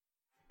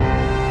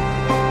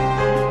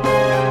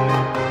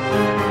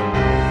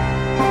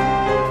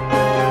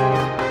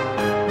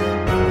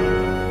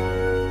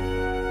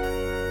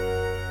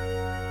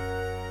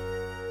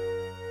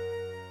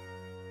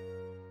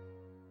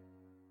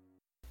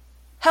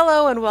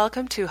Hello and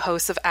welcome to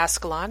Hosts of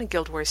Ascalon, a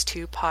Guild Wars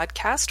 2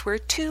 podcast where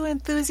two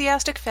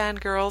enthusiastic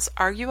fangirls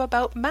argue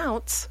about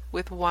mounts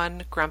with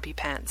one grumpy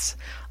pants.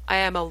 I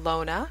am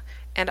Alona,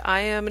 and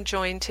I am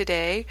joined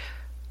today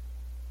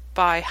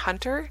by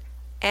Hunter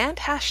and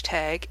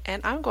Hashtag,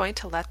 and I'm going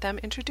to let them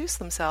introduce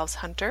themselves.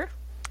 Hunter?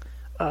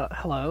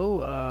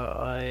 Hello,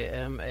 I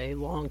am a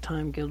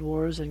longtime Guild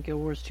Wars and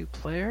Guild Wars 2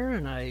 player,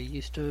 and I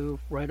used to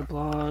write a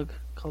blog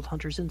called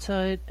Hunter's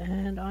Insight,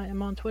 and I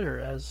am on Twitter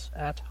as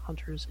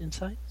 @Hunter's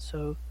Insight,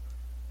 so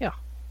yeah,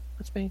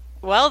 that's me.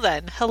 Well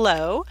then,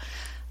 hello.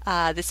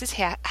 This is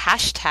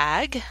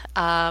Hashtag.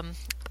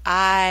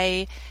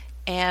 I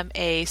am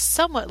a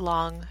somewhat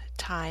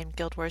long-time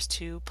Guild Wars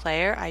 2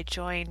 player. I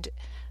joined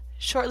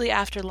shortly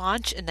after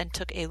launch and then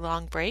took a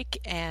long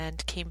break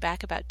and came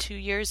back about 2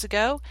 years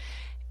ago.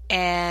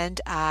 And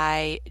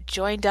I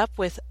joined up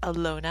with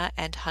Alona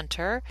and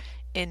Hunter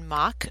in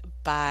Mock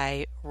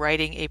by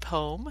writing a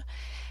poem.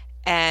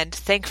 And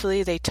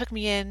thankfully they took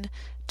me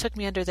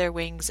under their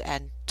wings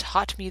and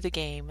taught me the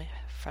game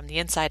from the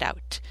inside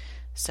out.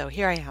 So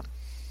here I am.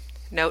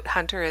 Note,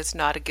 Hunter is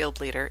not a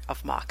guild leader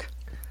of Mock.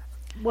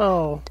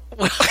 Well,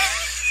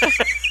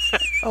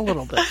 a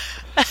little bit.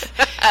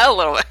 A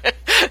little bit.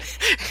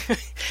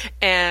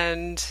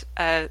 And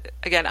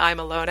again, I'm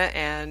Alona,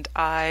 and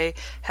I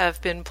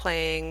have been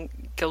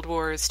playing Guild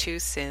Wars 2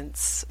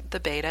 since the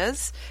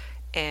betas,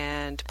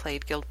 and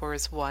played Guild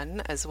Wars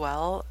 1 as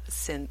well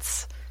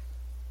since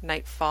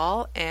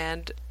Nightfall.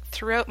 And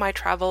throughout my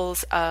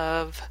travels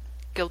of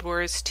Guild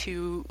Wars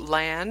 2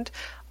 land,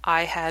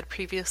 I had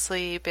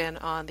previously been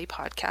on the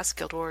podcast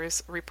Guild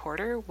Wars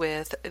Reporter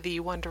with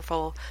the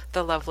wonderful,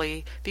 the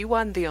lovely, the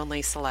one, the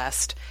only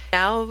Celeste.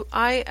 Now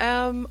I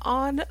am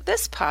on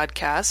this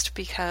podcast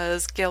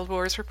because Guild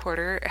Wars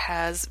Reporter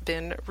has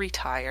been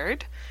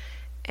retired,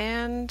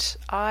 and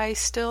I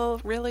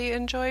still really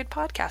enjoyed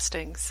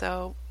podcasting,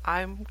 so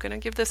I'm going to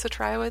give this a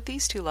try with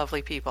these two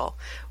lovely people.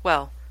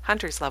 Well,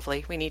 Hunter's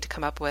lovely. We need to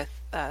come up with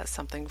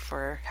something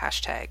for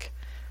Hashtag.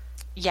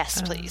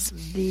 Yes, please.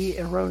 The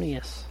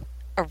erroneous.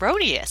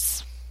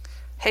 Erroneous.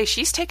 Hey,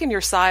 she's taken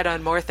your side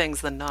on more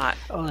things than not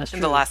That's in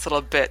true. the last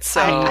little bit, so...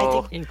 I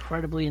think...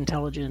 Incredibly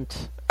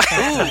intelligent.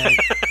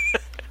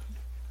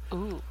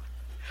 Ooh.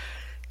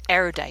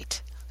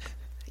 Erudite.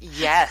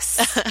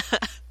 Yes.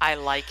 I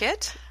like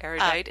it.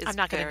 Erudite is I'm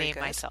not going to very name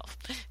good. myself.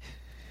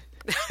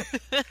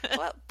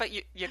 Well, but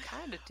you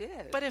kind of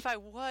did. But if I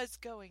was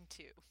going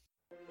to...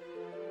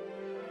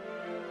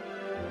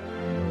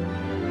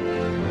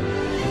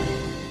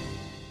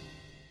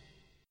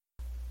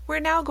 We're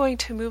now going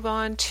to move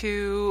on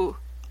to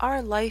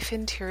our life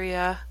in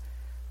Tyria,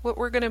 what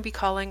we're going to be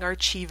calling our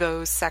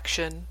Chivos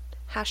section.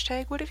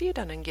 Hashtag, what have you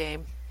done in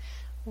game?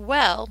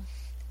 Well,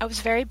 I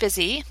was very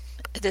busy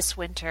this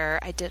winter.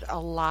 I did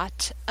a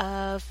lot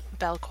of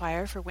bell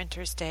choir for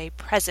Winter's Day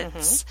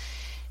presents.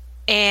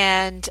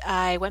 And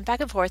I went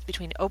back and forth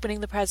between opening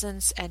the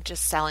presents and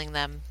just selling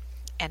them.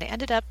 And I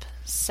ended up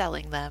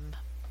selling them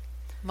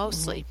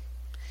mostly.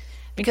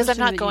 Because I'm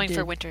not going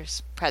for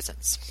Winter's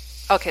presents.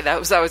 Okay, that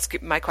was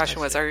my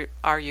question was,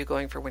 are you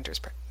going for Winter's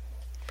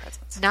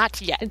presents?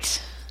 Not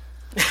yet.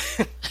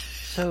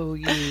 So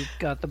you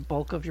got the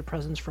bulk of your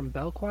presents from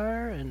Bell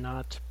Choir and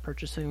not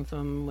purchasing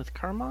them with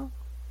Karma?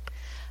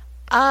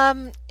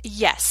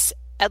 Yes.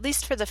 At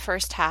least for the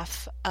first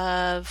half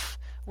of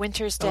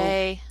Winter's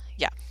Day.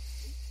 Yeah.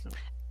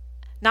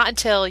 Not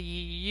until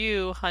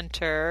you,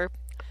 Hunter,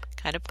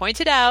 kind of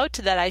pointed out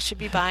that I should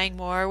be buying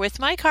more with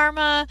my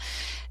Karma.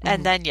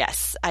 And then,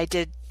 yes, I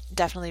did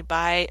definitely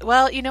buy...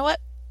 Well, you know what?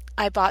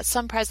 I bought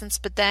some presents,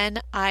 but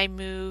then I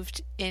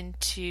moved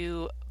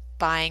into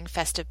buying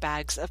festive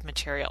bags of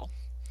material.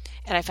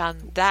 And I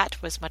found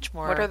that was much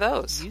more What are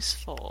those?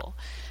 useful.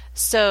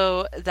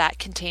 So that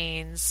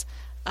contains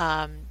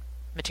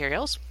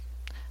materials.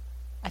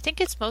 I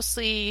think it's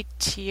mostly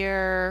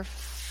tier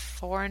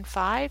 4 and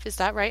 5. Is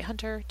that right,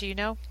 Hunter? Do you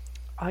know?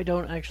 I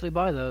don't actually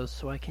buy those,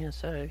 so I can't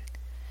say.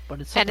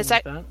 But it's something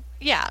like that.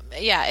 Yeah.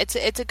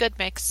 It's a good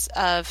mix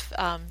of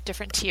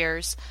different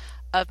tiers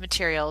of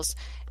materials,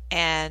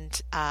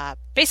 and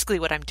basically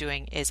what I'm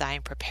doing is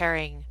I'm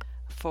preparing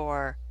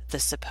for the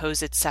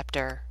supposed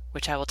scepter,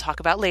 which I will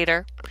talk about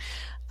later.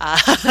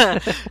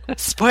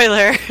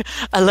 Spoiler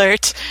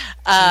alert!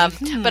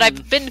 But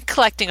I've been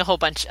collecting a whole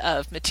bunch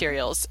of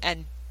materials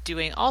and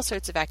doing all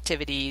sorts of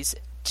activities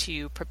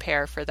to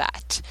prepare for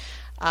that.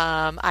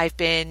 I've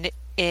been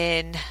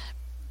in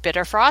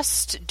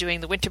Bitterfrost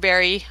doing the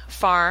Winterberry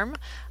farm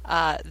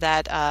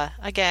that,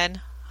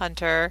 again,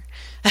 Hunter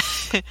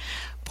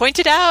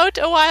pointed out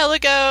a while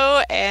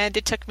ago, and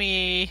it took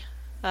me,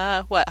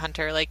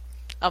 Hunter, like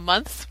a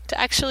month to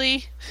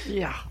actually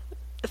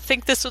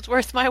think this was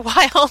worth my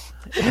while?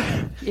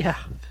 Yeah.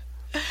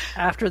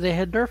 After they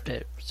had nerfed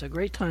it. So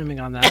great timing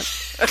on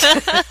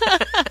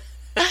that.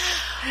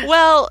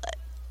 Well,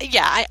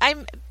 yeah,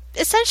 I'm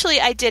essentially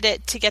I did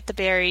it to get the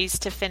berries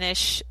to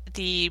finish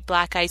the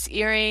Black Ice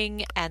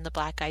earring and the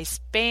Black Ice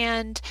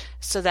band,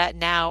 so that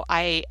now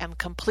I am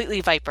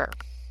completely Viper.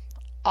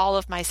 All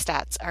of my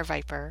stats are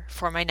Viper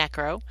for my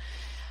Necro.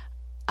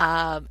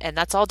 And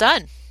that's all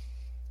done.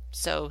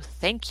 So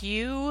thank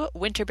you,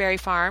 Winterberry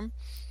Farm.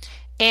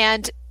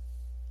 And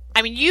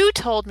I mean, you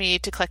told me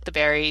to collect the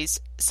berries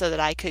so that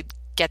I could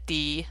get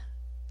the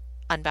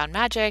Unbound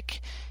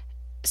Magic,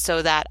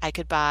 so that I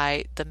could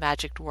buy the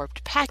Magic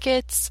Dwarfed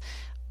packets.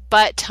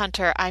 But,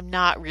 Hunter, I'm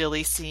not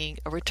really seeing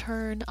a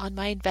return on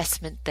my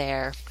investment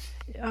there.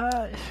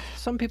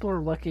 Some people are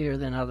luckier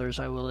than others,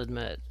 I will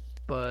admit.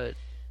 But,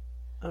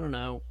 I don't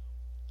know.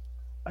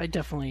 I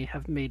definitely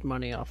have made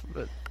money off of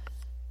it.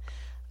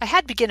 I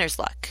had beginner's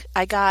luck.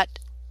 I got,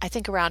 I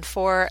think, around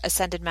 4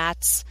 Ascended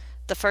Mats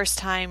the first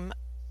time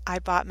I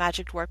bought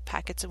Magic Dwarf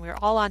packets, and we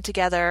were all on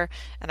together,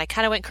 and I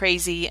kind of went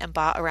crazy and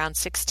bought around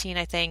 16,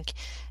 I think,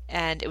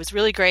 and it was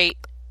really great,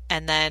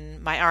 and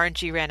then my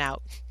RNG ran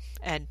out,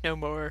 and no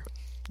more.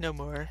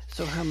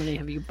 So how many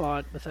have you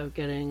bought without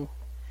getting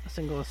a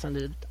single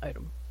Ascended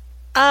item?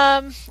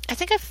 I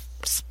think I've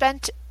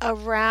spent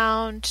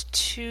around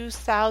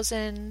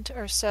 2,000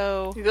 or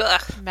so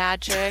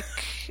Magic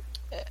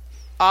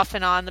off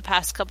and on the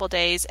past couple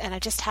days, and I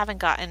just haven't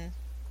gotten...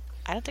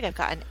 I don't think I've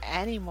gotten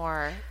any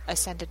more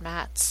Ascended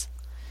Mats.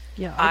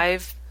 Yeah,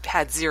 I've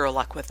had zero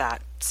luck with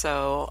that,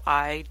 so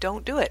I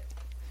don't do it.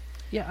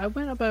 Yeah, I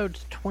went about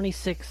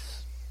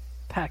 26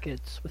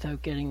 packets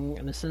without getting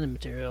an Ascended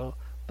material,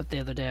 but the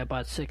other day I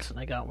bought 6 and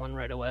I got one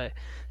right away.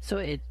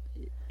 So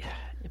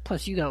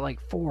plus you got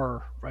like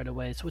 4 right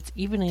away, so it's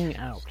evening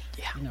out.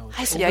 Yeah, you know,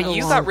 yeah,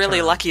 you got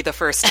really lucky the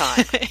first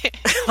time.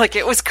 Like,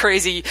 it was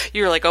crazy.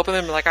 You were like, open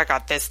them, like, I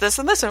got this,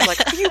 and this, and I'm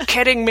like, are you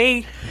kidding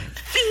me?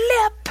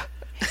 Flip!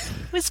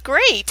 It was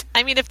great.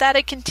 I mean, if that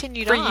had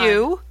continued for on.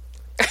 you.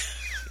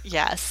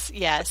 Yes.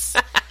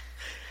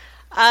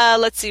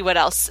 Let's see what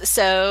else.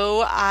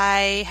 So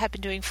I have been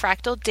doing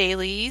fractal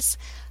dailies,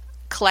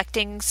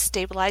 collecting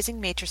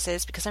stabilizing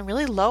matrices because I'm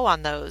really low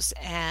on those,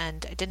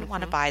 and I didn't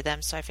want to buy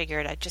them, so I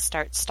figured I'd just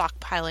start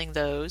stockpiling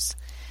those.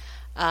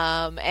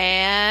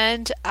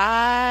 And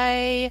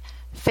I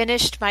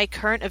finished my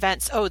current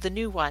events. Oh, the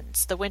new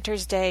ones. The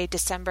Winter's Day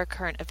December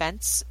current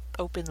events,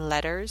 open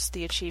letters,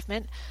 the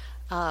achievement.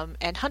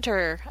 And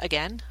Hunter,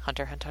 again,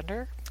 Hunter, pointed that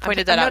out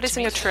to me. I'm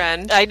noticing a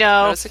trend. I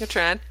know. Noticing a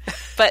trend.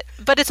 But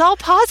it's all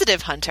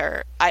positive,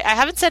 Hunter. I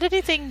haven't said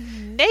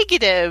anything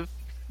negative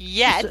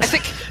yet.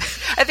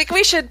 I think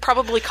we should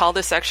probably call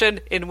this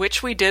section in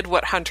which we did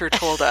what Hunter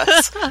told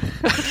us.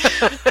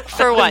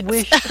 For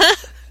once.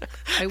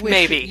 I wish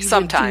Maybe, you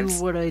sometimes. would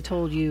do what I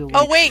told you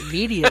wait.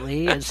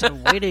 immediately instead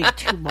of waiting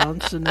 2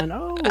 months and then,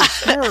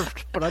 it's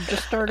nerfed, but I'm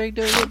just starting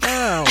doing it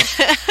now.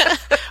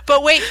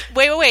 But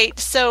wait.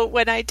 So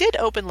when I did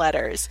open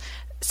letters,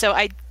 so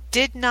I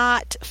did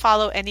not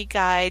follow any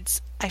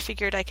guides. I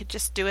figured I could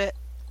just do it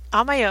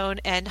on my own,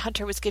 and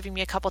Hunter was giving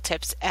me a couple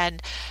tips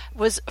and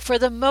was for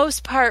the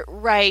most part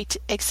right,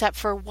 except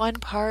for one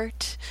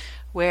part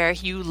where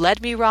you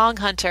led me wrong,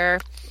 Hunter.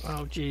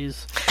 Oh,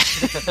 jeez.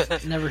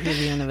 Never hear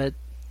the end of it.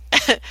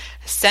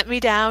 Sent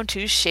me down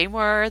to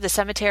Shaymore, the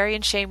cemetery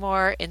in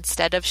Shaymore,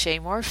 instead of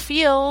Shaymore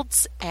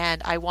Fields,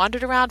 and I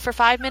wandered around for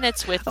 5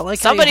 minutes with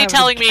somebody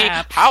telling me,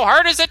 how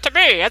hard is it to be?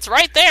 It's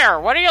right there.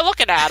 What are you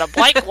looking at? A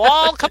blank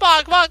wall? Come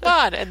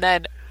on. And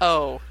then,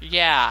 oh,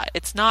 yeah,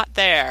 it's not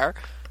there.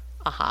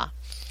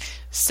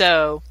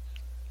 So,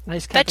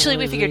 nice eventually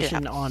we figured it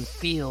out. On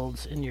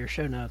Fields in your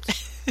show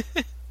notes.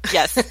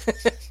 Yes.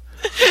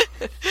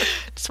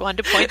 Just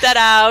wanted to point that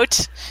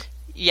out.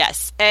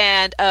 Yes,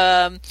 and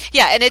and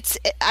it's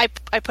I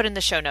put in the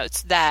show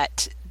notes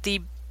that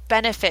the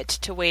benefit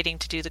to waiting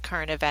to do the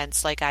current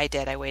events like I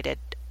did, I waited,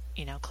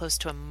 close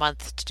to a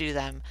month to do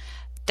them,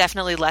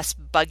 definitely less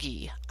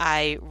buggy.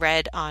 I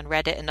read on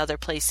Reddit and other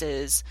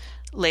places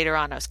later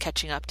on, I was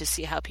catching up to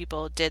see how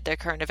people did their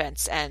current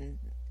events, and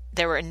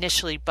there were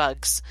initially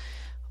bugs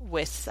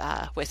with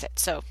it.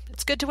 So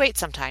it's good to wait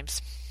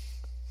sometimes.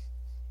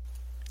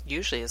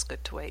 Usually it's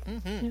good to wait.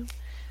 Mm-hmm. Yeah.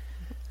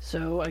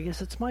 So I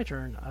guess it's my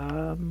turn.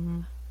 I've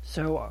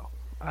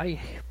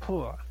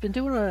been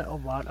doing a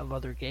lot of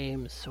other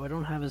games, so I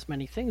don't have as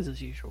many things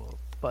as usual.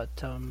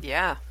 But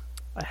yeah,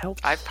 I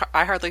helped. I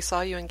hardly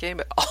saw you in game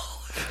at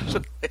all.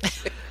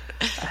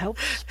 I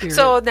helped Spirit.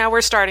 So now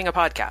we're starting a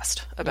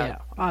podcast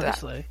about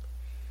obviously.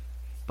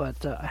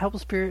 But I helped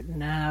Spirit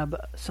nab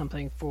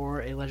something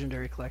for a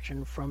legendary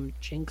collection from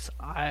Jinx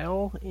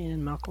Isle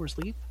in Malcor's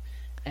Leap,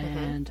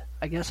 and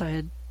I guess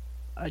I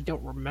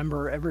don't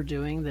remember ever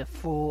doing the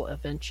full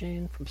event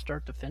chain from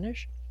start to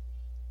finish.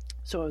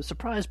 So I was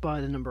surprised by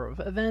the number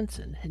of events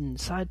and hidden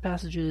side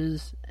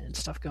passages and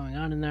stuff going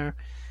on in there.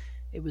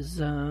 It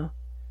was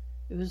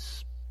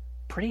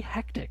pretty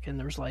hectic, and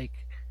there was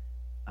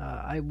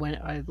I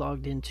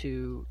logged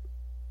into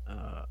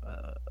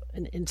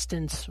an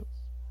instance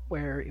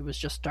where it was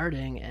just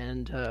starting,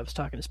 and I was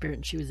talking to Spirit,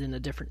 and she was in a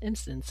different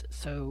instance,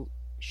 so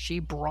she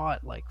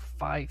brought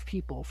 5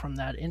 people from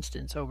that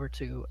instance over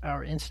to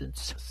our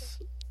instance.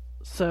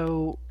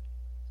 So,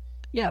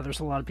 yeah, there's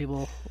a lot of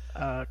people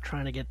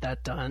trying to get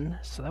that done.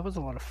 So that was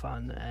a lot of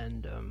fun.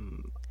 And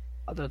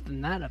other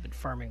than that, I've been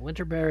farming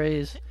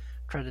winterberries.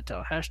 Tried to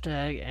tell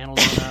hashtag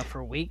Analona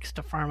for weeks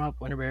to farm up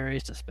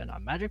winterberries to spend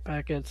on magic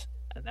packets.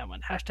 And then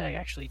when hashtag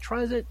actually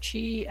tries it,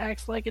 she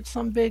acts like it's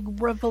some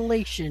big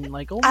revelation.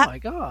 Like, oh my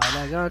god,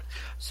 I got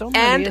so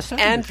many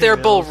and their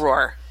bull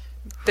roar.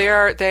 They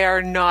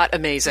are not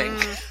amazing.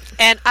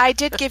 And I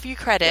did give you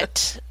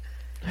credit.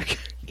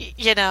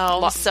 You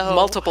know, so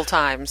multiple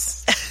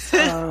times.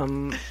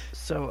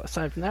 So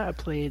aside from that, I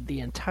played the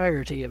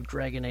entirety of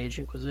Dragon Age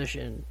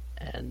Inquisition,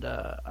 and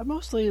I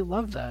mostly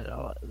loved that.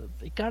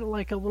 It got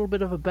like a little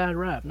bit of a bad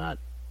rap, not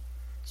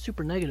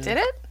super negative. Did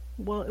it?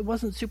 Well, it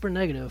wasn't super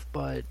negative,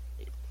 but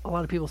a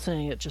lot of people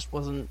saying it just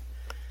wasn't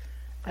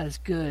as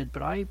good.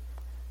 But I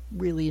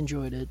really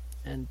enjoyed it,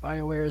 and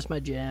BioWare is my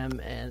jam,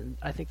 and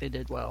I think they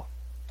did well.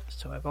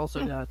 So I've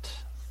also got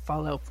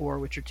Fallout 4,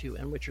 Witcher 2,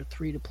 and Witcher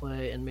 3 to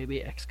play, and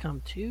maybe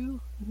XCOM 2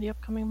 in the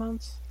upcoming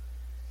months.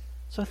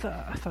 So I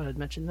thought I'd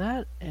mention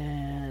that,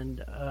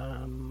 and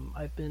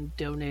I've been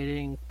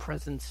donating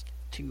presents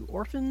to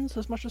orphans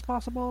as much as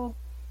possible.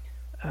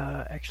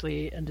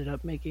 Actually ended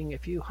up making a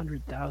few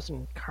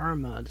 100,000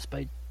 karma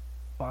despite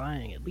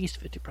buying at least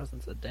 50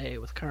 presents a day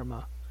with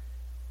karma.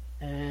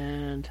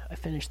 And I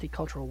finished the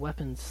cultural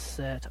weapons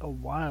set a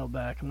while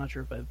back. I'm not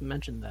sure if I've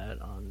mentioned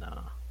that on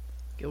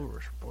Guild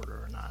Wars Reporter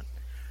or not.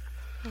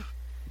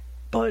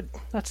 But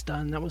that's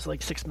done. That was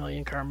like 6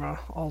 million karma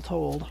all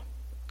told.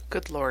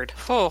 Good lord.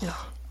 Oh. Yeah.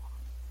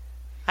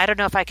 I don't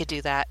know if I could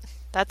do that.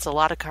 That's a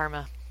lot of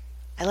karma.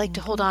 I like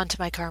to hold on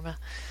to my karma.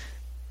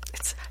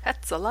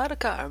 That's a lot of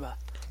karma.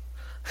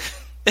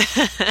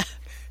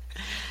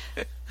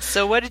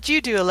 So what did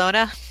you do,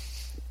 Alona?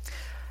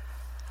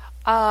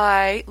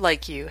 I,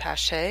 like you,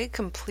 hashtag,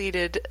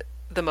 completed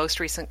the most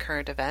recent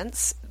current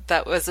events.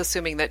 That was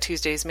assuming that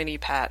Tuesday's mini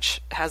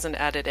patch hasn't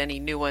added any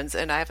new ones,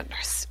 and I haven't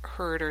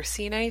heard or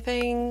seen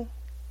anything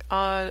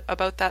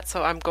about that,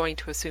 so I'm going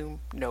to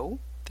assume no,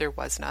 there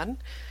was none.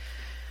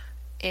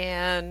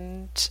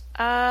 And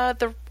I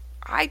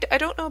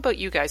don't know about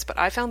you guys, but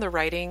I found the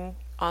writing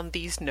on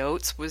these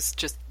notes was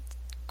just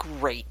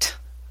great.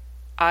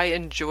 I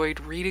enjoyed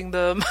reading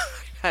them.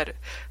 I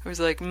was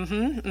like,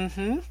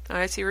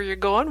 I see where you're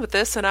going with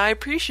this, and I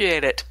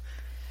appreciate it.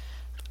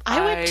 I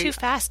went too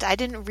fast. I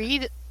didn't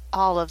read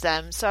all of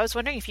them, so I was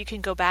wondering if you can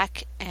go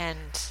back and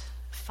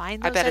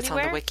find those I bet anywhere?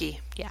 It's on the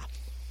wiki. Yeah.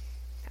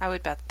 I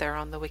would bet they're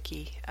on the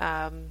wiki.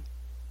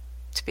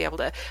 To be able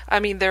to... I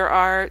mean, there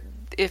are...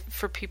 If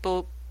for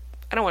people...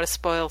 I don't want to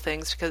spoil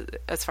things because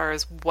as far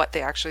as what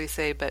they actually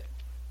say, but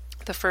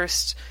the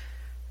first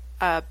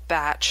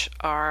batch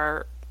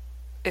are...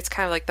 It's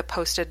kind of like the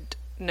posted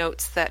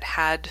notes that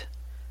had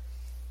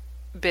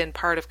been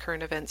part of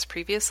current events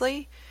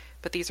previously,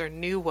 but these are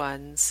new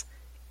ones,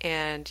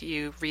 and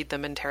you read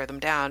them and tear them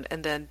down.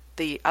 And then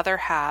the other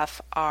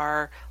half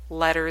are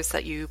letters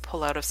that you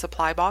pull out of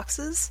supply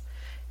boxes,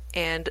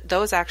 and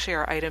those actually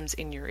are items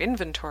in your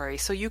inventory,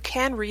 so you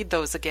can read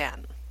those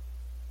again.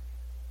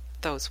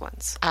 Those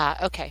ones.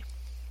 Okay.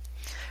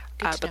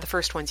 But the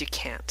first ones you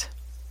can't.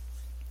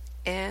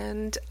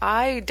 And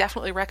I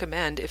definitely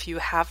recommend, if you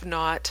have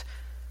not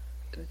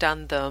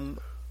done them,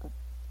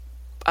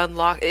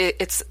 unlock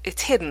it's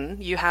hidden.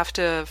 You have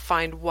to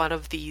find one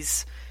of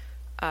these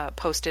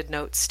posted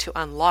notes to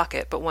unlock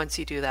it, but once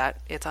you do that,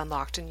 it's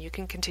unlocked and you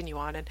can continue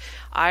on. And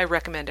I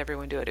recommend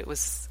everyone do it.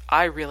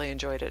 I really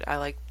enjoyed it. I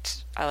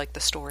liked the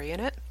story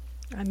in it.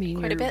 I mean,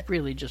 you're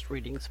really just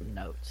reading some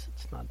notes.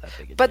 It's not that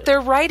big a deal. But their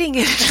writing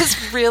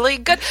is really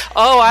good.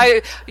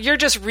 Oh, you're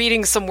just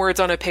reading some words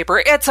on a paper.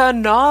 It's a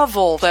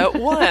novel that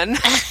won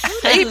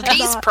a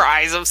Peace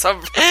Prize of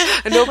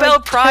a Nobel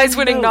Prize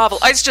winning novel.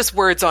 It's just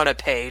words on a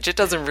page. It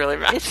doesn't really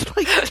matter. It's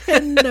like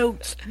 10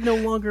 notes, no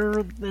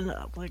longer than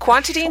like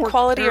quantity and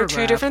quality are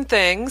two different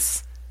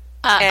things.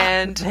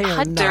 And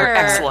they're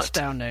excellent.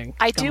 Astounding.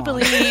 I do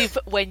believe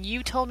when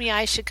you told me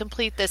I should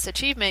complete this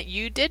achievement,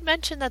 you did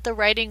mention that the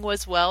writing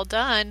was well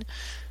done.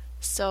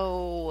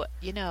 So,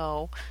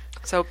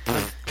 So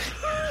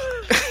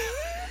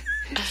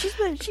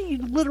she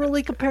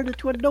literally compared it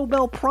to a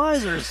Nobel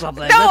Prize or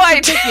something. No,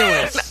 That's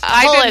ridiculous.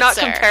 I did not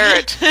compare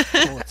it.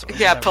 Pulitzer,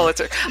 yeah,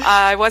 Pulitzer.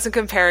 I wasn't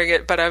comparing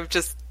it, but I'm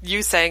just,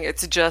 you saying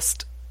it's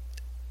just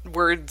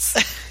words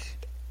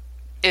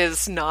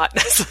is not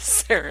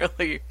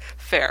necessarily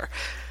fair.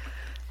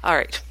 All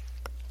right.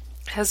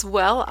 As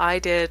well, I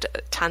did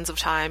tons of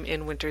time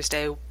in Winter's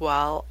Day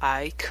while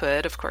I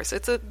could. Of course,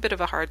 it's a bit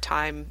of a hard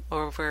time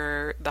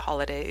over the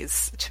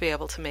holidays to be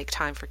able to make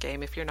time for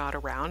game if you're not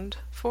around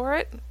for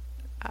it.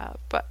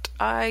 But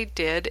I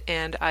did,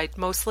 and I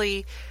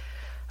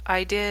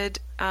did,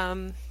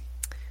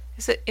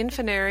 is it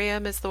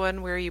Infinarium is the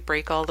one where you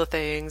break all the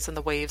things and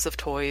the waves of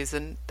toys,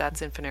 and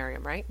that's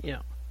Infinarium, right?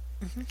 Yeah.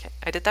 Mm-hmm. Okay.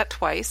 I did that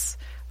twice.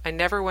 I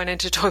never went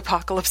into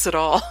Toypocalypse at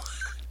all.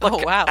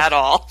 Oh, wow. At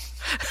all.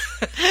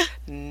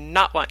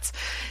 Not once.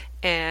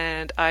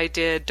 And I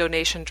did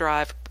Donation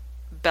Drive,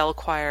 Bell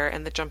Choir,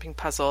 and the Jumping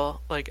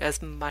Puzzle, like,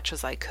 as much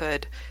as I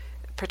could,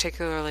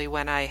 particularly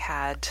when I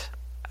had...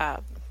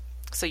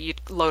 so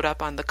you'd load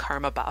up on the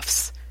karma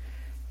buffs,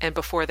 and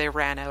before they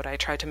ran out, I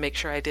tried to make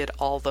sure I did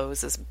all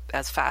those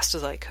as fast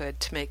as I could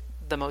to make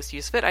the most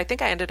use of it. I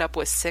think I ended up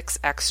with 6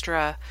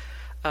 extra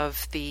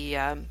of the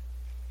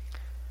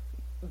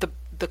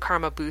the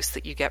karma boost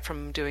that you get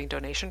from doing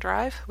donation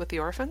drive with the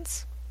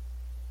orphans.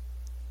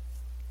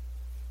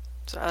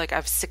 So I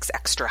have 6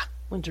 extra.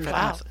 Winter's Wow.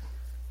 Blessing.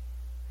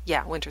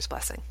 Yeah, Winter's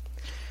Blessing.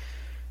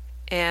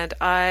 And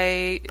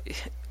I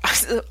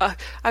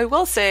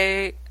will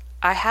say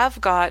I have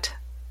got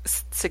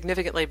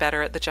significantly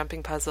better at the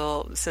jumping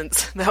puzzle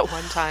since that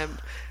one time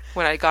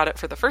when I got it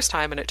for the first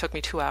time and it took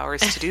me 2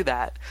 hours to do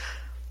that.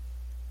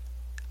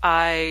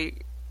 I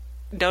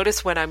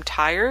notice when I'm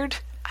tired,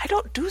 I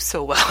don't do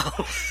so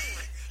well.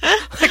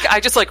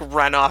 I just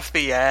run off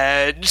the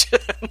edge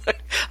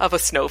of a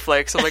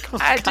snowflake. So I'm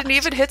I didn't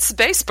even hit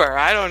spacebar.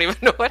 I don't even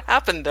know what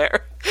happened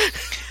there.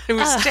 It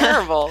was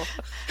terrible.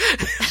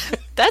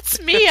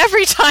 That's me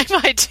every time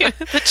I do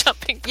the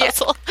jumping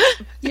puzzle.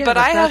 Yeah, but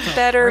I have that's a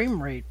better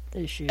frame rate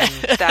issue.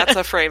 That's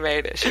a frame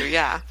rate issue,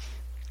 yeah.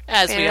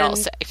 As we all And-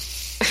 say.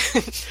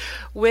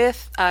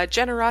 With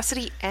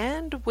generosity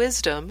and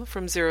wisdom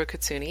from Zero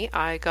Katsuni,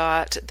 I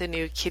got the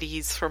new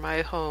kitties for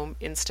my home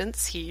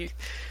instance. He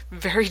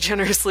very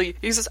generously,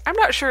 he says, I'm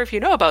not sure if you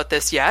know about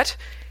this yet.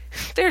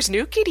 There's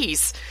new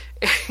kitties.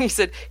 He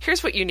said,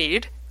 here's what you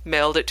need.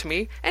 Mailed it to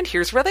me, and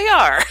here's where they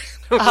are.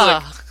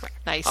 I was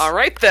Nice. all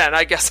right then,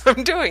 I guess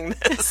I'm doing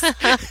this.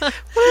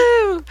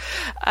 Woo!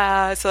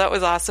 So that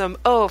was awesome.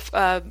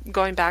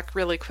 Going back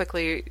really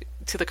quickly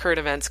to the current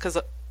events, because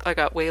I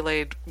got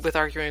waylaid with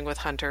arguing with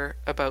Hunter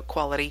about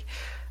quality.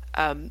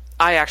 I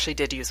actually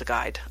did use a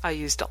guide. I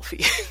used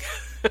Delphi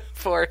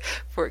for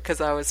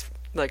because I was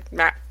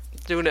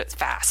doing it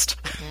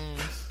fast,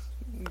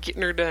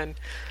 getting her done.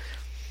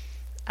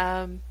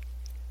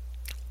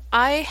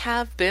 I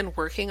have been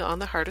working on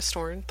the Heart of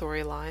Thorns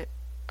storyline.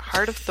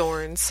 Heart of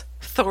Thorns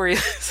story.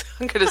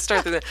 I'm going to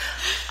start with it.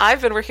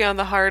 I've been working on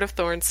the Heart of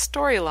Thorns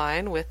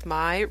storyline with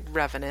my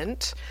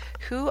Revenant,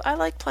 who I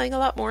like playing a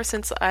lot more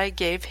since I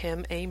gave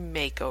him a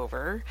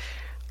makeover.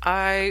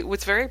 I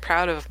was very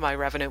proud of my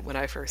Revenant when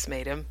I first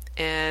made him,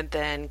 and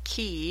then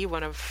Key,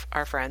 one of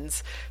our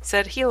friends,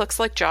 said he looks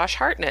like Josh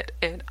Hartnett,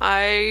 and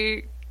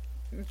I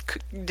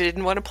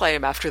didn't want to play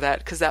him after that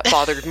because that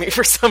bothered me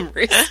for some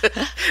reason.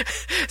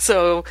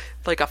 So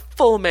a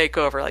full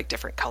makeover,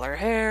 different color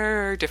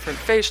hair, different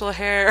facial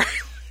hair,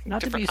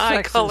 Not to be different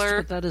eye sexist, color.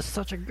 but that is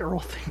such a girl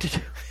thing to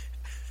do.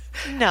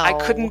 No.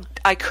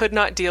 I could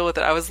not deal with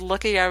it. I was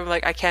looking at him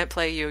I can't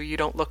play you. You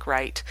don't look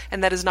right.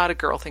 And that is not a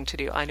girl thing to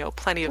do. I know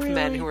plenty of men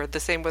Really? who are the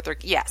same with their...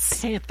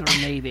 Yes. Panther,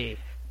 maybe.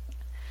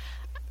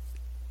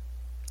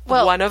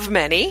 Well, one of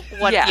many.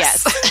 What?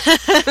 Yes.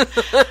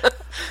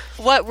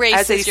 What race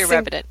As a is your sim-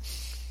 Revenant?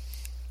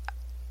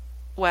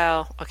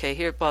 Well,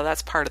 okay,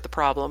 that's part of the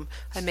problem.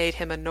 I made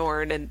him a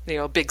Norn and,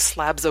 big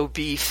slabs of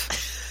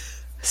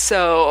beef.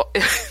 So,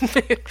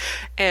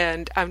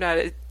 and I'm not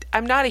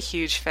a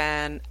huge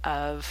fan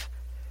of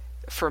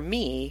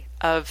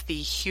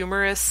the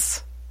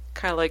humorous,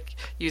 kind of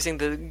using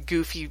the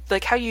goofy,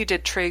 how you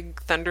did Trig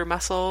Thunder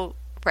Muscle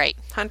Right.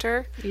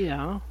 Hunter.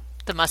 Yeah.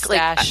 The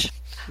mustache.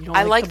 You don't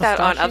I like the that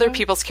on other mustachio?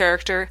 people's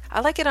character.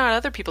 I like it on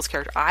other people's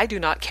character. I do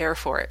not care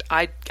for it.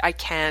 I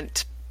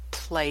can't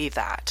play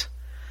that.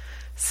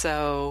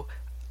 So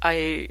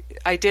I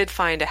did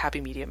find a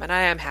happy medium, and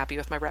I am happy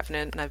with my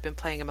Revenant, and I've been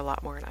playing him a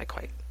lot more, and I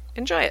quite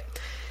enjoy it.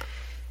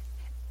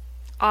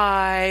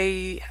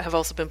 I have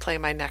also been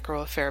playing my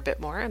Necro a fair bit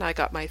more, and I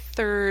got my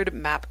 3rd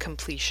map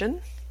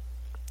completion.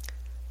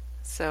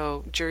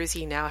 So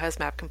Jersey now has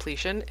map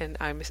completion, and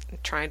I'm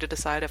trying to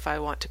decide if I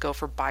want to go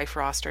for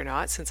Bifrost or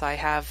not, since I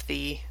have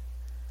the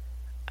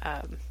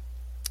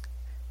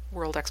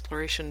world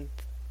exploration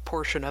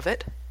portion of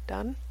it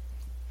done.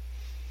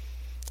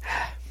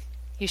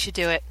 You should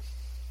do it.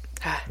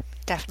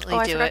 Definitely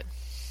I do forgot- it.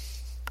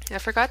 I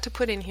forgot to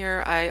put in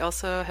here, I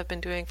also have been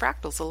doing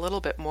fractals a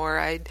little bit more.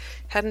 I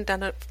hadn't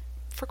done it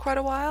for quite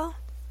a while.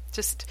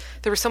 Just,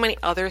 there were so many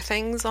other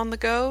things on the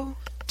go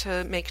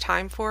to make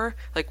time for.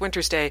 Like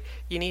Winter's Day,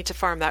 you need to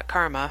farm that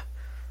karma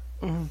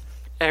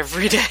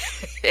every day,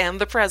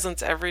 and the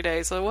presents every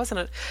day. So it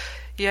wasn't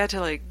you had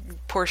to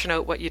portion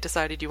out what you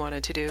decided you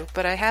wanted to do.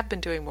 But I have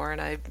been doing more,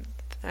 and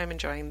I'm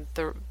enjoying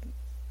the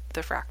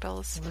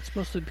fractals. Well, that's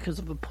mostly because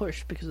of a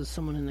push, because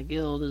someone in the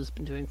guild has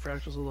been doing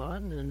fractals a lot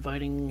and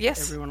inviting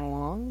Yes. everyone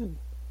along.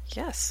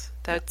 Yes,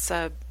 that's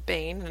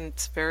Bane, and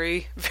it's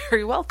very,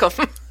 very welcome.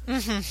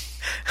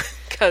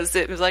 Because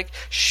it was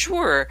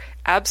sure,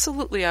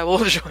 absolutely, I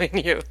will join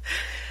you.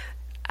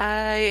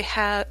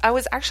 I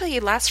was actually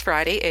last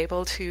Friday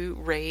able to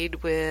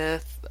raid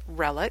with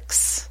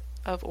Relics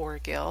of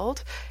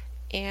Orguild,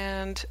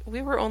 and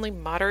we were only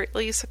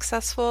moderately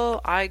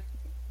successful.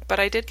 But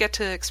I did get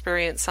to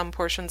experience some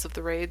portions of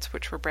the raids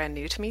which were brand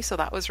new to me, so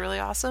that was really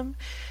awesome.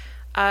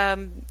 I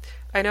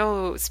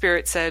know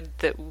Spirit said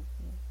that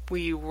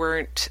we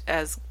weren't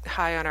as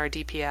high on our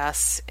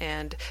DPS,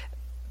 and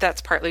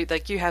that's partly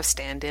you have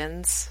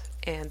stand-ins,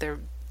 and the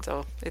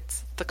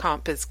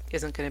comp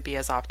isn't going to be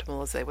as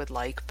optimal as they would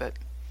like, but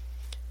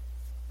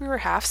we were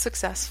half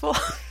successful.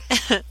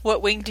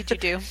 What wing did you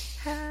do?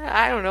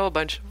 I don't know, a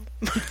bunch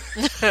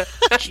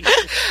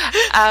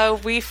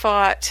of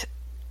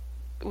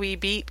we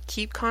beat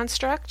Keep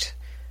Construct.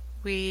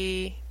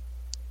 We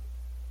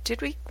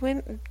Did we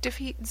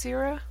defeat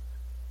Zira?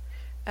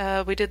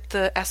 We did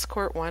the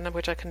escort one,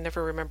 which I can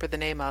never remember the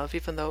name of,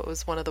 even though it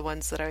was one of the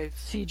ones that I've...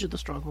 Siege of the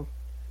Stronghold.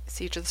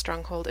 Siege of the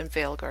Stronghold and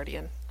Veil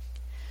Guardian.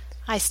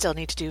 I still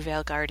need to do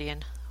Veil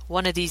Guardian.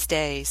 One of these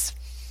days.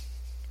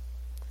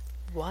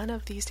 One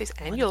of these days.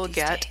 And One you'll of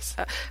these get... days.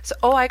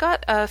 I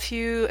got a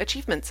few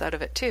achievements out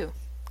of it, too.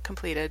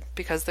 Completed,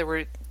 because there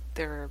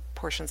were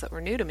portions that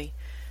were new to me.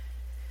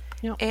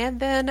 Yep. And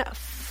then,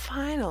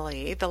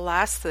 finally, the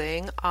last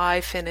thing,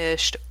 I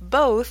finished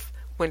both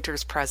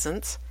Winter's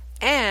Presents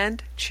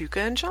and Chuka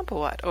and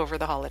Champawat over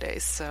the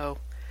holidays, so...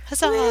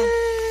 Huzzah!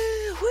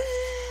 Woo!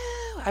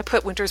 I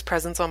put Winter's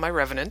Presents on my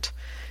Revenant,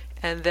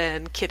 and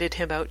then kitted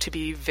him out to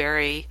be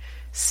very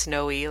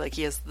snowy, like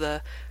he has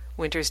the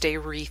Winter's Day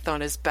wreath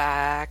on his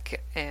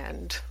back,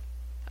 and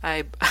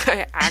I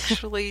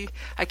actually,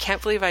 I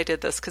can't believe I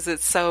did this, because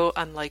it's so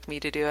unlike me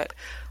to do it.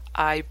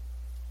 I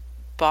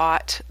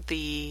bought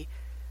the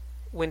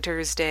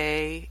Winter's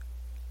Day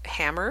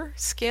hammer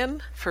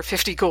skin for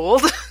 50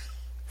 gold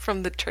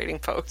from the trading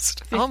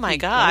post. Oh my 50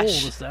 gosh. gold,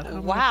 is that how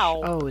much?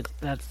 Wow. Oh,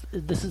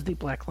 this is the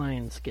Black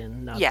Lion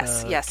skin, not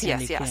Yes, the yes,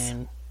 candy yes, yes.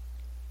 cane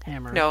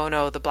hammer.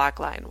 No, the Black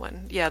Lion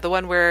one. Yeah, the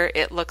one where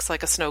it looks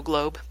like a snow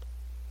globe.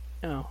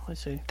 Oh, I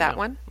see. That Yeah.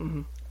 one?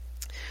 Mm-hmm.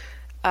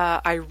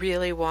 I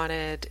really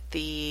wanted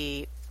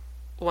the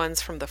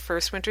ones from the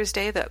first Winter's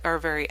Day that are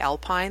very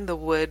alpine, the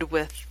wood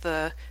with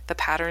the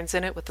patterns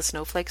in it with the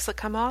snowflakes that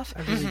come off.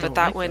 I really But don't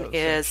that like one those,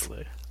 is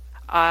actually.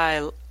 I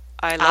love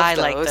I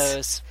those. like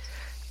those.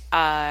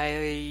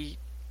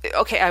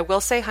 I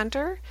will say,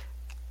 Hunter,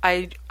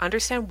 I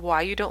understand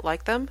why you don't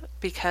like them,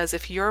 because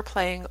if you're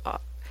playing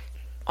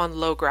on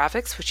low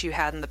graphics, which you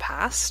had in the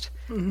past,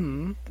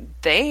 Mm-hmm.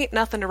 they ain't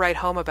nothing to write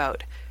home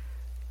about.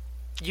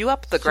 You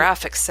up the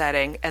graphics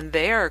setting, and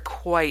they are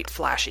quite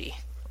flashy.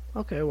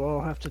 Okay, well,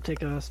 I'll have to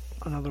take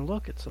another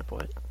look at some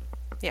point.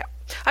 Yeah.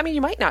 I mean,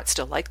 you might not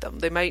still like them.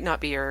 They might not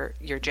be your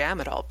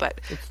jam at all,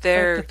 but It's the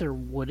they're... fact that they're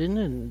wooden,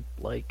 and,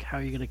 like, how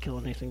are you going to kill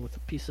anything with a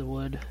piece of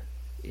wood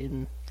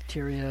in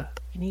Tyria?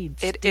 You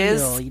need It steel.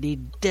 is- You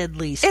need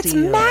deadly steel. It's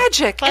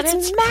magic! But It's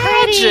it's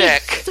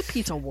magic! It's a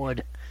piece of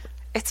wood.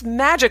 It's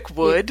magic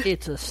wood.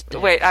 It's a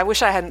stick. Wait, I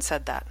wish I hadn't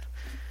said that.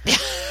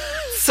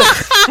 So,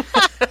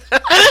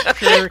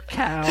 Pure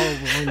cow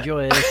will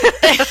enjoy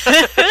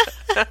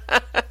it.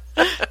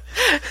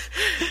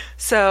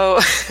 so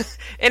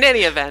in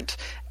any event,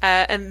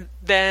 and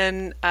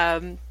then,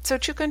 so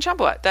Chuka and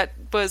Champawat, that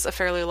was a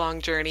fairly long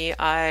journey.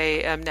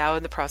 I am now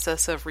in the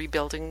process of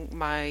rebuilding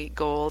my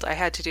gold. I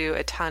had to do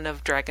a ton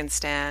of Dragon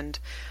Stand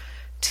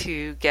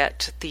to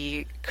get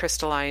the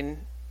crystalline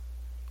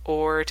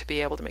ore to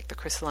be able to make the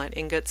crystalline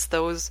ingots.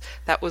 That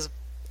was,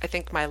 I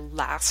think, my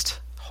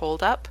last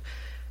holdup.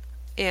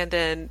 And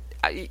then,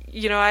 I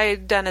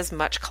had done as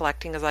much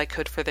collecting as I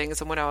could for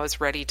things, and when I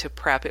was ready to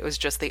prep, it was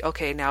just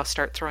okay, now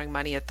start throwing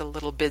money at the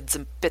little bits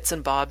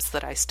and bobs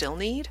that I still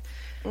need.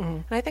 Mm-hmm.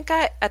 And I think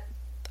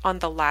on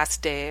the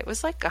last day, it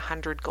was like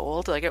 100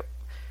 gold.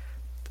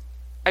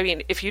 I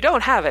mean, if you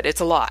don't have it,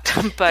 it's a lot.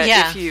 But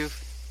Yeah.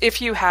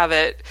 if you have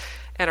it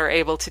and are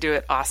able to do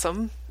it,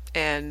 awesome.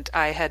 And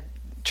I had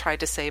tried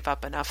to save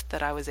up enough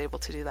that I was able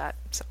to do that.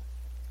 So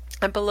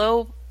I'm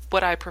below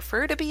what I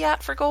prefer to be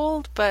at for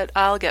gold, but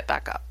I'll get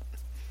back up.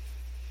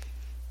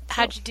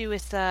 How'd you do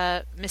with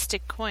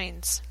Mystic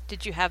coins?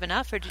 Did you have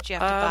enough, or did you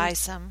have to buy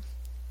some?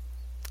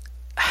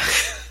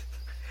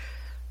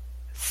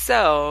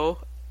 So,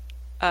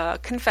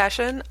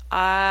 confession,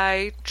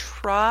 I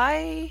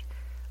try,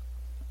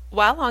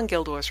 while on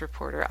Guild Wars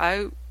Reporter,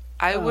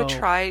 I would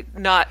try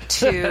not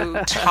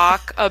to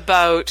talk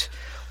about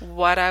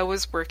what I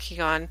was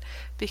working on,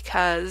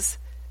 because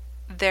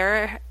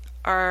there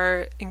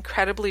are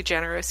incredibly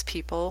generous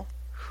people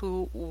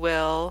who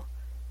will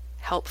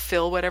help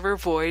fill whatever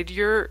void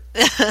you're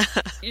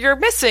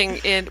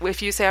missing.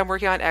 If you say I'm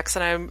working on X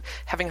and I'm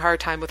having a hard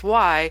time with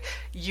Y,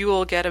 you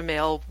will get a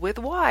mail with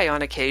Y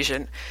on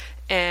occasion,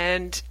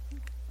 and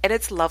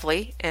it's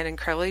lovely and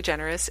incredibly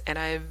generous, and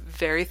I'm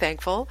very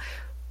thankful.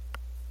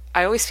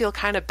 I always feel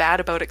kind of bad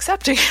about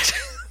accepting it.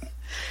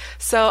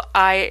 So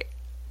I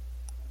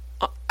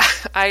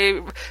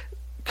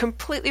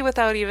completely,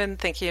 without even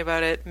thinking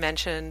about it,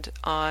 mentioned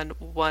on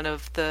one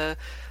of the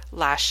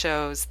last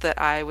shows that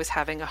I was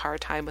having a hard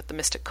time with the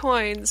Mystic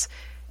coins,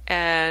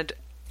 and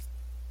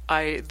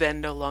I then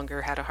no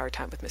longer had a hard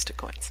time with Mystic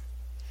coins.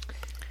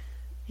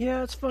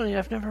 Yeah, it's funny.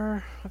 I've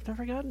never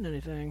gotten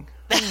anything.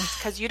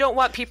 Because you don't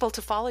want people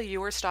to follow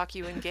you or stalk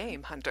you in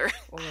game, Hunter.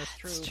 Well, that's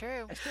true. It's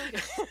true. I still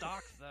get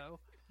stalked though.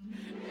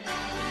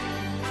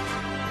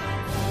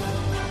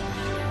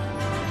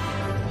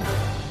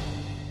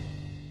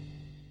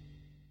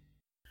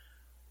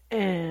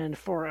 And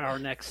for our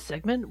next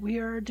segment, we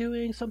are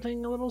doing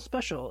something a little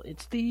special.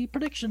 It's the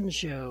prediction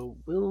show.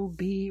 We'll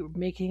be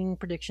making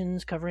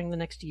predictions covering the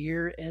next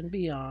year and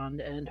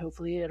beyond, and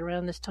hopefully at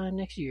around this time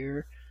next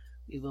year,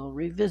 we will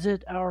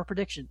revisit our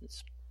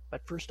predictions.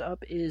 But first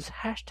up is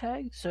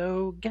hashtag,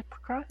 so get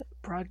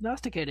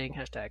prognosticating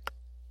hashtag.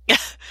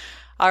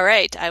 All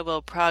right, I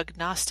will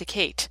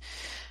prognosticate.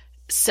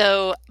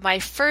 So my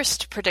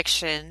first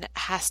prediction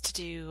has to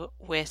do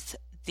with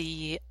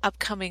the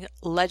upcoming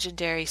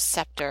legendary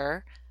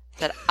scepter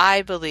that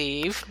I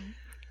believe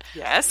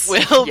Yes.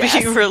 will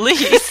be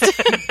released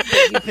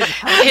You've been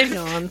hanging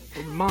on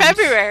for months.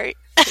 February.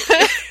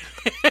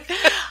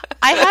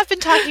 I have been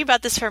talking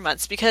about this for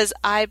months because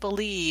I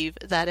believe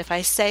that if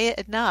I say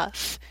it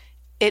enough,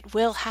 it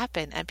will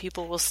happen and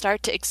people will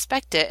start to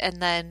expect it,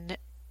 and then,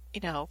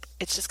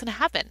 it's just going to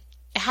happen.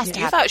 It has to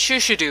You happen. thought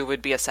Shushudu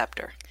would be a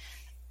scepter.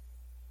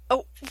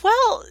 Oh,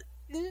 well...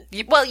 You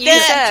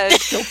Yeah. said...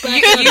 Don't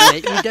back out of it.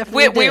 You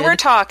definitely We did. were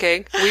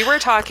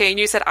talking.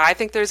 You said, I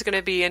think there's going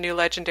to be a new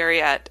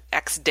legendary at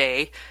X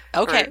day.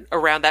 Okay. Or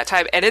around that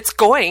time. And it's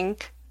going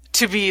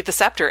to be the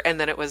scepter. And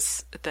then it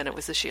was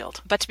the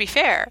shield. But to be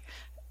fair,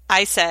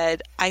 I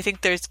said, I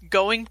think there's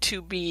going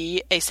to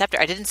be a scepter.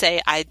 I didn't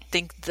say I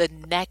think the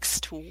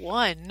next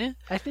one.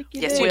 I think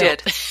you Yes, did. you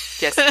did.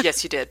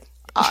 Yes, you did.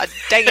 Aw,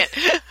 dang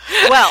it.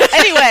 Well,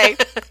 anyway,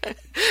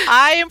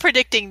 I am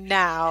predicting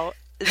now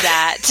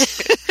that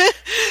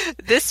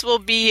this will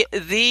be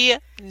the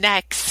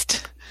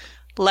next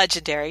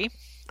legendary,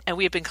 and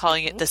we have been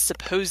calling it the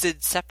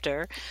supposed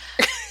scepter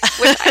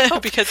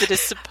because it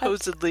is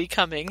supposedly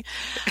coming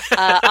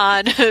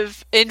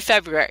in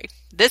February.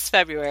 This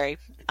February.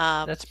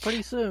 That's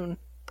pretty soon.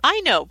 I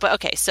know, but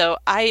okay, so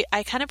I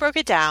kind of broke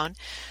it down.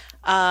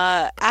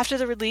 After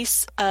the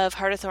release of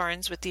Heart of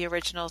Thorns with the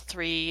original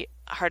 3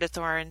 Heart of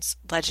Thorns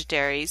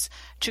legendaries,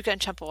 Chuka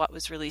and Chumpawat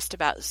was released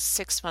about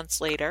 6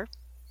 months later.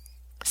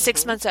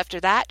 6 months after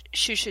that,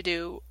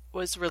 Shushudu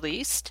was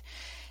released.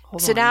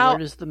 Hold So on, now- where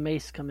does the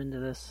mace come into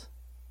this?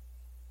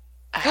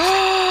 I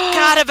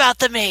forgot about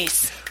the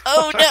mace.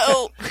 Oh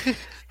no!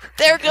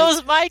 There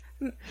goes my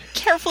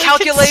carefully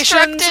Calculations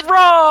constructed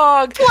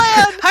wrong.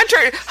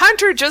 plan.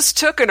 Hunter just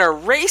took an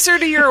eraser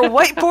to your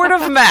whiteboard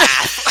of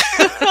math.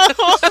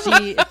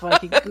 See if I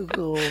can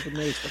Google the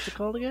mace. What's it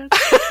called again?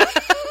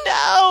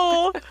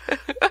 No.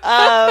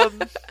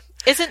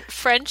 Isn't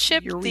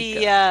friendship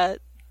Eureka.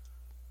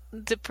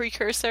 the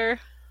precursor?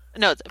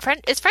 No,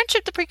 is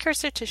friendship the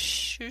precursor to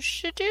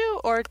Shushudu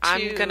or to?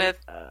 I'm gonna.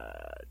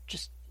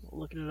 Just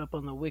looking it up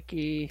on the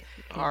wiki.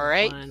 All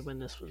right. Find when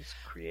this was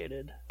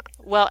created.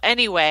 Well,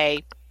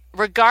 anyway,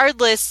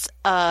 regardless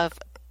of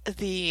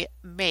the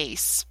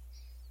mace,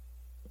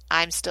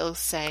 I'm still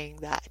saying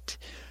that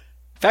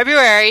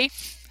February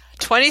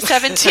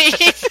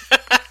 2017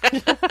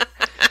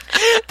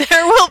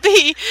 there will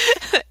be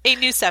a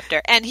new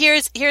scepter. And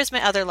here's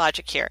my other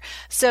logic here.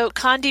 So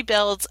Condi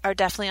builds are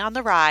definitely on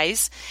the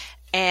rise,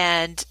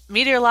 and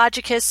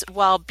Meteorologicus,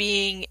 while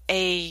being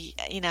an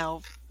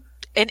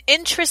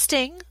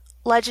interesting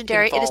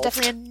legendary, it is Involved.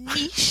 definitely a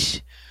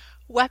niche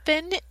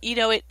weapon.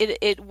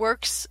 It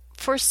works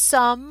for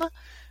some,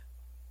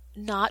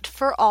 not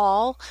for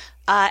all.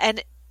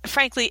 And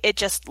frankly, it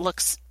just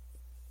looks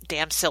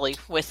damn silly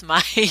with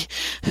my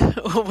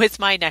with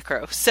my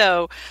necro.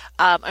 So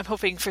I'm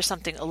hoping for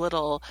something with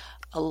a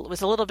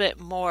little bit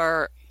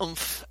more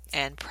oomph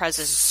and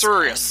presence.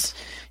 Serious.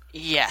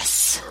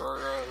 Yes.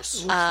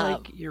 Looks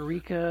like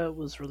Eureka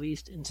was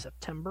released in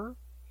September.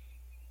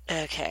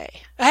 Okay.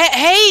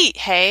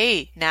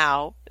 Hey!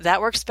 Now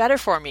that works better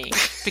for me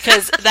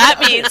because that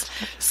means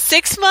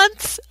 6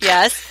 months.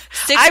 Yes,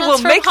 6 I months will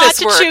from make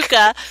this work.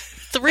 Hachichuka,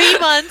 3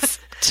 months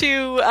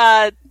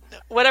to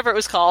whatever it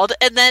was called,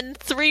 and then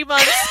 3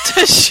 months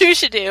to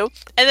Shushudu,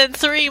 and then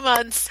 3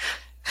 months,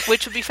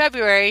 which would be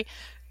February,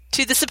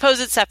 to the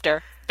supposed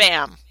scepter.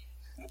 Bam.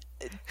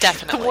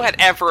 Definitely.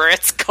 Whatever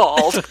it's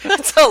called.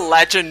 It's a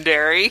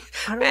legendary.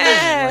 I don't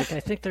know. I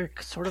think they're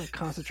sort of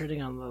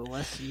concentrating on the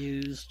less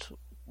used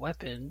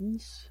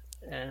weapons.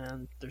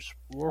 And there's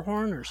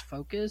Warhorn, there's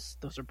Focus.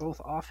 Those are both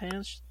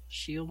offhands.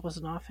 Shield was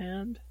an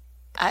offhand.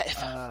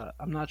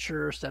 I'm not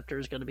sure Scepter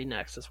is going to be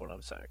next, is what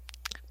I'm saying.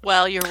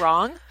 Well, you're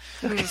wrong.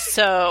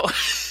 So,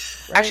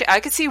 Actually, I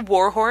could see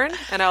Warhorn,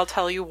 and I'll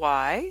tell you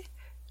why.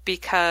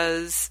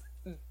 Because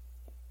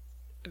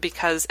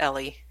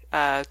Ellie,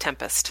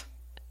 Tempest.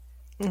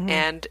 Mm-hmm.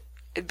 And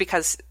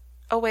because...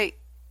 Oh, wait.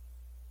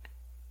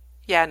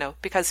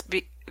 Because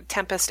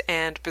Tempest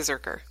and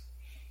Berserker.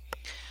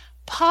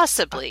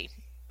 possibly.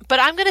 But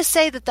I'm going to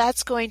say that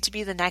that's going to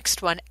be the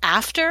next one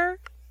after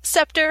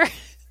Scepter.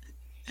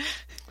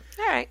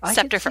 All right.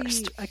 Scepter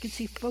first. I could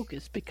see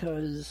Focus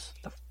because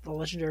the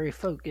legendary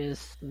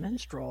Focus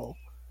Minstrel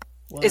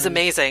Is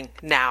amazing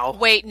now.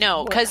 Wait,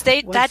 no, because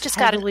was that just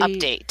got an heavily-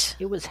 update.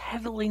 It was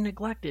heavily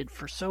neglected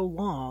for so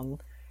long.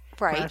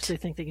 I Right. actually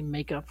think they can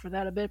make up for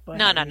that a bit by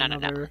No, having no.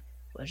 another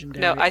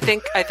legendary. No, I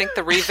think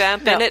the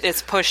revamp in it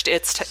is pushed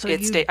its So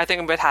date. I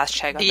think I'm with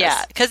hashtag on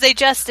Yeah, because they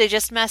just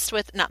not messed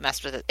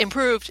with it.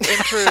 Improved,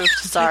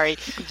 sorry.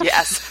 this.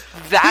 Yes,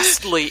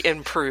 vastly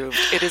improved.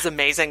 It is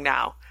amazing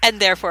now. And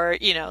therefore,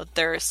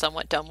 they're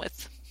somewhat done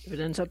with. If it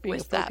ends up being a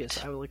with that.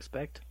 Focus, I will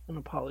expect an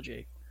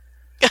apology.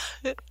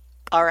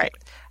 All right.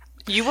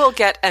 You will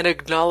get an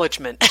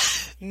acknowledgement,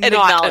 not an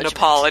acknowledgement.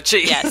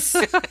 apology. Yes.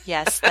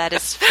 Yes, that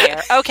is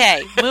fair.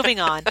 Okay, moving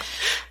on.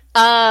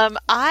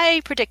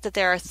 I predict that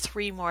there are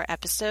 3 more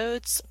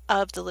episodes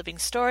of The Living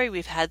Story.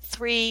 We've had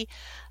 3.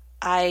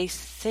 I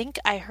think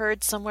I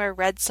read somewhere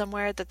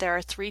that there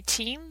are 3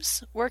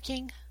 teams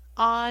working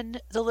on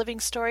The Living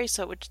Story,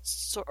 so it would,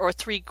 or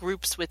 3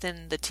 groups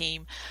within the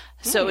team.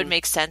 So it would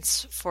make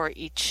sense for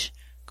each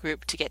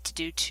group to get to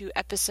do 2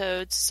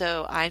 episodes.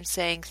 So I'm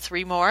saying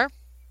 3 more.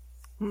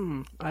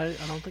 I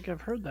don't think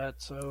I've heard that.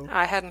 So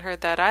I hadn't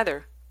heard that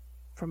either.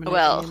 From an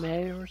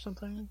AMA or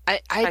something?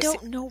 I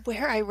don't know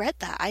where I read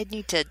that. I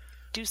need to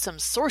do some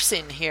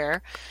sourcing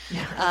here.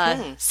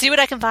 See what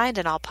I can find,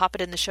 and I'll pop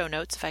it in the show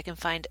notes if I can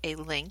find a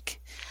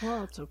link.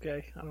 Well, it's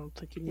okay. I don't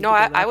think you need No, to go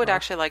that I would far.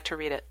 actually like to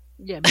read it.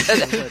 Yeah, me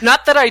too, but...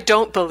 Not that I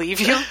don't believe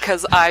you,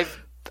 because I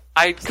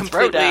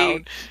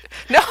completely...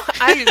 No,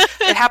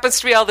 it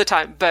happens to me all the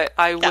time, but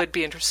I would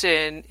be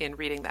interested in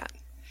reading that.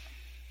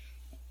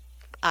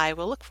 I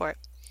will look for it.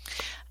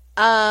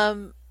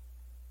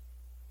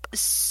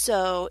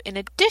 So, in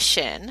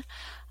addition,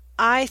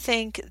 I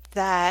think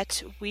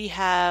that we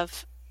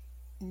have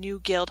new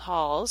guild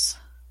halls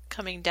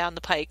coming down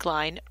the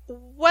pipeline.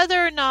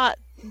 Whether or not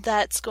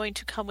that's going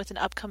to come with an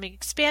upcoming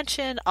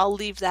expansion, I'll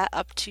leave that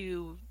up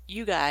to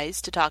you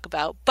guys to talk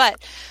about.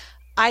 But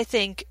I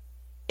think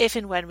if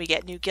and when we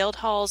get new guild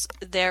halls,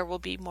 there will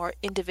be more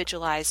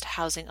individualized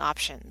housing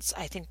options.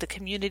 I think the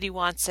community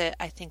wants it.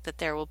 I think that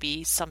there will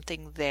be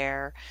something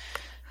there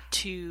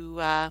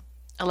to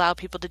allow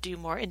people to do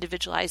more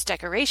individualized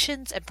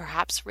decorations and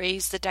perhaps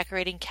raise the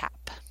decorating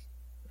cap.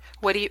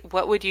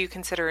 What would you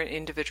consider an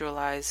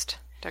individualized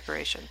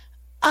decoration?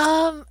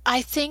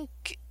 I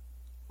think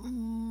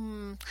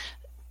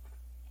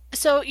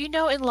so,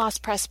 in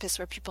Lost Precipice,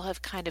 where people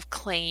have kind of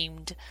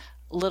claimed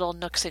little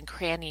nooks and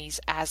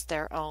crannies as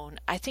their own,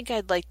 I think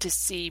I'd like to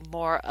see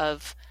more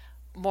of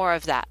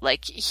that.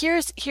 Like,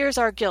 here's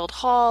our guild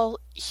hall,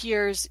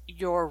 here's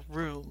your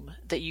room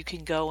that you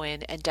can go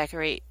in and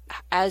decorate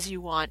as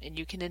you want, and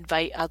you can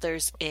invite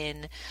others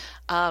in.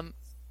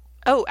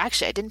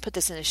 Actually, I didn't put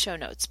this in the show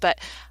notes, but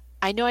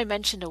I know I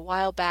mentioned a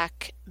while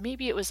back,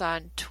 maybe it was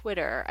on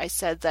Twitter, I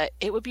said that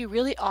it would be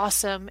really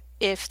awesome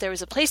if there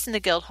was a place in the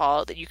guild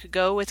hall that you could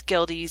go with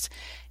guildies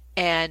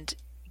and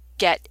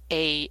get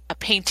a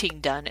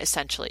painting done,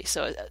 essentially.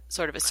 So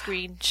sort of a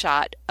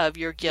screenshot of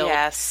your guild.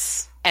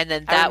 Yes. And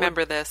then I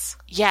remember this.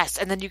 Yes,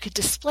 and then you could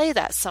display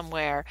that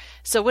somewhere.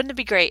 So wouldn't it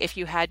be great if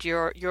you had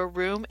your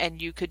room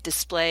and you could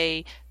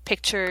display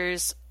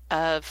pictures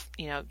of,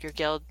 your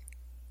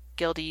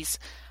guildies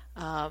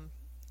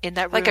in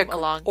that room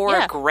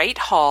a great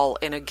hall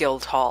in a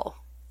guild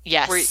hall.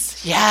 Yes. Where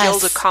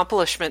guild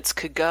accomplishments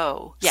could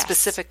go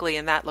specifically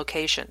in that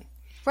location.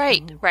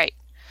 Right, right.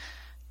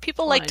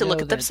 People like to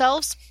look at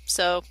themselves,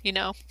 so,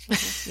 Yeah,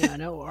 I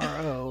know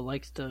RO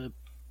likes to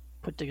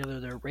put together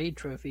their raid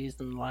trophies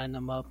and line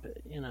them up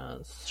in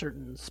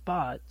certain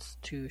spots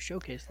to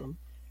showcase them.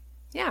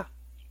 Yeah.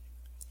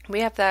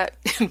 We have that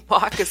in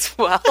WoC as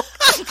well.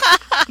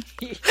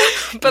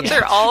 But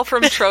they're all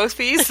from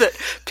trophies that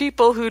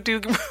people who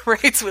do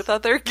raids with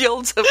other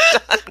guilds have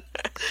done.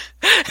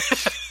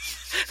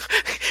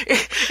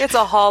 It's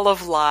a hall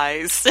of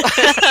lies.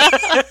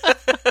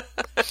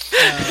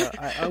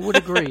 I would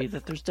agree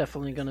that there's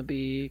definitely going to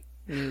be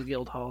new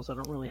guild halls. I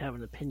don't really have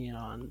an opinion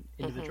on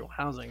individual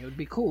housing. It would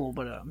be cool,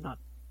 but I'm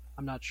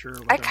not sure.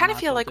 I kind of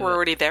feel like we're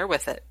already there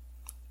with it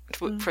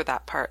for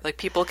that part. Like,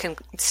 people can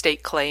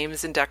stake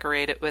claims and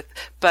decorate it with.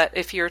 But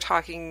if you're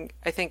talking,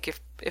 I think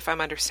if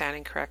I'm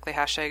understanding correctly,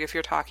 hashtag, if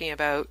you're talking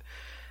about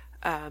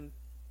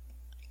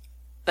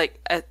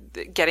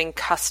getting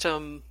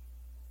custom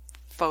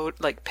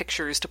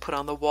pictures to put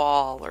on the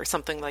wall or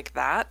something like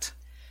that,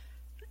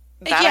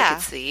 I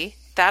could see.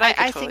 That I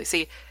could totally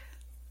see.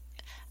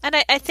 And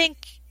I think,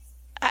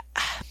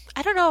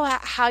 I don't know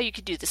how you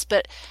could do this,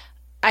 but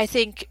I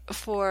think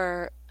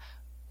for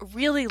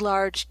really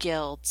large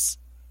guilds,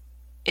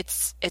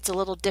 it's a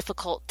little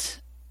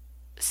difficult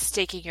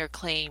staking your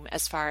claim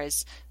as far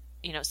as,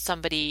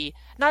 somebody,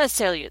 not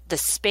necessarily the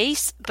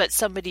space, but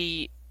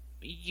somebody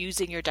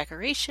using your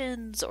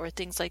decorations or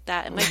things like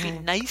that. It might be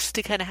nice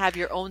to kind of have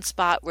your own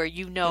spot where,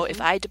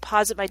 if I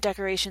deposit my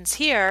decorations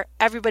here,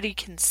 everybody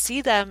can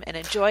see them and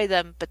enjoy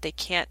them, but they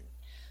can't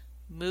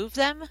move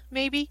them,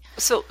 maybe.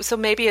 So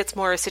maybe it's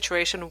more a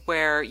situation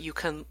where you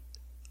can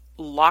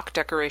lock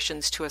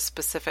decorations to a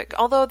specific,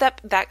 although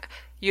that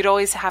you'd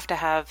always have to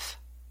have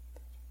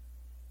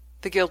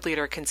the guild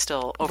leader can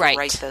still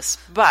overwrite this,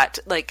 but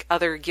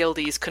other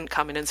guildies couldn't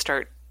come in and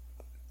start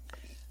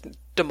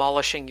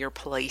demolishing your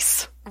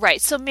place.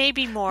 Right, so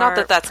maybe more not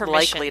that that's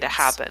permissions. Likely to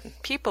happen.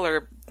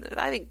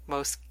 I think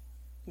most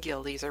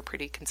guildies are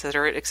pretty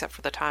considerate, except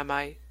for the time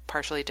I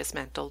partially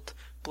dismantled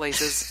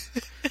Blaze's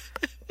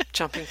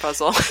jumping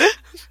puzzle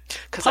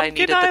because I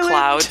needed the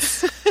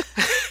clouds.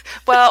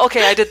 Well,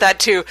 okay, I did that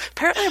too.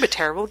 Apparently I'm a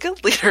terrible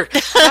guild leader.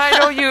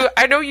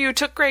 I know you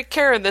took great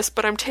care in this,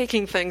 but I'm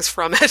taking things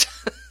from it.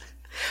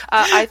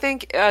 I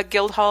think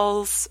guild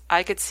halls,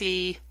 I could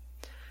see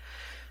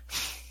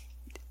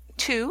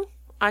 2.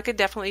 I could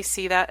definitely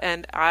see that,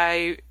 and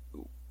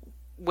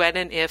when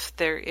and if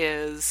there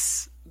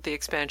is the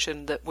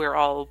expansion that we're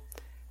all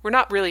in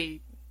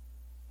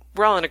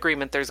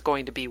agreement there's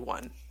going to be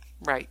one,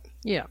 right?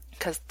 Yeah.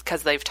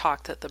 Because they've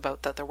talked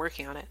about that they're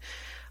working on it.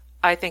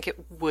 I think it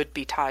would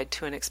be tied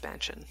to an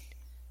expansion.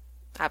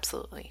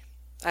 Absolutely.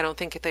 I don't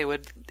think they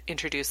would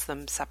introduce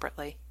them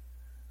separately.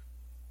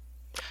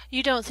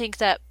 You don't think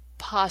that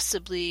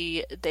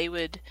possibly they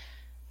would...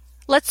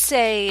 Let's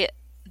say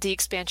the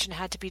expansion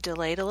had to be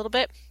delayed a little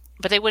bit,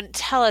 but they wouldn't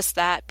tell us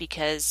that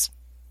because,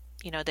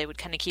 they would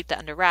kind of keep that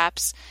under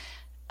wraps.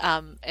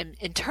 And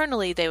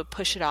internally they would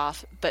push it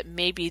off, but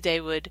maybe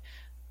they would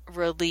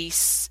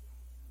release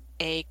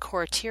a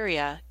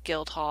Corteria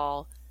guild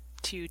hall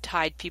to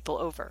tide people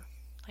over.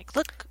 Like,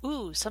 look,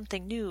 ooh,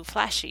 something new,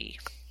 flashy.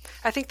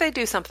 I think they'd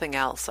do something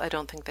else. I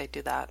don't think they'd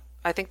do that.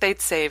 I think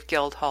they'd save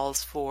guild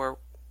halls for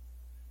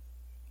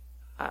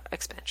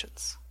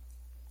expansions.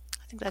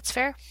 I think that's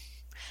fair.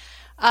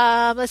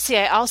 Let's see,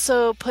 I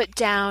also put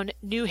down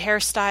new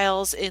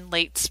hairstyles in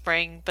late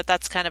spring, but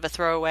that's kind of a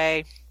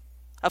throwaway.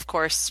 Of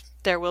course,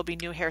 there will be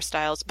new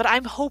hairstyles, but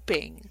I'm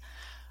hoping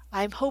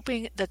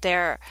that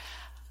there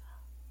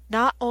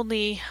not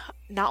only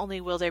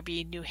will there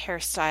be new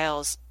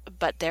hairstyles,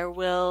 but there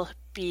will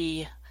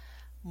be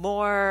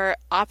more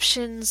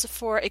options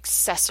for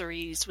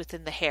accessories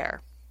within the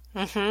hair.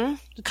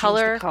 Mm-hmm.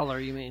 Color. The color,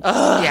 you mean?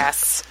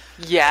 Yes.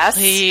 Yes.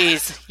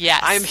 Please. Yes.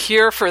 I'm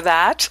here for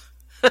that.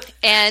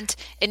 And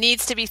it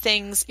needs to be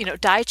things,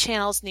 dye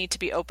channels need to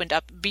be opened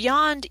up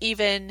beyond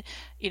even,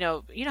 you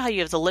know how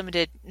you have the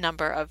limited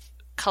number of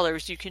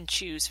colors you can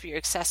choose for your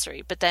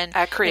accessory, but then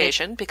at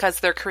creation, because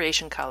they're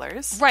creation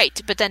colors.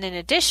 Right. But then in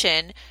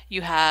addition,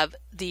 you have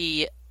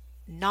the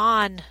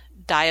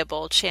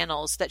non-dyeable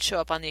channels that show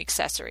up on the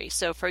accessory.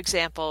 So for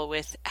example,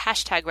 with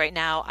hashtag right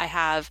now, I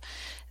have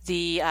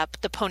the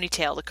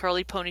ponytail, the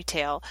curly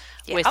ponytail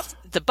with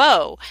the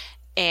bow,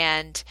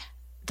 and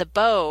the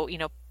bow,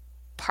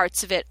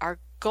 parts of it are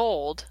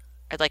gold,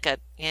 or like a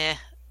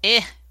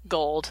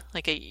gold,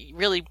 like a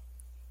really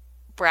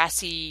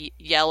brassy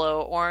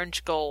yellow,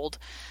 orange gold,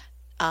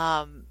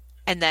 and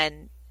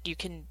then you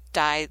can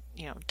dye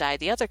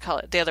the other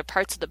color, the other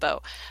parts of the bow,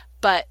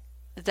 but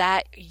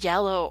that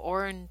yellow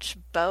orange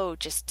bow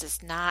just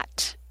does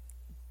not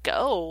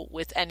go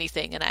with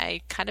anything, and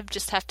I kind of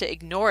just have to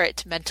ignore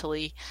it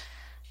mentally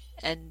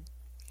and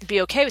be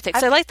okay with it,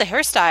 because I like the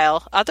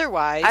hairstyle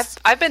otherwise.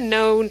 I've been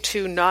known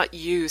to not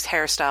use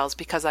hairstyles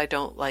because I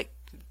don't like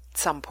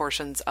some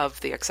portions of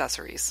the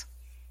accessories.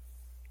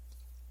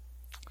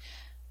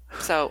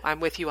 So I'm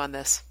with you on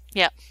this.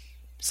 Yeah.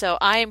 So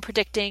I am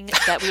predicting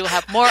that we will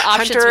have more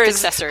options with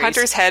accessories.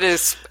 Hunter's head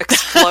is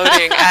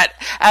exploding at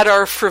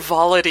our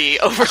frivolity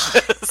over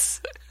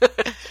this.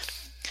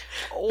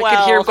 Well, I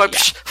can hear him going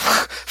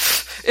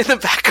in the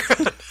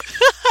background.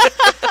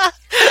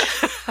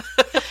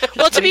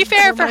 Well, to be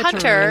fair for my Hunter,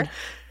 turn.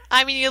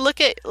 I mean, you look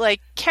at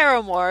like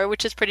Caramore,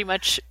 which is pretty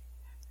much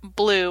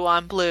blue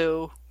on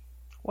blue.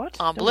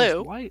 What? On That was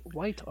blue.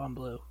 White on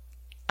blue.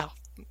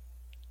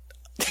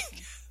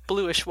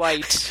 Bluish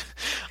white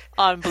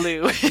on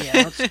blue. Yeah,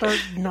 let's start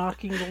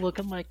knocking the look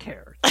of my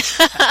character.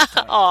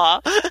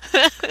 Aw.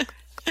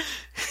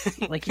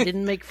 Like you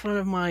didn't make fun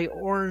of my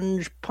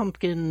orange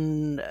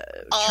pumpkin.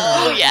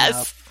 Oh, turnout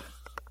yes.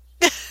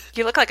 enough.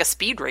 You look like a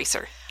speed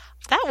racer.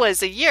 That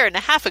was a year and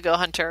a half ago,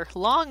 Hunter.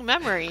 Long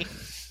memory.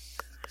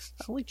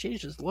 I only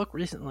changed his look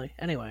recently.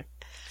 Anyway,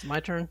 it's my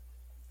turn.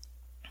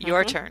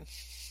 Your turn.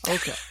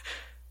 Okay.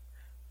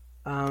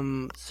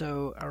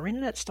 So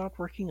ArenaNet stopped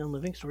working on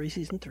Living Story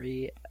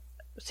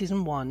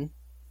Season 1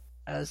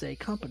 as a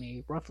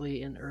company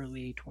roughly in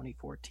early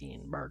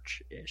 2014,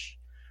 March-ish,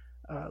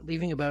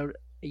 leaving about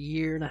a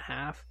year and a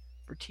half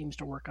for teams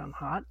to work on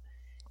HOT.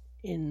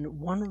 In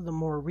one of the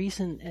more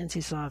recent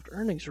NCSoft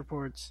earnings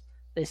reports,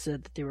 they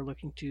said that they were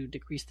looking to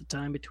decrease the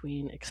time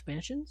between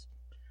expansions.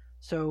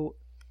 So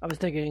I was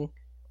thinking,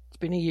 it's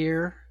been a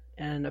year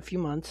and a few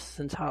months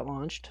since HOT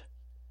launched,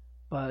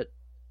 but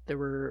there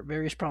were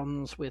various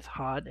problems with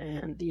HOT,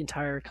 and the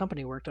entire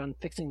company worked on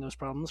fixing those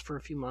problems for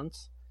a few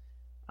months.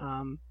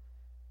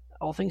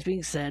 All things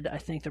being said, I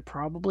think they're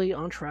probably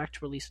on track to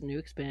release a new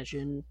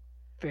expansion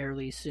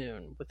fairly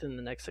soon, within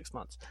the next 6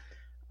 months.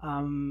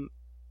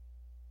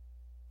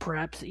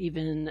 Perhaps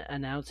even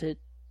announce it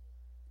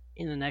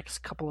in the next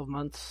couple of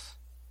months.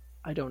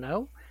 I don't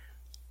know.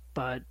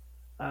 But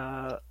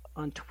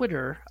on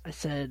Twitter, I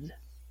said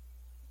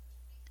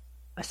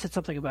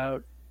something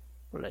about,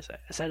 what did I say?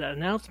 I said an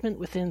announcement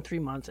within 3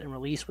 months and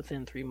release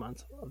within 3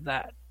 months of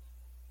that.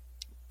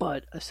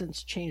 But I've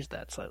since changed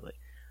that slightly.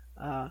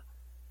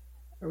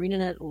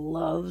 ArenaNet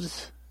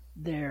loves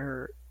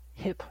their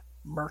hip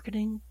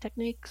marketing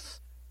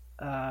techniques,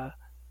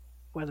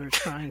 whether it's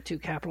trying to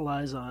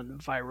capitalize on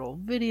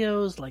viral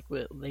videos like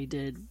what they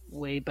did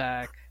way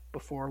back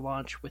before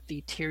launch with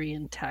the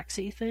Tyrion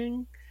taxi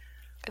thing.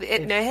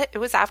 It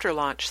was after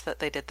launch that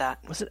they did that.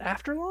 Was it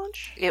after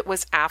launch? It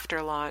was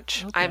after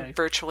launch. Okay. I'm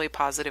virtually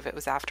positive it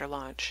was after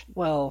launch.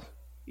 Well,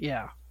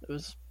 yeah, it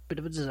was a bit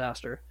of a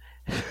disaster.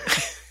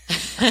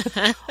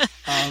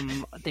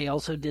 They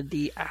also did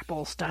the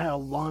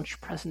Apple-style launch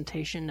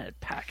presentation at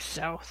PAX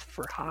South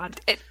for HOT.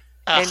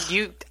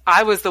 And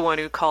I was the one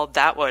who called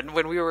that one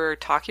when we were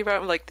talking about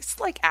it. I'm like, this is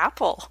like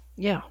Apple.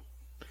 Yeah.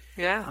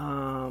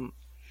 Yeah.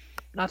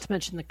 Not to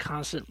mention the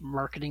constant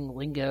marketing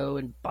lingo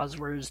and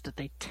buzzwords that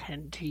they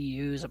tend to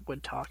use when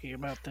talking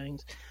about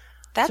things.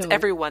 That's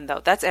everyone,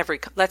 though.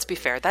 Let's be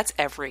fair. That's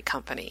every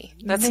company.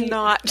 That's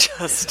not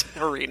just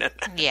Arena.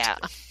 Yeah.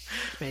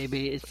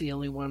 Maybe it's the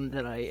only one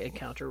that I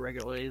encounter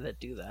regularly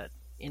that do that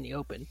in the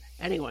open.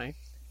 Anyway,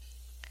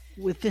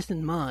 with this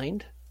in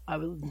mind, I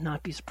would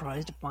not be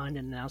surprised to find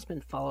an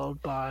announcement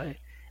followed by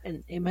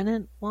an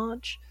imminent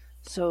launch.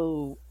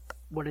 So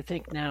what I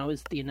think now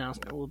is the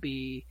announcement will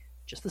be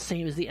just the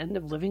same as the end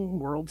of Living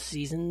World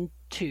Season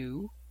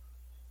 2,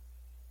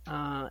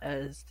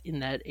 as in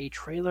that a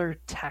trailer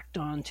tacked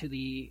on to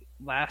the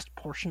last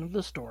portion of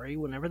the story,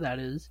 whenever that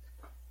is,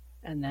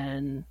 and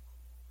then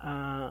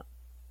an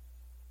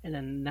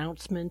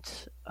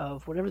announcement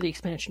of whatever the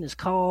expansion is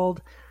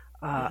called.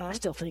 I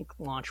still think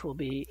launch will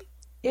be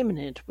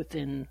imminent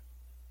within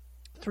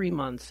 3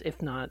 months,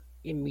 if not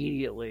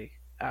immediately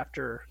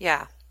after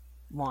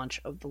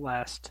launch of the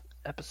last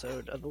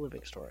episode of the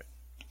Living Story.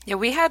 Yeah,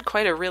 we had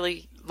quite a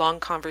really long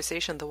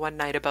conversation the one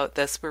night about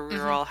this where we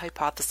were all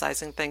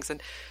hypothesizing things,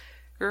 and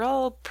we were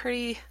all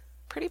pretty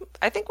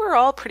I think we're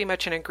all pretty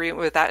much in agreement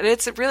with that. And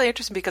it's really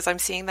interesting because I'm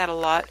seeing that a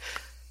lot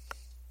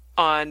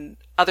on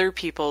other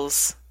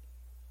people's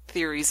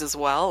theories as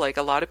well. Like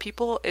a lot of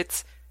people,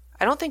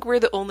 I don't think we're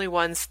the only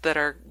ones that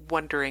are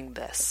wondering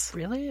this.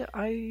 Really?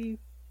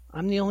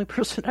 I'm the only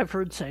person I've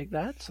heard saying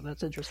that, so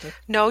that's interesting.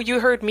 No,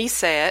 you heard me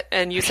say it,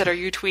 and you said, "Are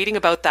you tweeting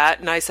about that?"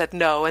 And I said,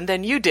 "No," and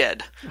then you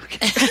did.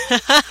 Okay.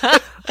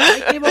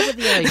 I came up with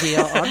the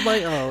idea on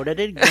my own. I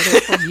didn't get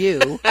it from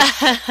you.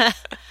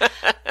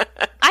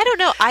 I don't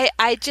know.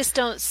 I just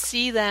don't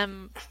see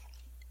them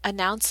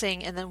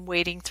announcing and then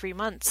waiting 3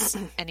 months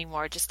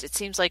anymore. Just it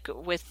seems like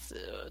with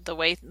the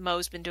way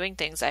Mo's been doing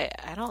things, I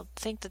don't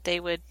think that they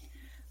would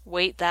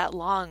wait that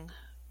long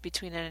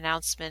between an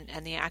announcement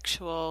and the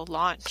actual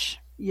launch.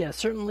 Yeah,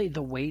 certainly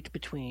the wait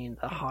between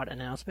the HOT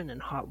announcement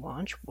and HOT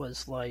launch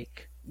was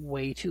like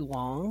way too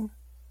long.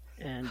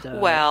 And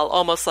well,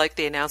 almost like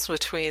the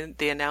announcement between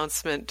the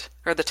announcement,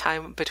 or the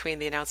time between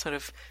the announcement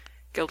of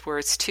Guild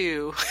Wars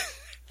 2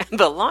 and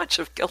the launch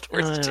of Guild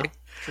Wars 2.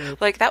 True.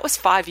 Like that was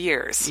 5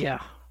 years. Yeah.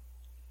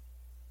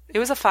 It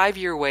was a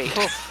 5-year wait.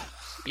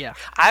 Yeah.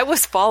 I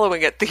was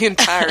following it the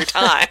entire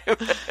time.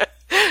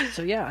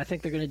 So yeah, I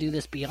think they're going to do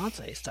this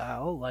Beyonce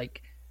style,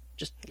 like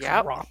just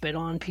drop it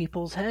on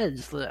people's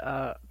heads.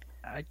 I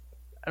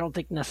don't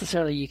think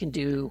necessarily you can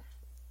do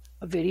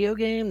a video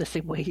game the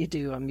same way you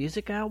do a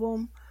music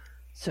album.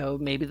 So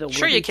maybe there'll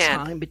be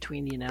time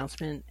between the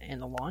announcement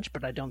and the launch,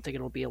 but I don't think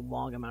it'll be a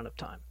long amount of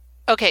time.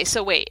 Okay,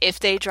 so wait, if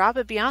they drop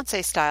a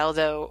Beyonce style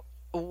though,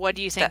 what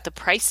do you think the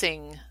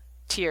pricing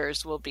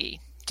tiers will be?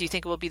 Do you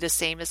think it will be the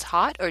same as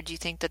HOT, or do you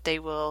think that they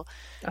will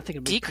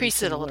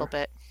decrease it a little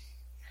bit?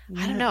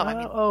 I don't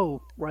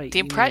know. Right.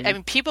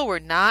 People were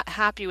not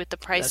happy with the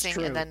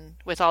pricing, and then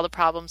with all the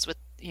problems with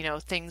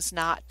things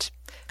not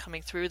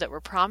coming through that were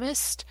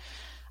promised.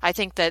 I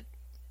think that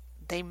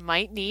they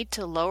might need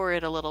to lower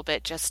it a little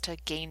bit just to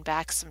gain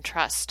back some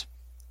trust.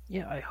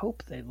 Yeah, I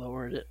hope they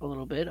lowered it a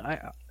little bit.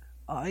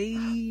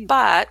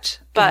 But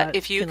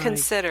if you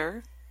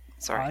consider,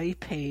 I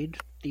paid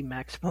the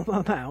maximum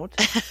amount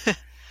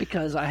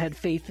because I had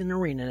faith in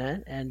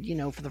ArenaNet,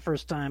 and for the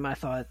first time, I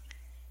thought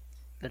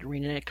that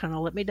ArenaNet kind of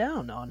let me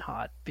down on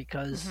HOT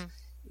because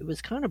it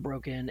was kind of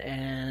broken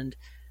and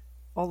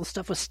all the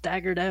stuff was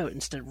staggered out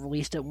instead of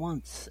released at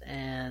once,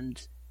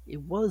 and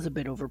it was a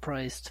bit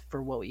overpriced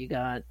for what you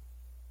got.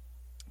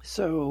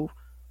 So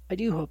I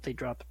do hope they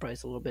drop the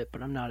price a little bit,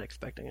 but I'm not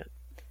expecting it.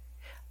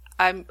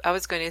 I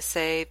was going to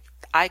say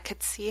I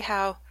could see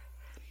how,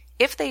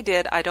 if they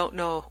did, I don't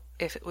know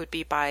if it would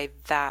be by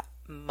that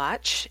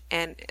much,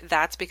 and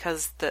that's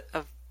because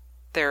of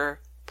their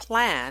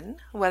plan,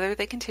 whether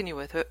they continue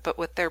with it, but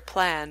with their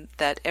plan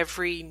that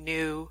every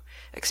new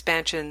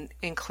expansion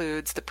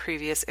includes the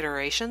previous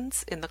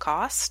iterations in the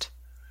cost.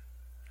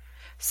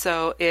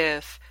 So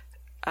if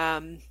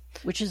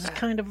which is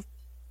kind of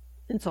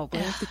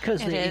insulting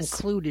because they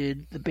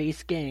included the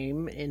base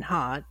game in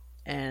HOT,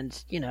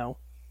 and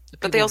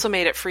but they also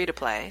made it free to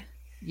play.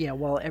 Yeah,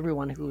 well,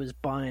 everyone who was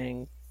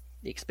buying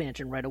the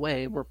expansion right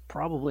away were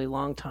probably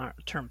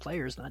long-term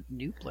players, not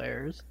new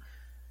players.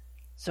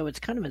 So it's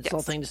kind of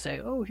insulting to say,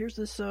 "Oh, here's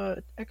this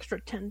extra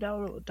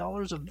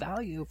 $10 of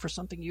value for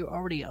something you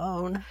already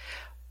own."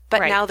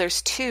 But now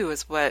there's 2,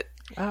 is what.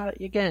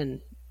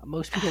 Again,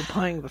 most people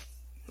buying the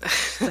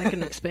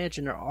second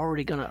expansion are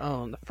already going to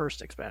own the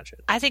first expansion.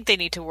 I think they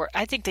need to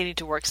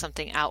work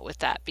something out with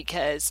that,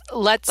 because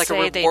let's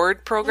say a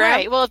reward program.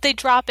 Right. Well, if they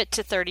drop it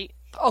to 30,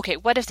 okay.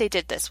 What if they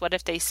did this? What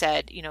if they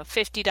said,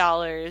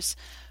 $50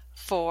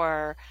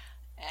 for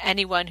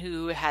anyone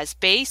who has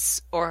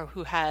base or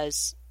who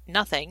has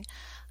nothing,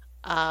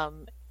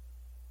 and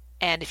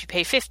if you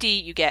pay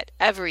 $50, you get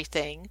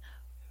everything,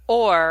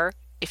 or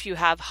if you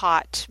have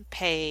hot,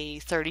 pay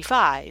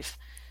 35,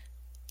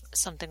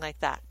 something like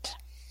that.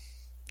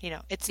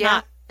 It's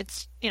not,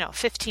 it's,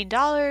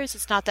 $15.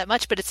 It's not that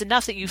much, but it's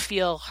enough that you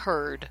feel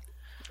heard.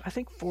 I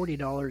think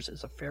 $40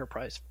 is a fair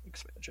price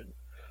expansion.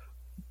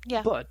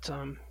 Yeah. But,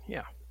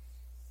 yeah.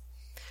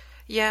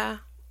 Yeah.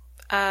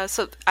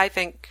 So I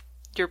think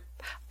you're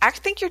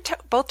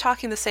both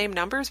talking the same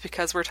numbers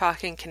because we're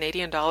talking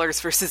Canadian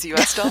dollars versus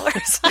US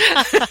dollars.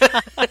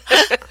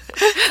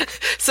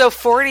 So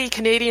 40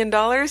 Canadian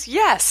dollars,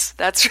 yes,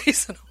 that's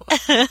reasonable.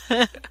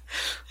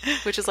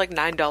 Which is like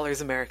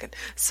 $9 American.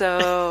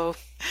 So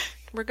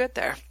we're good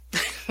there.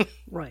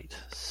 Right.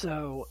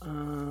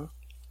 So,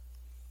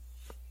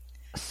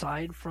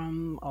 aside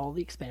from all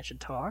the expansion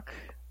talk,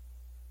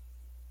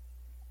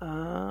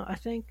 I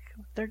think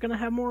they're going to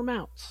have more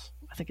mounts.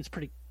 I think it's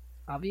pretty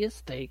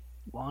obvious. They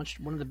launched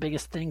one of the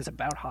biggest things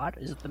about HOT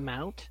is the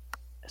mount.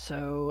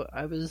 So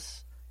I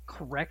was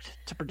correct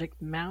to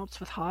predict mounts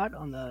with HOT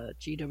on the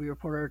GW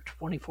Reporter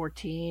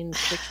 2014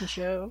 prediction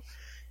show.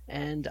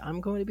 And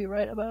I'm going to be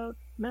right about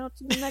mounts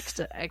in the next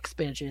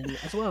expansion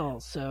as well.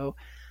 So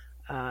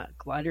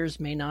gliders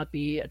may not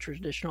be a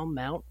traditional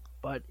mount,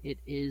 but it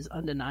is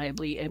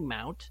undeniably a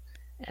mount.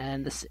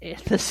 And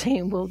the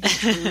same will be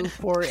true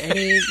for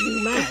any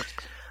new mount.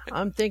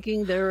 I'm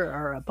thinking there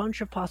are a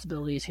bunch of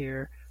possibilities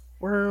here.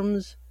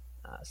 Worms,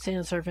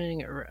 sand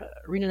surfing,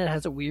 ArenaNet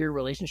has a weird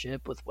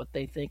relationship with what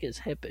they think is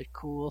hip and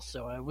cool,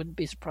 so I wouldn't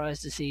be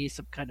surprised to see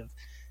some kind of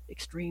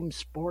extreme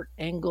sport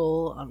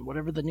angle on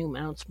whatever the new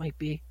mounts might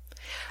be.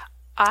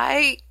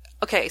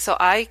 So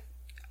I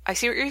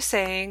see what you're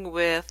saying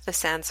with the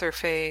sand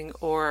surfing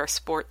or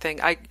sport thing.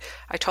 I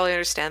totally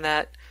understand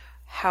that.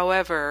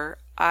 However,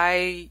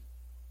 now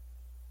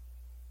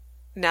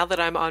that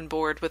I'm on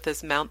board with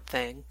this mount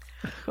thing.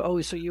 Oh,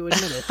 so you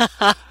admit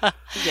it.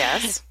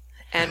 Yes.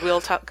 And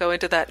we'll go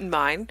into that in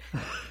my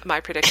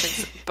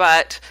predictions.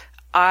 But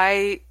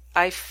I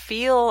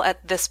feel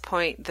at this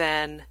point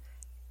then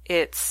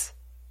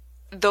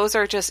those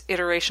are just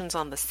iterations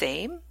on the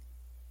same.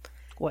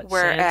 What,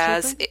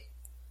 whereas,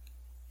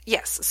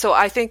 yes. So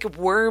I think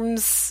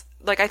worms,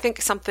 I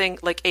think something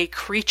like a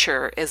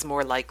creature is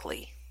more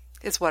likely,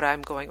 is what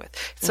I'm going with.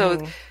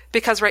 So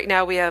because right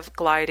now we have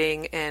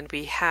gliding and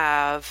we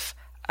have,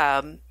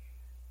 well,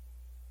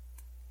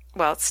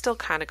 it still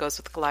kind of goes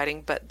with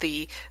gliding, but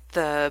the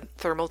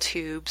thermal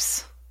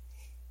tubes,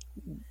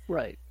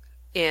 right,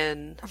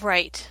 in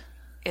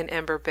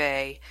Ember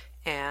Bay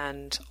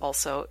and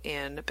also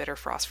in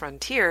Bitterfrost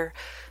Frontier.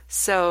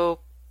 So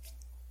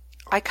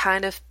I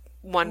kind of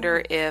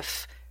wonder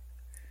if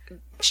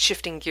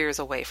shifting gears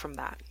away from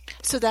that.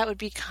 So that would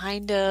be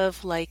kind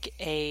of like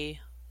a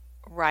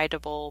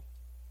rideable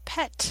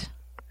pet.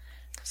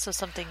 So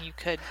something you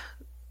could,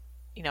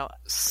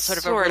 sort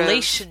of a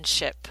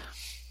relationship.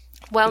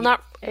 Well,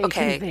 not a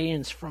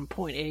conveyance from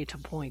point A to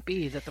point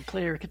B that the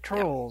player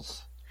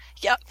controls.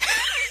 Yep.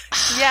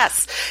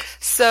 Yes.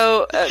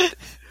 So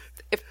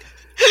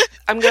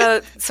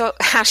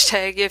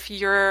hashtag, if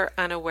you're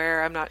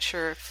unaware, I'm not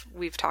sure if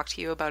we've talked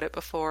to you about it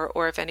before,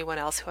 or if anyone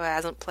else who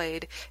hasn't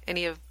played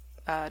any of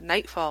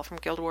Nightfall from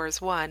Guild Wars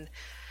 1,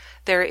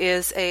 there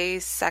is a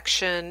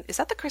section, is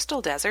that the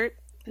Crystal Desert?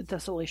 The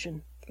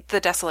Desolation. The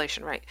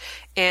Desolation, right.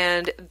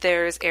 And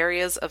there's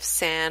areas of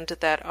sand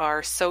that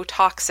are so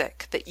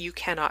toxic that you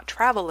cannot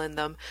travel in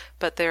them,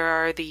 but there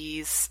are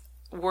these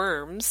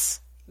worms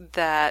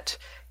that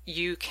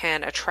you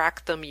can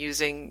attract them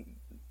using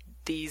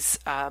these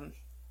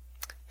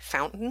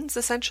fountains,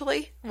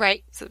 essentially.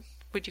 Right. So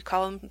would you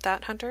call them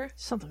that, Hunter?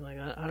 Something like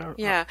that. I don't know.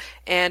 Yeah.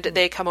 And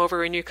they come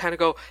over and you kind of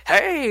go,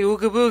 hey,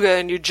 ooga booga,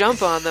 and you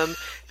jump on them,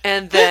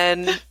 and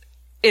then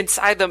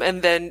inside them,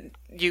 and then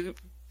you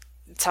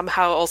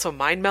somehow also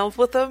mind meld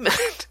with them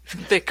and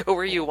they go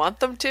where you want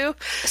them to.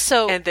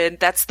 And then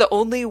that's the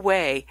only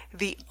way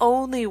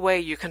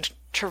you can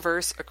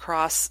traverse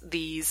across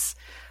these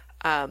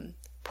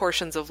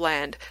portions of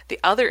land. The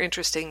other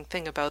interesting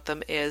thing about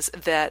them is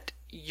that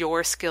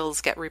your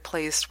skills get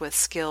replaced with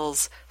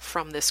skills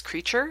from this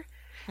creature,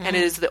 and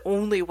it is the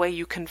only way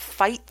you can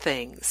fight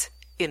things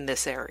in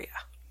this area.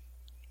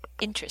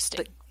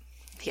 Interesting.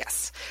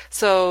 Yes.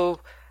 So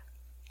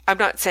I'm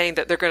not saying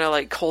that they're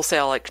going to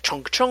wholesale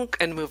chunk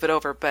and move it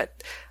over,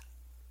 but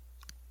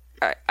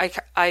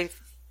I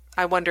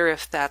wonder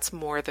if that's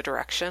more the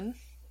direction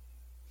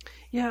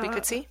we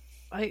could see.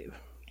 I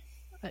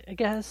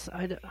guess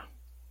I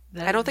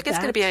don't think it's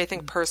going to be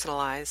anything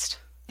personalized.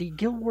 The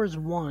Guild Wars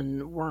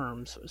 1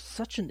 worms was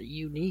such a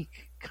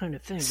unique kind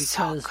of thing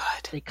because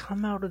they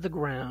come out of the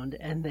ground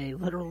and they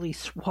literally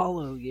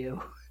swallow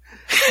you.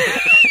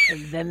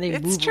 And then they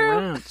move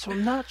around. So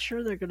I'm not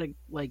sure they're going to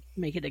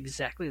make it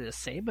exactly the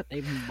same, but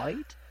they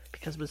might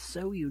because it was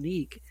so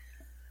unique.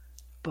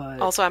 But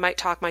also, I might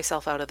talk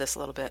myself out of this a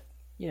little bit.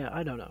 Yeah,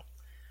 I don't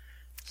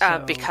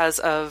know. Because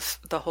of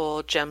the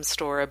whole gem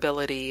store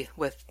ability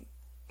with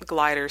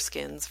glider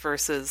skins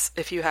versus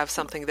if you have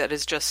something that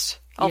is just...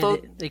 Although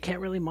they can't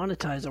really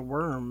monetize a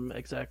worm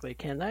exactly,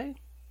 can they?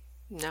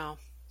 No.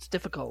 It's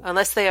difficult.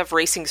 Unless they have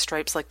racing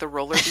stripes like the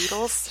roller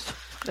beetles.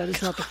 That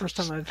is not the first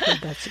time I've heard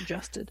that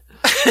suggested.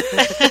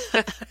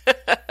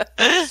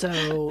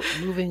 So,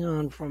 moving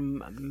on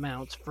from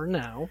mounts for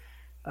now,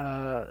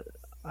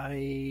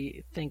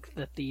 I think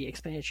that the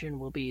expansion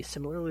will be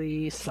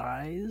similarly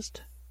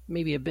sized,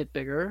 maybe a bit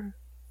bigger,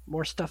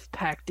 more stuff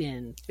packed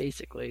in,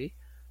 basically.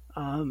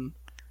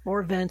 More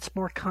events,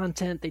 more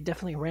content. They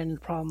definitely ran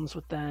into problems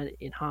with that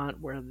in Haunt,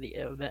 where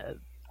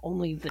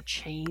only the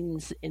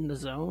chains in the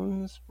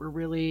zones were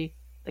really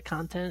the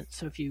content.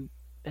 So if you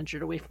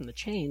ventured away from the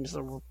chains,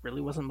 there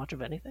really wasn't much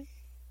of anything.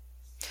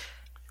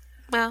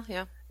 Well,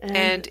 yeah.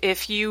 And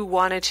if you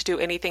wanted to do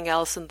anything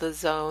else in the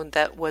zone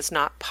that was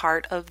not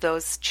part of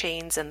those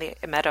chains and the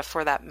meta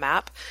for that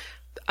map,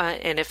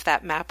 and if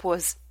that map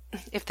was,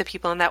 if the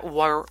people in that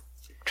were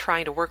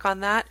trying to work on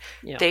that,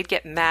 they'd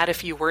get mad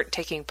if you weren't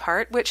taking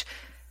part, which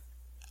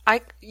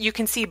you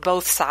can see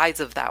both sides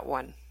of that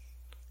one.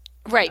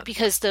 Right,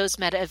 because those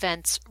meta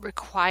events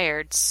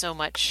required so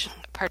much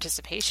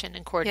participation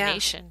and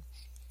coordination.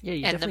 Yeah,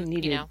 you definitely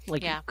needed, you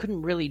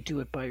couldn't really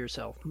do it by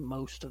yourself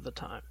most of the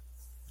time.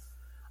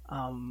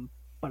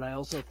 But I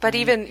also think... But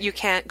even you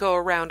can't go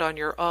around on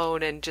your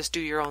own and just do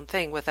your own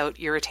thing without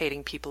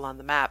irritating people on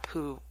the map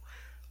who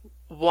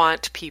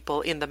want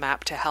people in the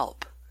map to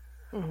help.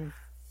 Mm-hmm.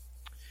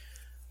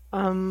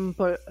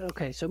 But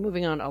okay, so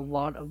moving on, a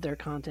lot of their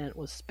content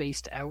was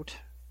spaced out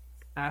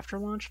after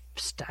launch,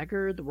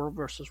 staggered, the World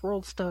versus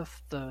World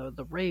stuff,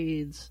 the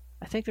raids.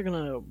 I think they're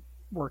gonna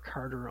work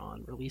harder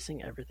on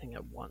releasing everything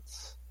at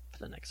once for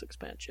the next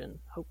expansion,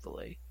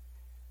 hopefully.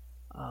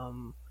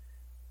 On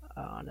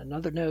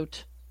another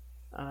note,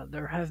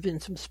 there have been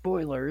some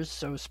spoilers.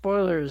 So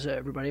spoilers,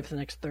 everybody, for the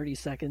next 30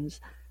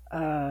 seconds.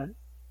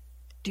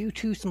 Due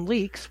to some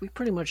leaks, we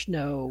pretty much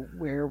know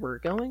where we're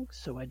going,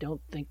 so I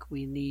don't think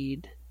we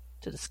need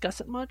to discuss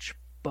it much.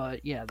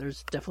 But yeah,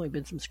 there's definitely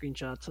been some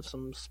screenshots of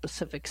some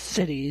specific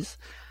cities.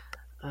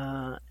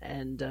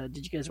 And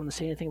did you guys want to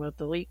say anything about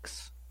the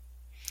leaks?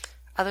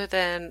 Other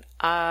than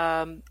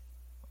I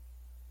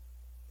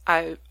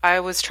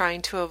was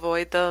trying to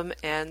avoid them,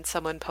 and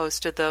someone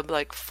posted them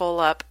like full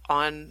up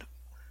on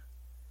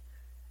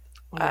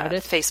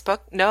Facebook.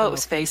 No, it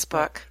was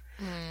Facebook.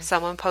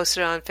 Someone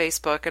posted it on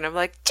Facebook, and I'm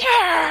like,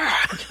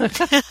 what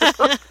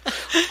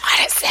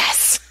is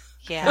this?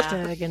 Yeah.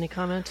 Hashtag, any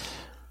comment?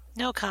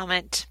 No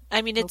comment.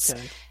 I mean,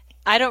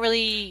 I don't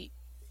really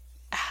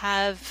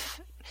have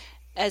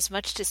as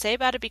much to say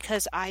about it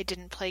because I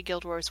didn't play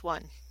Guild Wars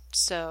 1.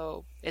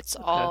 So it's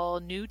all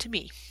new to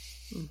me.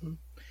 Mm-hmm.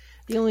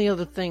 The only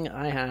other thing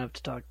I have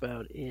to talk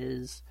about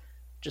is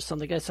just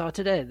something I saw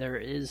today. There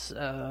is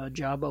a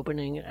job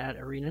opening at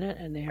ArenaNet,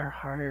 and they are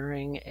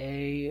hiring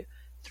a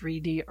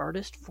 3D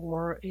artist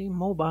for a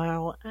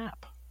mobile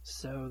app.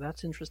 So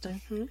that's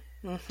interesting.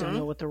 Mm-hmm. Don't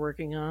know what they're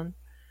working on.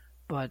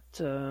 But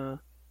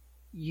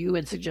you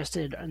had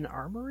suggested an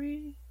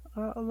armory,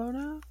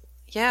 Alona?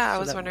 Yeah, I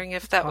was wondering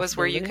if that was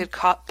where you could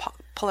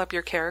pull up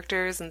your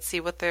characters and see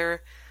what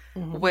they're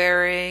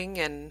wearing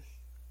and...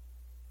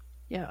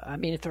 Yeah, I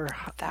mean, if they're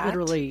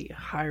literally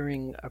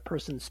hiring a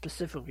person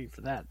specifically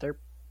for that, there's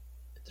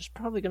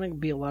probably going to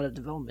be a lot of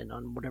development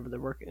on whatever they're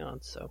working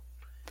on. So,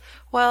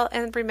 well,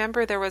 and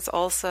remember, there was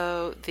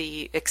also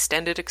the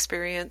extended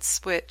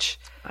experience, which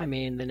I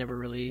mean, they never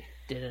really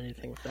did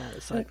anything with that.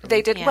 Aside from...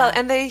 They did well,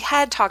 and they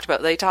talked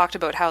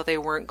about how they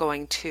weren't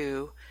going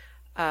to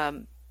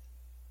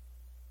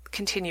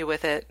continue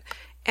with it,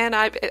 and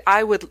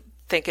I would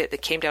think it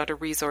came down to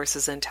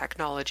resources and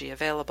technology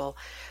available.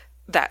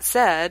 That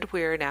said,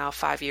 we're now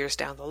 5 years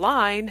down the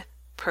line.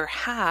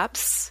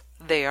 Perhaps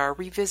they are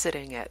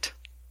revisiting it.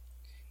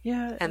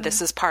 Yeah. And this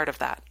is part of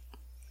that.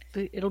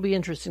 It'll be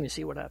interesting to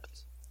see what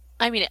happens.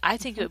 I mean, I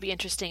think it would be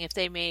interesting if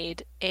they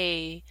made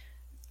a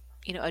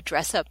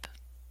dress-up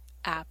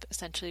app,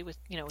 essentially, with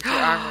your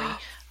armory,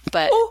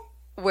 but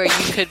where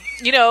you could,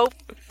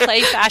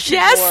 play Fashion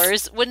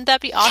Wars. Wouldn't that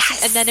be awesome?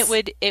 Yes. And then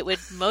it would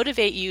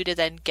motivate you to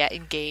then get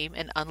in game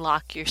and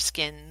unlock your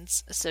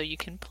skins so you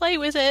can play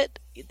with it.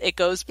 It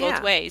goes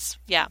both ways.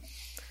 Yeah.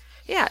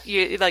 Yeah.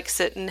 You like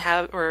sit and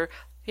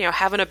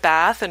having a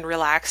bath and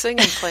relaxing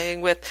and playing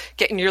with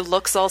getting your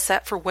looks all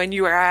set for when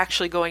you are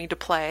actually going to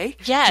play.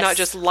 Yes. Not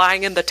just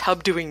lying in the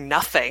tub doing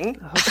nothing.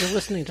 I hope you're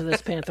listening to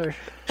this, Panther.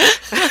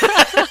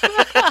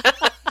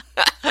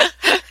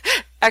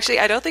 Actually,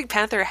 I don't think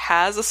Panther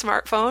has a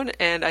smartphone,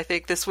 and I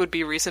think this would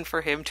be reason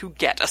for him to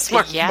get a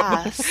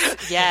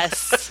smartphone.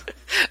 Yes.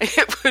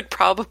 It would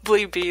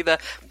probably be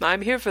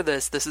I'm here for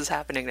this. This is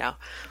happening now.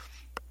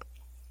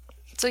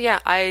 So yeah,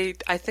 I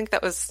think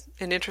that was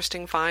an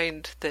interesting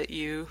find that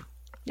you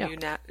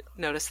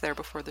noticed there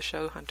before the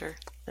show, Hunter.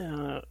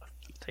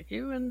 Thank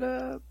you,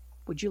 and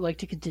would you like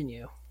to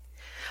continue?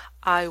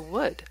 I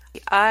would.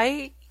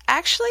 I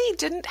actually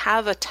didn't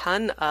have a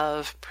ton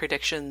of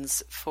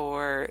predictions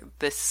for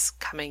this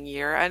coming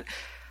year. And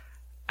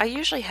I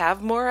usually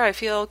have more. I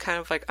feel kind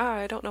of like,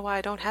 I don't know why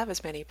I don't have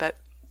as many, but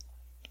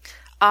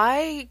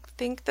I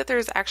think that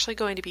there's actually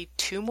going to be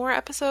 2 more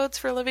episodes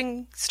for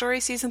Living Story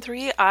Season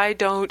 3. I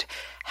don't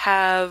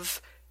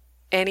have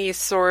any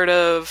sort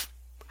of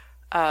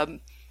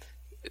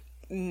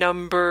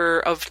number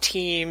of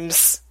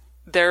teams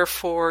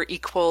therefore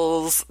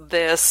equals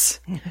this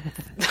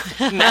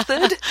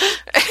method.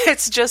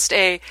 It's just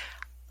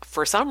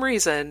for some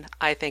reason,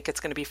 I think it's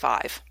going to be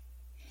 5.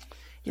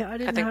 Yeah, I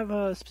didn't have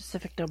a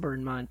specific number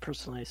in mind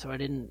personally, so I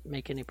didn't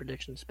make any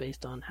predictions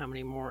based on how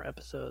many more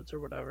episodes or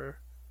whatever.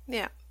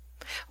 Yeah.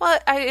 Well,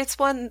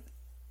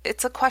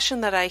 it's a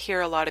question that I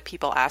hear a lot of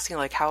people asking,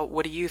 like,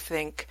 what do you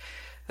think?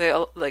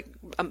 They'll, like,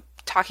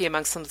 talking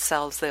amongst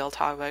themselves, they'll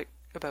talk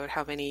about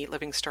how many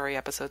Living Story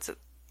episodes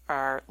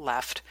are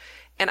left.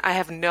 And I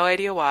have no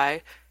idea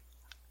why.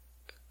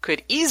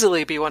 Could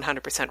easily be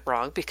 100%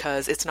 wrong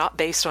because it's not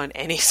based on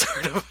any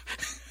sort of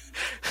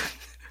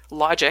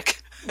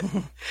logic.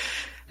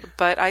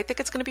 But I think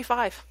it's going to be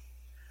 5.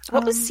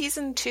 What was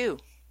season 2?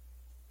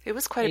 It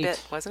was quite 8. a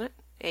bit, wasn't it?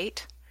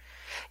 8?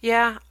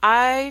 Yeah,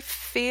 I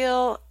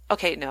feel...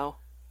 Okay, no.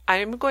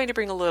 I'm going to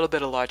bring a little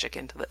bit of logic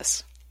into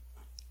this.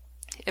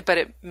 But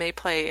it may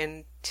play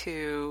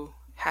into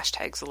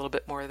hashtags a little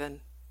bit more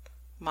than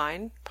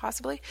mine,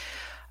 possibly.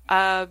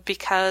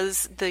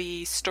 Because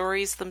the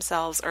stories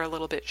themselves are a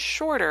little bit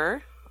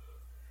shorter,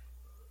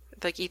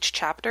 like each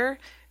chapter,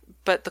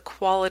 but the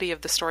quality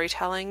of the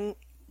storytelling,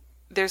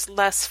 there's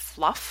less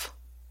fluff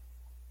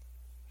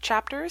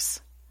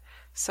chapters.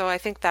 So I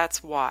think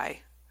that's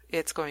why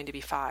it's going to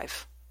be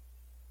 5.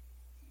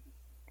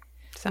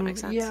 Does that make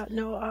sense? Yeah,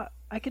 no,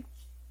 I could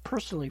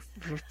personally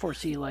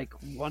foresee like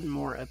 1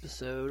 more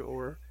episode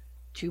or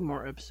 2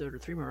 more episodes or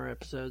 3 more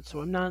episodes, so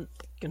I'm not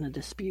going to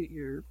dispute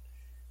your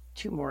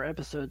 2 more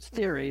episodes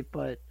theory,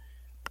 but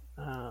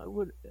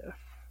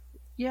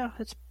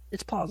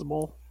it's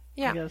plausible.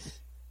 Yeah. I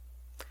guess.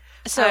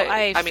 So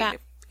I found.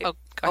 Go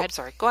ahead.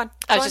 Sorry. Go on.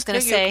 I was just going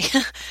to say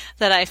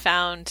that I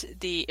found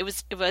it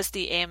was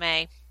the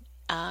AMA,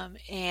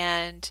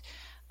 and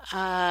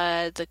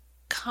the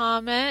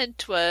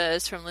comment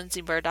was from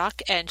Lindsay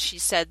Murdoch, and she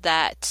said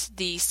that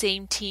the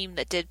same team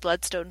that did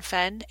Bloodstone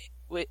Fen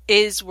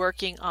is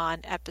working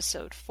on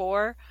episode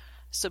 4.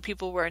 So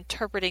people were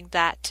interpreting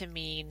that to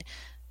mean,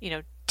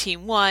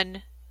 Team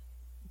 1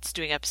 is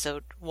doing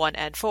episode 1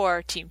 and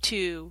 4, Team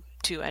 2,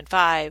 2 and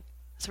 5,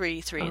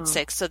 3, 3 and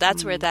 6. So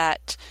that's where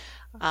that...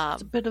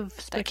 it's a bit of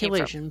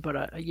speculation, but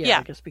I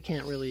guess we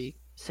can't really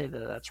say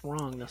that that's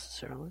wrong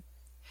necessarily.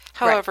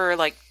 However,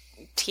 like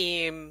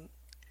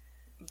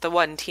the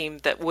one team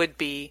that would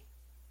be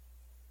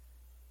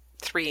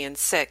 3 and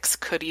 6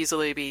 could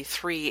easily be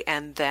 3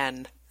 and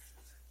then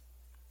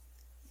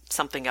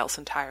something else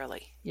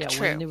entirely. Yeah,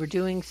 True. When they were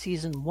doing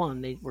season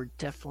 1, they were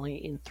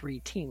definitely in 3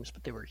 teams,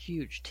 but they were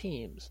huge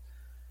teams.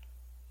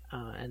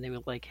 And they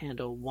would like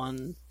handle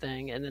one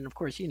thing, and then of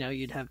course,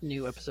 you'd have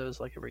new episodes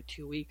like every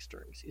 2 weeks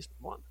during season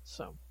 1.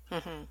 So,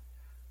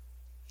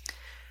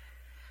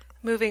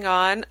 Moving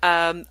on,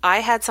 I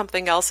had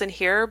something else in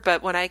here,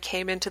 but when I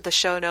came into the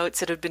show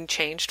notes, it had been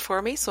changed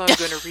for me, so I'm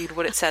going to read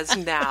what it says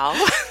now.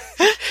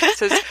 It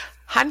says,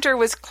 Hunter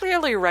was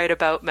clearly right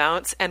about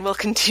mounts and will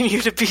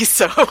continue to be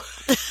so.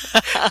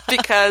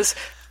 Because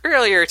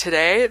earlier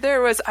today,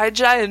 there was a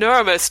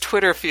ginormous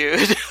Twitter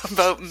feud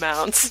about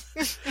mounts.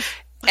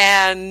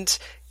 And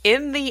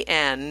in the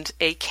end,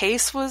 a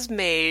case was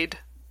made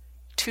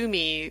to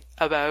me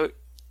about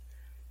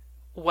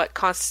what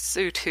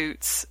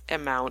constitutes a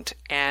mount,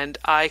 and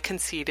I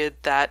conceded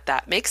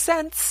that makes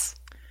sense.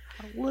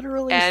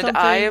 Literally and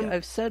something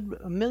I've said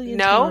a million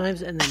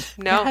times, and then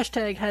the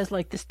hashtag has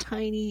like this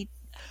tiny,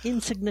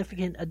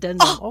 insignificant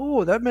addendum.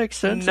 Oh, that makes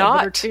sense. I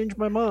better change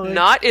my mind.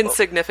 Not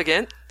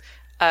insignificant.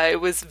 It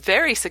was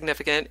very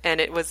significant, and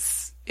it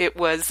was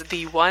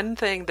the one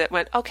thing that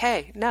went,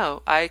 okay,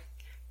 no,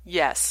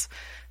 yes.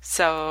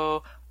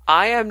 So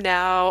I am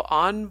now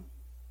on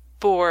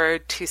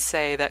board to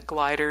say that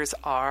gliders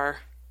are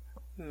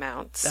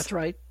mounts. That's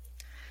right.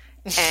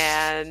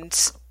 And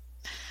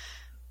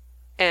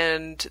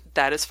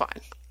that is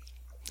fine.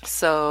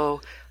 So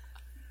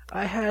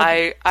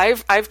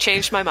I've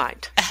changed my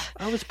mind.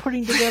 I was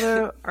putting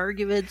together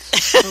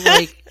arguments for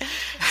like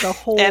the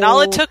whole, and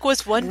all it took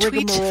was one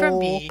tweet from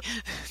me.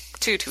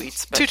 2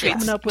 tweets. Two tweets.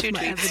 Coming up with Two my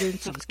tweets.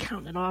 evidence. I was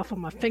counting it off on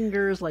my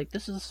fingers. Like,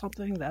 this is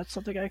something, that's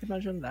something I can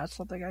mention, that's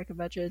something I can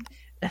mention.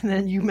 And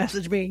then you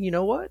message me, you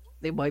know what?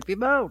 They might be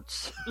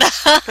mounts.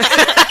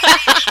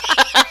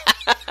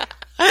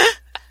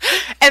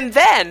 And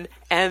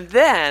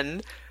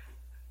then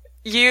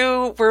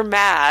you were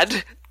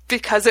mad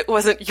because it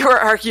wasn't your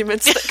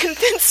arguments that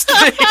convinced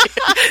me.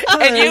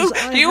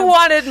 And you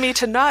wanted me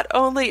to not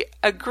only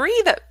agree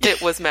that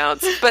it was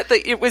mounts, but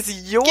that it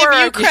was your Give you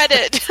argument.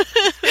 credit.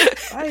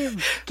 I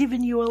have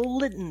given you a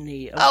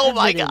litany of Oh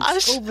my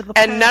evidence gosh. over the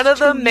And past none of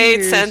 2 them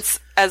made years.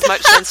 as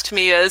much sense to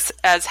me as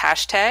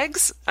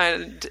hashtags.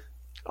 And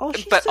All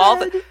she but said all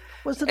the-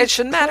 was that it it's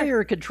shouldn't matter.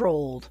 player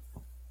controlled.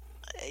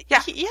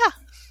 yeah,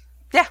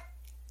 Yeah.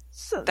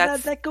 So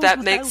That's- that goes that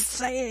without makes-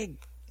 saying.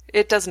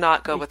 it does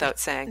not go without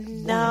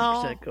saying.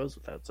 No. 100% goes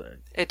without saying.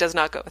 It does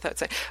not go without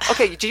saying.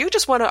 Okay, do you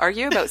just want to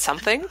argue about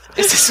something?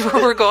 Is this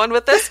where we're going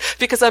with this?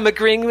 Because I'm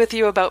agreeing with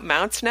you about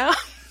mounts now?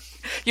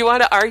 You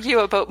want to argue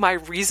about my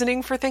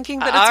reasoning for thinking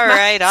that it's All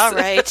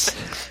mounts?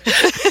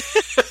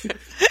 right.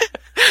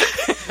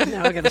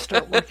 Now I got to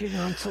start working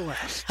on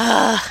Celeste.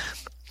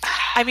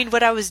 I mean,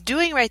 what I was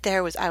doing right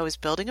there was I was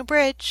building a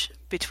bridge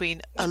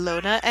between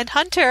Alona and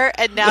Hunter,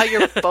 and now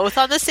you're both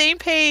on the same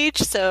page,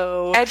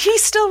 so... And he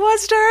still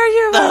wants to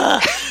argue.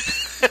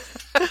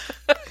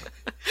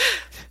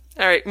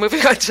 All right,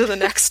 moving on to the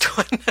next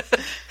one.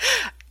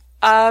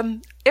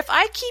 If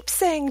I keep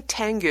saying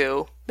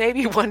Tengu,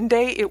 maybe one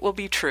day it will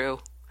be true.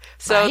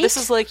 So Right? this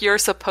is like your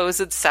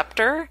supposed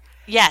scepter.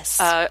 Yes.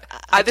 I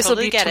this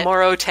totally will be get it.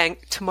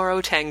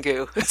 Tomorrow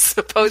Tengu.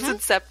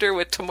 Supposed scepter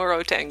with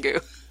Tomorrow Tengu.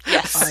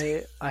 Yes.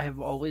 I have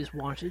always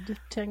wanted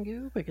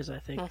Tengu because I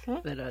think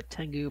that a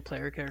Tengu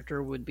player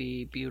character would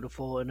be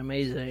beautiful and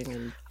amazing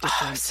and Oh,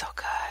 different. so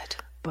good.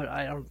 But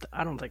I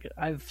don't think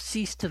I've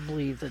ceased to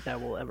believe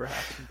that will ever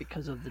happen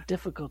because of the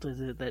difficulties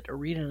that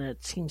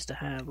ArenaNet seems to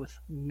have with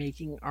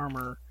making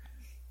armor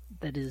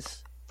that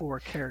is for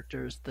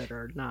characters that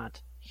are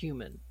not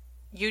human.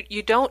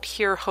 You don't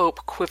hear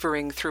hope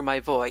quivering through my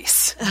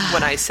voice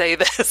when I say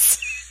this,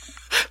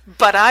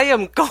 but I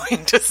am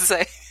going to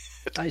say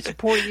I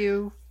support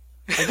you.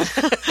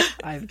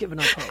 I've given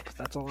up hope.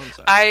 That's all I'm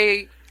saying.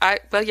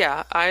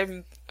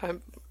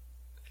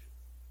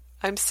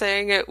 I'm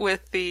saying it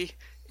with the,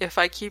 if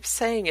I keep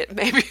saying it,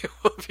 maybe it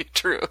will be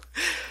true,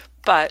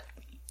 but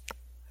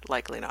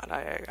likely not.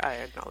 I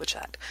acknowledge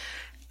that.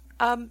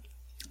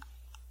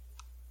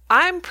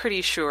 I'm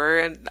pretty sure,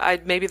 and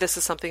maybe this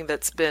is something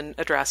that's been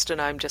addressed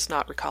and I'm just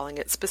not recalling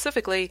it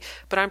specifically,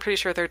 but I'm pretty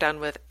sure they're done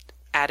with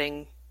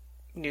adding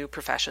new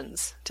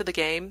professions to the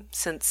game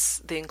since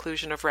the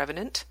inclusion of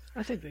Revenant.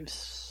 I think they've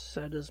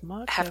said as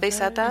much. Have they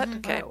said that?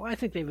 Okay. I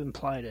think they've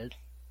implied it.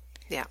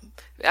 Yeah.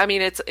 I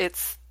mean,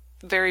 it's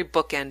very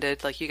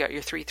bookended. Like, you got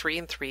your 3, 3,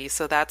 and 3,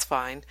 so that's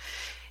fine.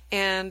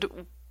 And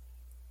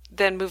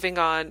then moving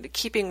on,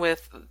 keeping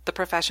with the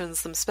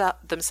professions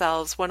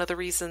themselves, one of the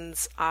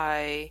reasons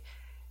I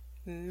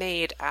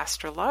made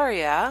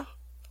Astralaria,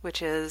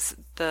 which is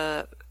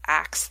the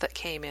axe that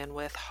came in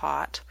with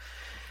Hot,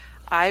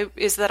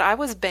 is that I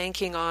was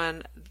banking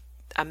on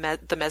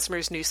the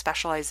Messmer's new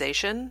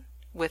specialization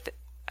with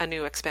a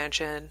new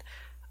expansion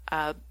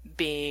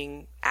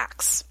being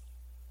axe.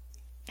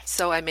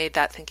 So I made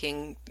that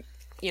thinking,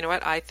 you know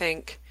what, I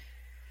think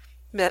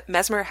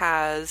Messmer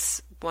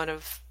has one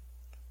of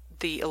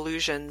the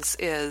illusions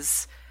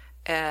is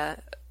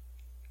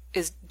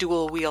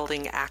dual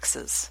wielding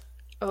axes.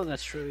 Oh,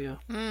 that's true,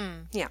 yeah.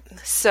 Yeah.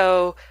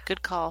 So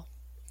Good call.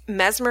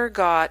 Messmer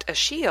got a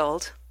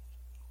shield,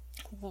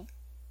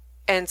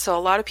 and so a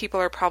lot of people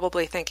are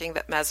probably thinking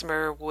that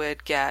Messmer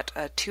would get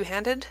a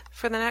two-handed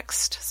for the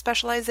next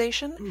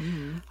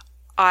specialization.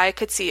 I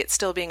could see it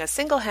still being a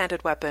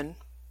single-handed weapon,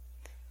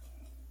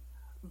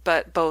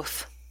 but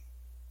both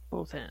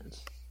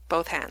hands.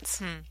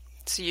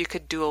 So you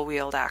could dual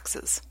wield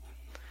axes,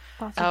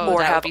 Oh, or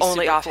that have would be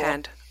only super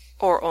offhand,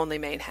 or only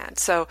main hand.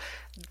 So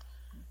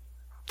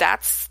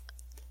that's,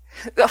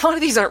 a lot of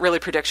these aren't really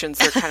predictions.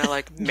 They're kind of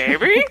like,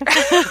 maybe?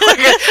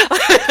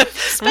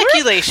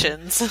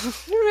 Speculations.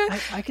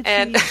 I could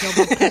And- see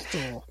double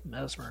pistol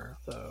Messmer,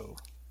 though.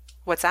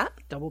 What's that?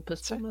 Double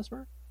pistol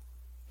Messmer?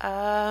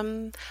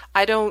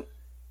 I don't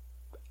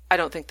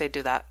think they'd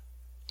do that.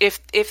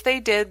 If they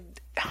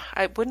did,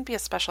 it wouldn't be a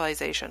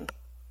specialization.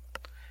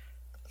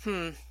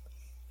 I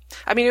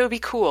mean, it would be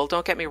cool,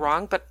 don't get me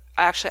wrong, but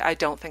actually I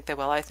don't think they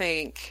will.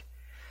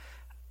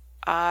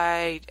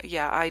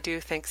 I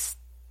do think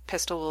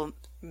pistol will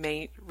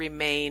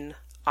remain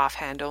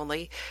offhand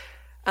only,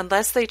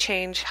 unless they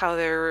change how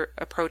they're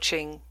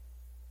approaching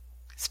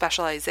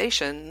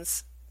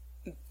specializations.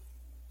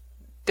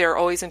 They're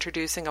always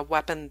introducing a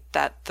weapon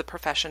that the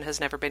profession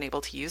has never been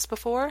able to use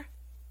before,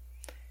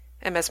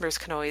 and Messmers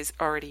can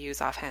already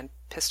use offhand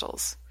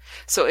pistols.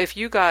 So if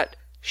you got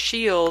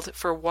shield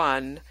for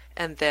one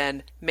and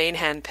then main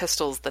hand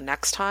pistols the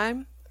next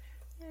time,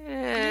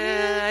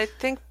 I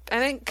think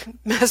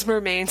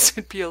Messmer mains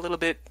would be a little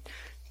bit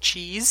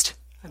cheesed.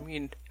 I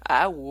mean,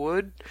 I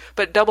would,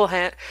 but dual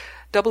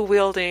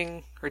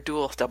wielding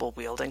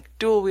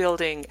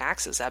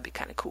axes, that'd be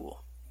kind of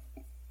cool.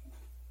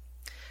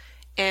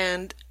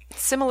 And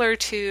similar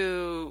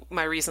to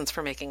my reasons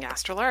for making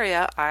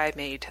Astralaria, I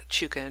made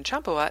Chuka and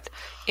Champawat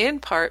in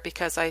part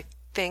because I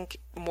think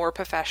more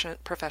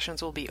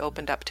professions will be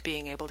opened up to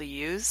being able to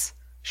use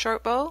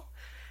shortbow.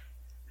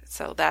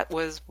 So that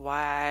was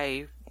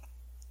why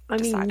I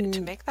decided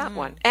to make that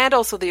one. And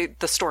also the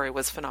story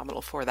was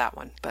phenomenal for that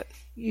one. But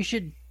You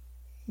should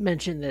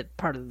mention that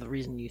part of the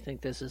reason you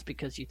think this is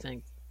because you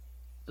think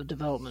the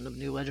development of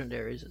new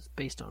legendaries is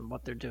based on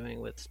what they're doing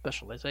with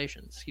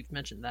specializations. You've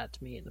mentioned that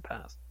to me in the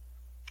past.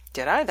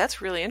 did I?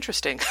 That's really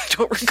interesting. I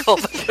don't recall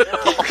that at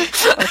all. Of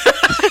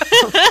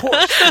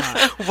course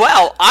not.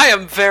 Well, I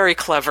am very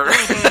clever.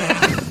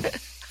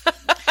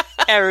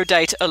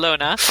 Erudite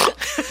Alona.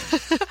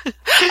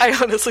 I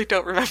honestly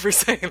don't remember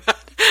saying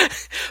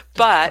that.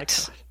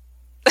 But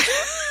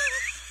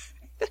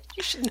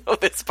you should know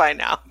this by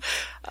now.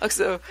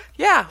 So,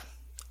 yeah.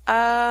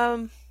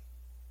 Yeah,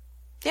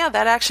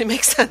 that actually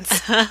makes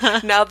sense.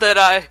 Now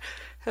that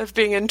of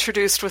being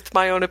introduced with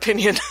my own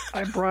opinion.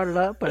 I brought it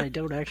up, but I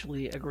don't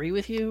actually agree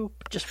with you.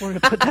 Just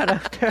wanted to put that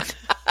out there.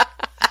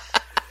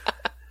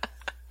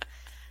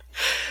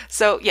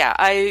 So yeah,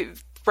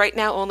 right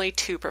now only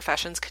 2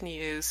 professions can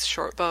use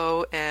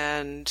shortbow,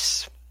 and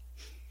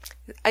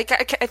I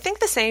think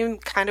the same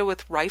kind of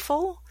with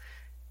rifle.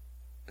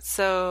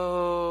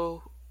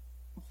 So,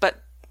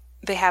 but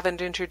they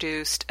haven't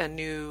introduced a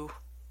new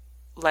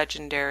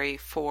legendary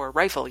for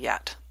rifle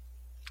yet.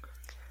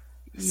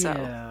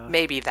 So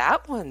maybe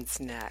that one's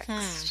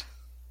next.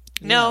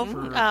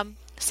 No,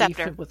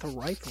 scepter. Even with a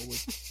rifle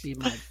would be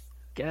my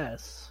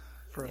guess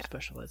for a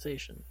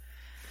specialization.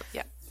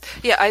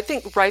 Yeah, I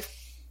think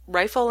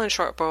rifle and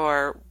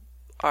shortbow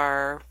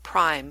are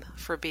prime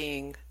for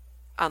being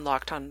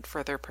unlocked on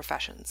further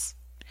professions.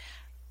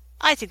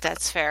 I think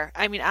that's fair.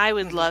 I mean, I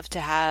would love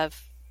to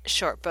have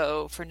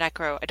shortbow for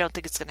necro. I don't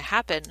think it's going to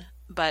happen,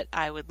 but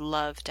I would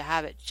love to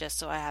have it just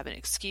so I have an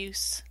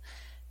excuse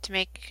to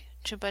make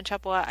Chumpa and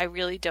Chapua. I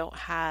really don't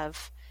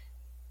have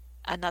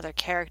another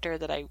character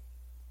that I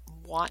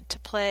want to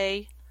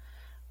play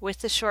with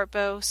the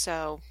shortbow,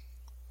 so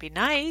be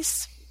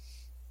nice.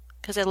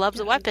 Because I love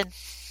the weapon.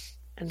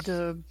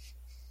 And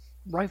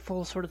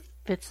rifle sort of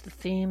fits the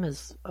theme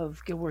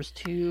of Guild Wars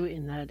 2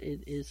 in that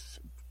it is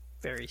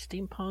very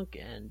steampunk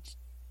and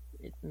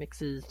it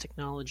mixes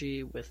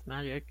technology with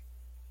magic.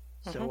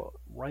 So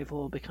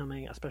rifle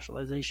becoming a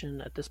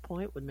specialization at this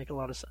point would make a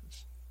lot of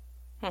sense.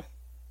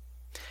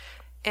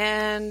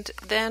 And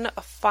then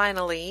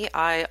finally,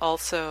 I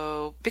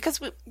also, because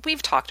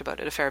we've talked about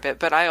it a fair bit,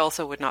 but I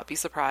also would not be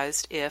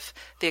surprised if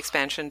the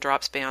expansion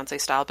drops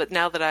Beyonce style. But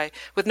now that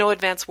with no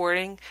advance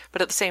warning,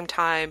 but at the same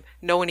time,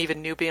 no one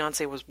even knew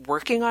Beyonce was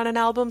working on an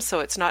album, so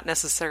it's not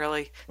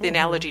necessarily, the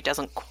analogy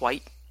doesn't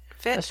quite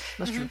fit.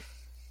 That's true.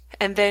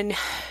 And then,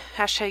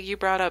 hashtag, you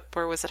brought up,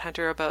 or was it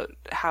Hunter, about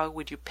how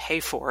would you pay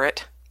for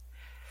it?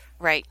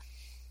 Right.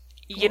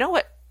 You know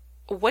what?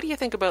 What do you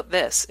think about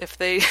this? If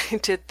they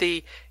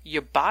did you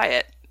buy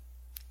it,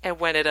 and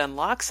when it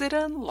unlocks, it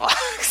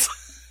unlocks.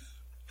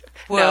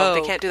 No,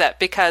 they can't do that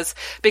because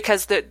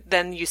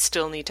then you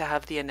still need to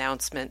have the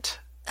announcement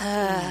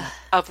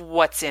of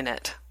what's in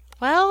it.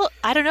 Well,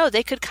 I don't know.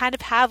 They could kind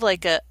of have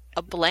like a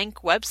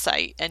blank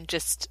website and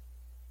just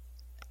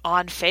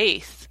on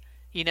faith,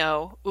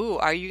 ooh,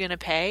 are you going to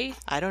pay?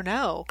 I don't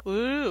know.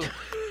 Ooh.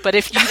 But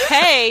if you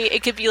pay,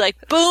 it could be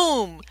like,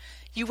 boom.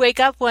 You wake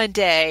up one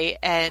day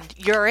and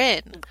you're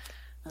in.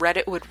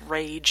 Reddit would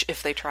rage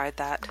if they tried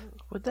that.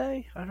 Would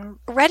they? I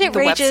don't. Reddit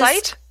rages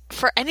website?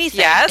 For anything.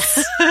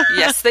 Yes.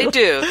 Yes, they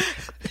do.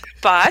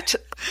 But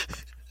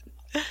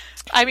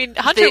I mean,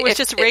 Hunter was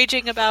just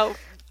raging about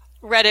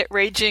Reddit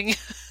raging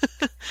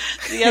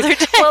the other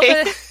day.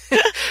 Well,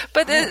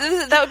 but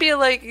that would be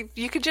like,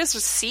 you could just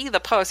see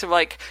the post of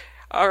like,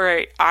 all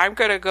right, I'm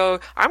going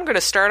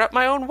to start up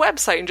my own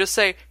website and just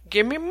say,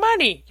 give me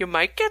money. You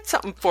might get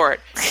something for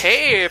it.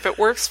 Hey, if it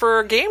works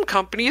for game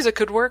companies, it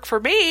could work for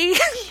me.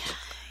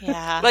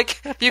 Yeah.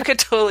 Like, you could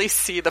totally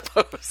see the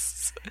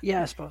posts.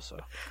 Yeah, I suppose so.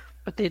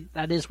 But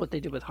that is what they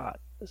did with HOT,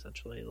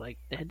 essentially. Like,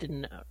 they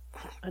didn't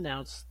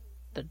announce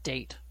the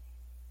date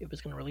it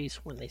was going to release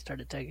when they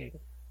started taking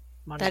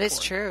money. That is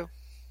for it. true.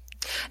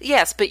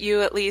 Yes, but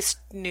you at least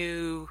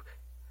knew.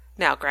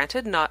 Now,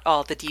 granted, not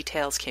all the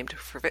details came to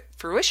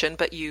fruition,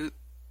 but you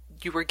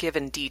were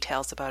given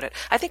details about it.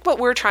 I think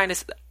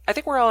I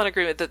think we're all in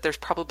agreement that there's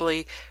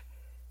probably,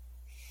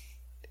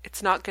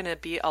 it's not going to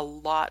be a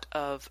lot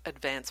of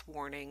advance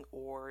warning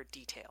or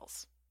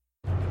details.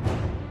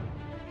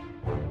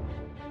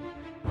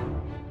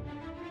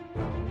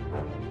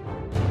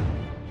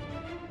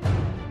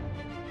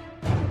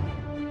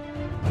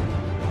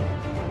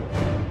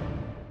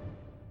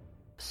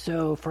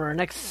 So for our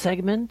next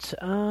segment,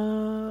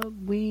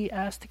 we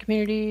asked the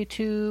community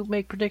to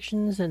make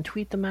predictions and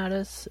tweet them at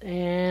us,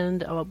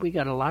 and we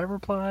got a lot of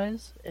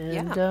replies.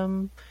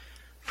 And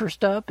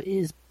first up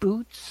is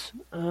Boots,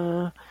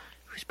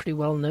 who's pretty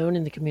well known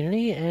in the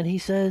community, and he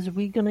says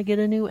we're gonna get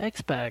a new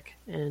X-Pack,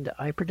 and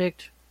I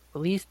predict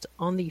released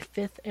on the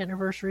 5th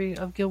anniversary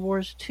of Guild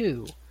Wars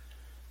 2.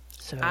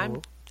 So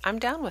I'm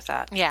down with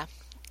that. Yeah,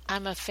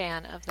 I'm a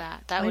fan of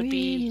that. That would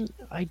be.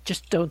 I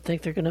just don't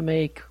think they're gonna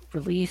make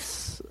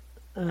release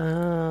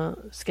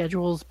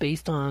schedules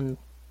based on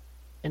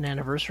an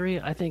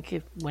anniversary. I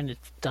think when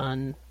it's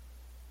done,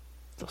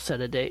 they'll set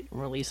a date and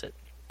release it.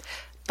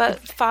 But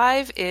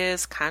 5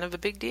 is kind of a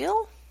big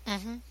deal.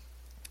 Mm-hmm.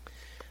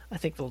 I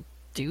think they'll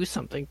do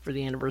something for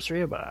the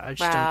anniversary, but I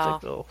just don't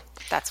think they'll.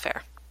 That's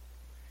fair.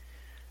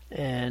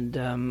 And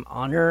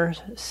Honor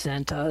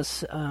sent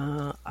us,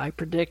 I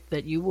predict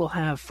that you will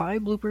have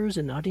 5 bloopers,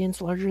 an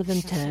audience larger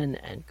than 10,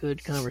 and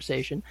good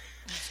conversation.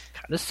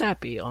 Kind of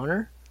sappy,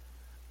 Honor.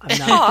 I'm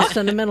not the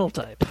sentimental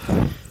type.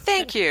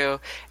 Thank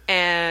you.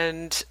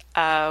 And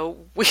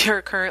we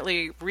are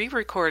currently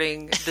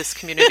re-recording this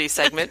community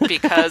segment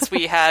because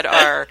we had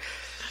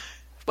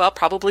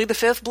probably the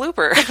 5th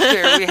blooper.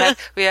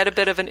 we had a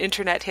bit of an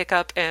internet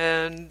hiccup,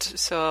 and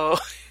so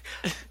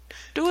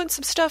doing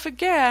some stuff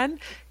again.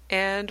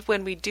 And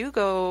when we do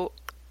go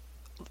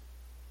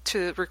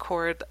to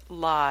record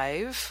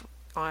live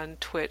on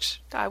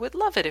Twitch, I would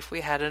love it if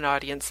we had an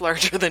audience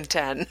larger than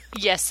 10.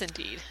 Yes,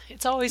 indeed.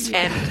 It's always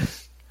fun.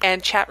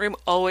 And chat room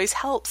always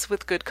helps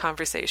with good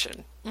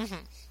conversation.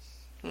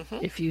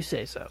 If you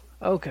say so.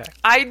 Okay.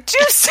 I do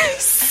say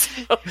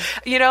so.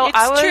 You know, It's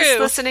I was true.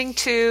 listening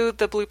to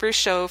the bloopers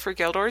show for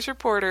Guild Wars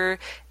Reporter,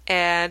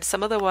 and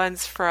some of the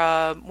ones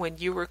from when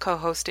you were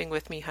co-hosting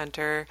with me,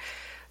 Hunter.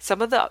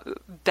 Some of the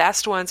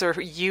best ones are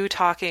you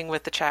talking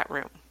with the chat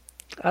room.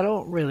 I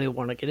don't really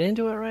want to get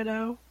into it right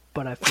now,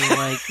 but I feel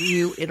like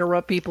you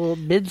interrupt people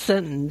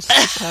mid-sentence to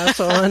pass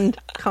on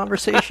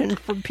conversation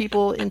from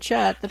people in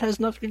chat that has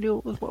nothing to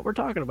do with what we're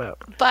talking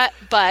about.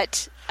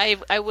 But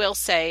I will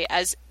say,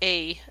 as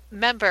a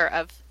member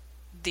of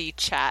the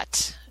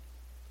chat,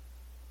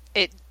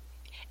 it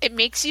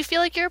makes you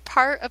feel like you're a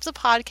part of the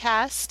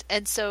podcast,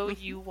 and so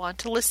you want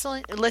to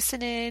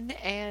listen in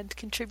and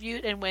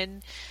contribute. And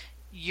when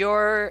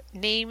your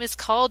name is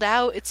called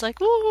out, it's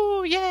like,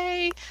 ooh,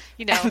 yay!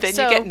 You know, And then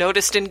you get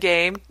noticed in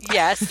game.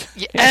 Yes.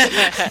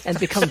 And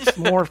becomes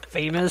more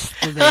famous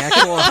than the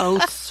actual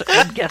hosts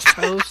and guest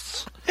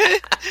hosts.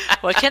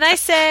 What can I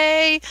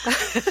say?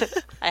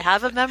 I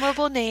have a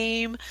memorable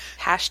name.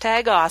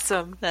 Hashtag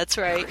awesome. That's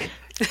right.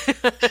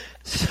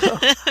 So,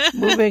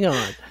 moving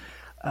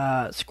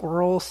on.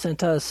 Squirrel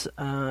sent us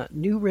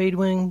new Raid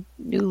Wing,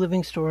 new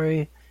Living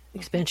Story,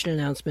 expansion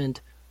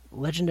announcement,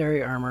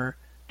 legendary armor.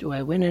 Do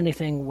I win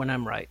anything when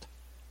I'm right?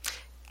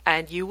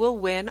 And you will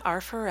win our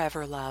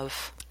forever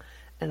love.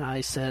 And I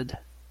said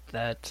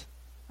that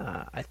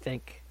I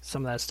think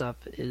some of that stuff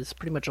is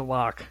pretty much a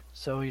lock,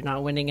 so you're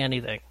not winning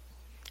anything.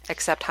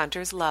 Except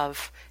Hunter's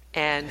love.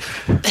 And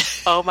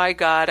oh my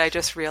god, I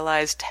just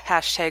realized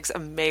hashtag's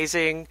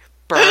amazing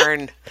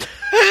burn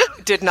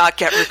did not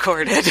get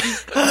recorded.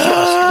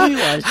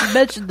 Realize you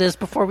mentioned this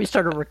before we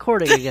started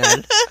recording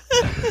again.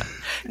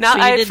 Now, So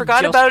you I had didn't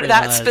forgot just about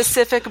that realize.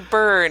 specific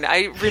burn.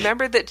 I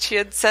remembered that she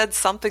had said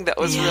something that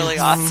was really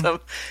awesome.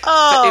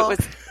 Oh. But it was...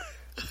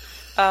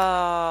 Oh.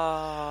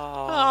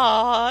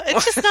 Aw,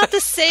 it's just not the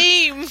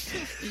same.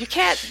 You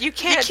can't You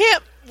can't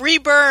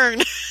reburn.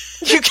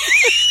 You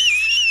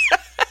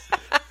can't,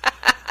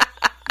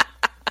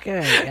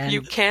 Okay, and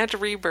you can't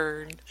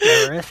reburn.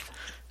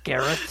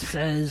 Gareth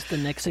says the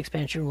next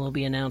expansion will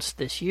be announced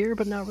this year,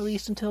 but not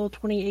released until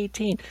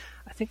 2018.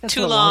 I think that's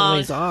Too a long long.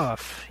 ways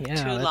off.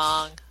 Yeah, Too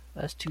long.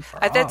 That's too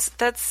far off.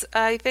 That's.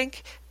 I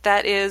think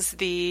that is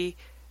the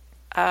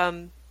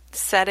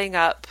setting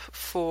up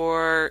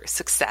for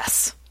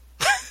success.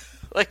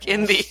 Like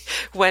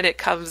when it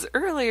comes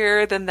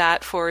earlier than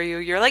that for you,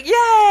 you're like,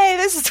 yay!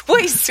 This is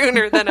way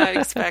sooner than I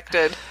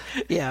expected.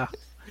 Yeah.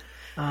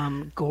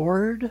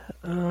 Gord,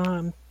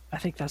 I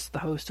think that's the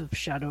host of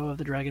Shadow of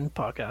the Dragon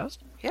podcast.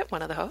 Yep,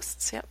 one of the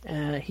hosts.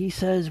 Yep. He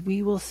says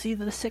we will see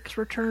the Six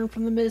return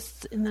from the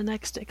mists in the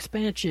next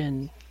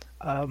expansion.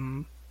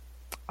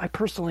 I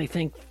personally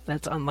think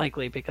that's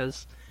unlikely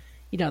because,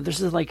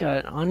 this is like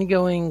an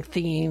ongoing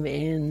theme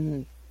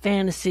in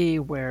fantasy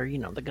where,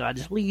 the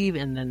gods leave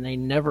and then they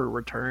never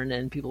return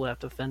and people have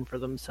to fend for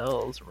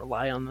themselves,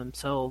 rely on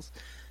themselves.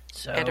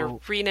 So, And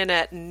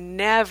ArenaNet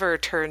never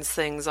turns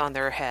things on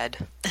their head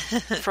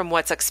from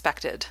what's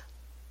expected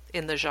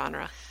in the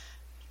genre.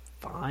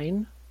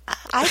 fine.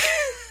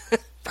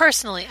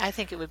 Personally, I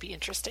think it would be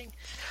interesting.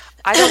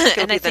 I don't think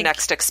it'll And be I the think-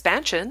 next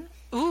expansion.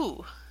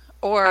 Ooh.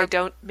 Or I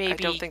don't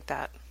think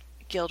that.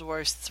 Guild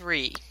Wars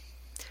 3.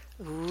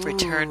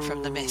 Return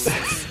from the Mists.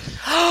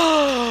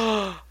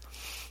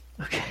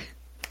 Okay.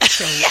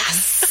 So,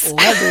 yes!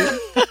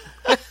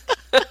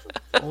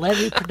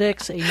 Levy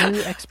predicts a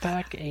new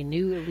X-Pack, a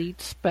new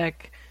Elite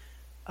spec,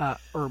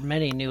 or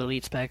many new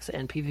Elite specs,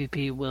 and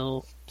PvP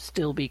will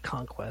still be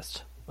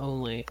Conquest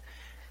only.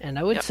 And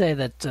I would say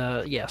that,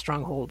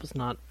 Stronghold was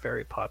not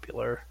very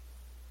popular.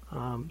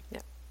 Yep.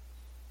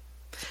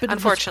 Bit of a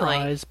Unfortunately.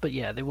 surprise, but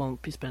yeah, they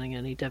won't be spending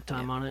any dev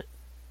time on it.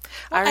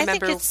 I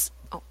remember. think it's...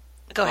 Oh,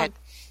 Go ahead.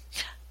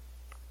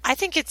 I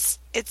think it's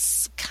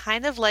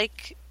kind of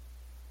like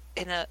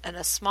in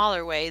a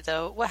smaller way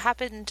though. What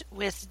happened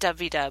with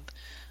WW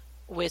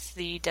with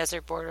the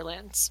Desert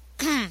Borderlands,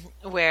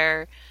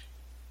 where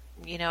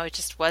it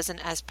just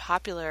wasn't as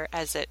popular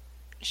as it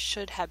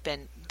should have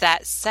been.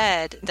 That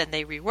said, then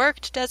they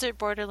reworked Desert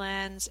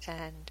Borderlands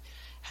and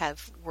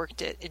have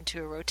worked it into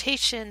a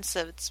rotation,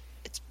 so it's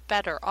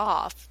better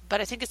off.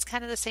 But I think it's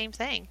kind of the same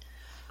thing.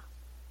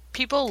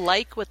 People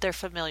like what they're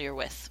familiar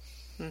with.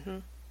 Mm-hmm.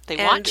 They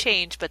And- want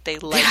change, but they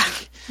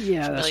like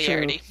Yeah,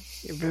 familiarity.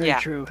 that's true. Very Yeah.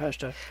 true,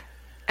 hashtag.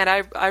 And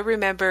I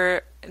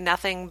remember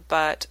nothing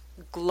but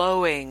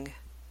glowing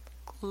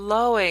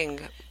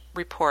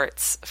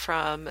reports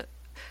from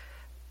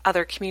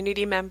other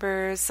community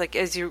members. Like,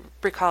 as you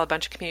recall, a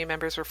bunch of community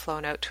members were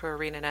flown out to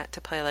ArenaNet to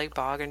play like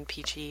Bog and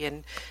Peachy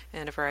and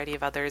a variety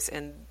of others.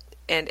 And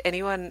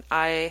anyone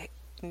I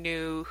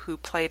knew who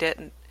played it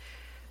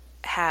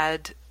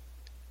had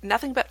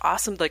nothing but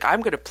awesome, like,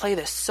 I'm going to play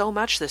this so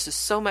much, this is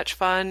so much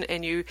fun,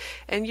 and you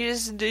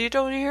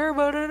don't hear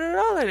about it at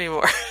all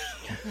anymore.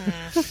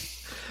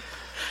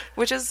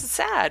 Which is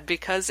sad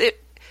because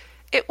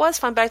It was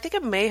fun, but I think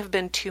it may have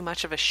been too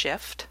much of a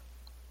shift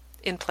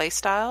in play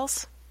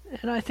styles.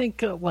 And I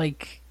think,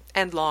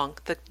 And long.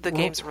 The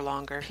games were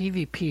longer.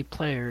 PvP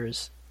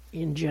players,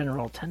 in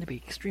general, tend to be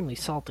extremely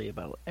salty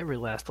about every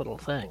last little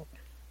thing.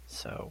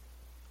 So,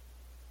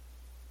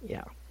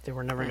 yeah, they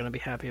were never going to be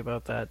happy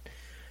about that.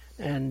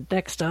 And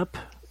next up,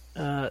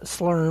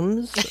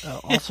 Slurms,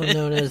 also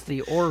known as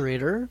the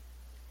Orator.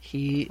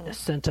 He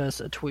sent us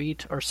a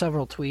tweet, or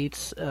several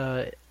tweets,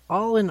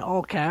 all in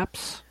all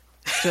caps.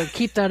 So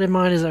keep that in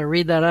mind as I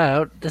read that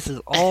out. This is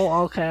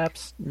all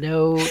caps,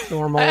 no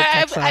normal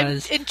text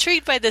size. I'm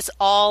intrigued by this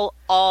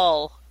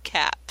all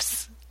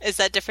caps. Is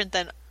that different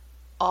than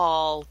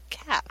all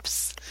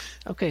caps?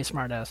 Okay,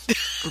 smartass.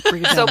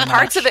 Bring it down So a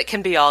parts notch. of it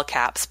can be all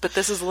caps, but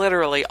this is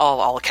literally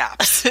all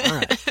caps. All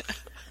right.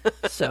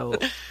 So,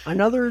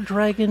 another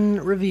dragon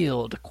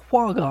revealed.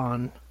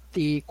 Quaggon.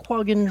 The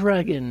Quaggon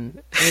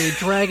Dragon. A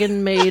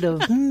dragon made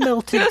of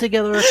melted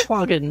together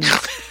quaggons.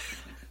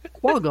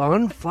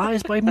 Quaggon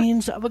flies by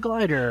means of a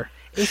glider,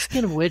 a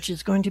skin of which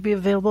is going to be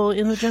available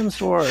in the gem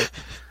store.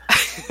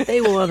 They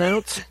will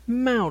announce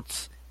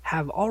mounts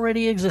have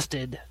already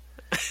existed.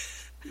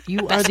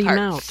 You are the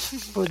mount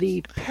for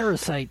the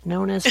parasite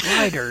known as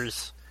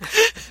gliders.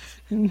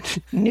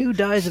 New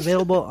dyes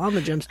available on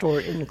the gem store,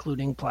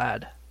 including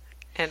plaid.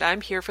 And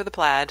I'm here for the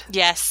plaid.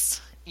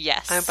 Yes.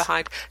 I'm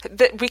behind.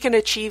 We can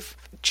achieve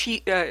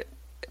peak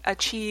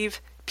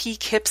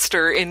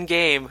hipster in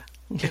game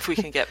if we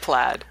can get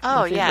plaid.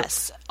 Oh,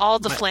 yes. All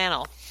the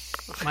flannel.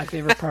 My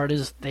favorite part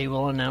is they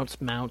will announce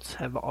mounts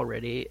have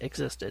already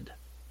existed.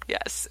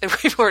 Yes, and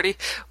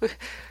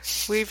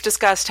we've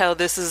discussed how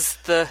this is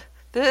the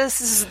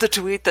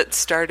tweet that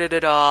started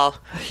it all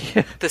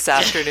this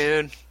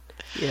afternoon.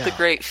 Yeah. The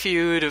great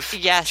feud of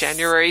Yes.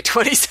 January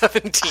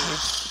 2017.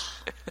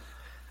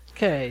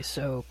 Okay,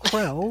 so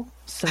Krell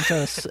sent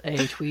us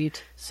a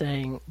tweet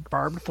saying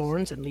barbed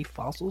thorns and leaf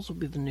fossils will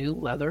be the new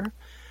leather.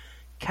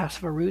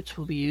 Cassava roots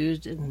will be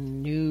used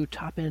in new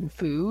top-end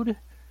food.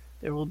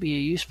 There will be a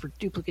use for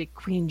duplicate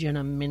Queen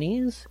Jenna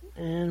minis,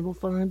 and we'll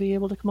finally be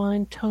able to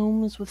combine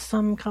tomes with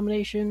some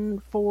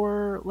combination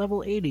for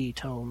level 80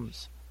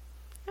 tomes.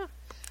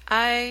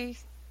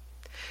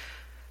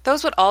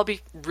 Those would all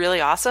be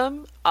really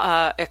awesome,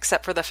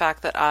 except for the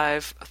fact that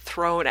I've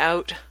thrown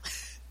out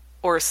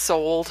or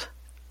sold,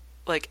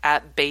 like,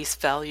 at base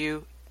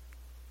value,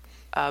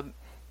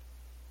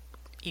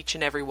 each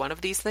and every one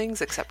of these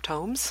things except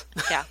tomes.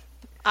 Yeah.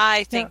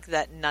 I think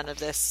that none of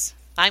this.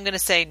 I'm going to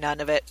say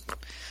none of it.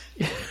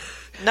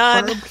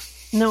 None.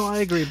 No, I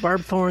agree.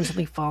 Barbed thorns and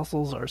leaf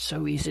fossils are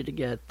so easy to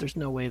get. There's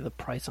no way the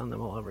price on them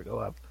will ever go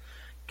up.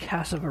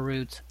 Cassava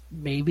roots,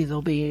 maybe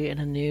they'll be in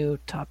a new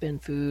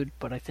top-end food,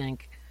 but I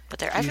think But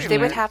they're everywhere. They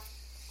would have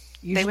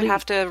usually,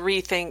 to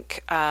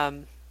rethink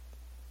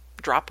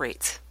drop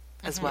rates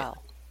as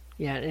well.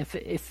 Yeah,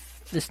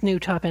 if this new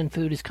top-end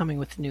food is coming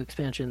with the new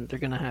expansion, they're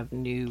going to have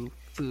new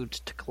foods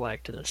to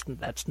collect, and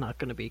that's not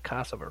going to be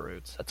cassava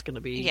roots. That's going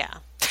to be... Yeah.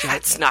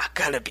 That's not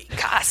going to be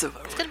cassava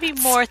roots. It's going to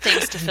be more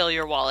things to fill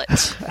your wallet.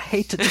 I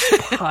hate to just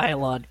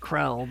pile on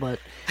Krell, but...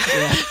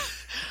 Yeah.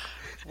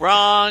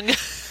 Wrong.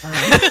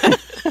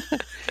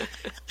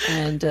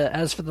 And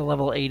as for the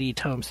level 80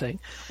 tomes thing,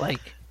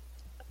 like,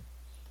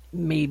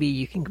 maybe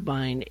you can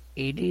combine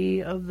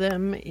 80 of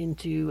them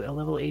into a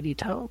level 80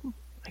 tome,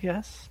 I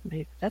guess.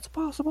 Maybe that's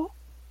possible.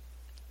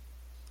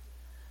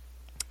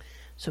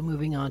 So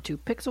moving on to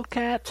Pixel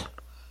Cat.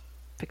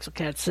 Pixel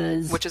Cat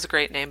says... Which is a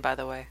great name, by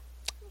the way.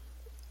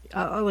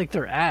 I like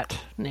their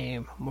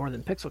name more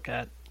than Pixel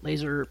Cat.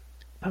 Laser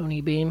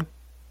Pony Beam.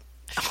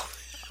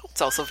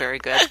 It's also very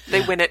good.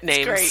 They win at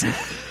names.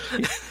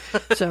 Great.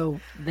 So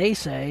they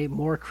say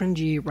more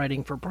cringy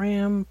writing for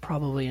Bram,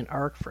 probably an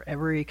arc for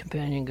every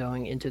companion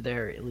going into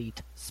their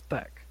elite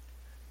spec.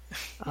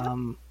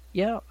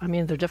 Yeah, I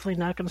mean, they're definitely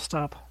not going to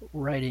stop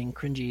writing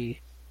cringy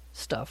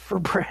stuff for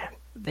Bram.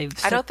 They've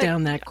set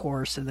down that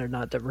course and they're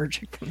not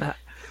diverging from that.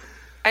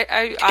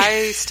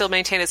 I still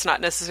maintain it's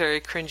not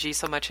necessarily cringy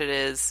so much it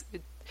is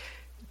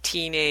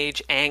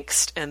teenage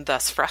angst and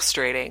thus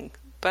frustrating.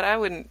 But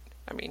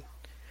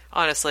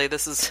honestly,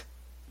 it's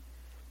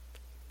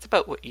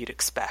about what you'd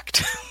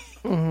expect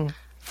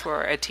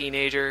for a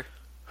teenager.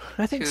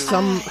 I think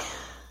some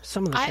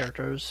of the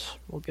characters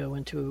will go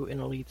into an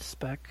elite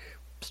spec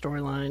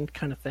storyline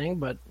kind of thing,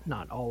 but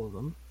not all of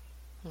them.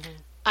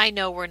 I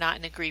know we're not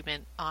in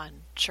agreement on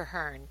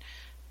Traherne,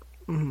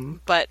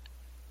 but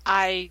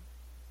I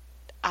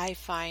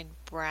find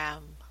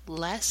Bram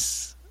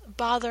less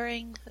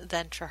bothering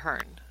than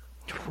Traherne.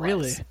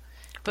 Really?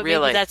 But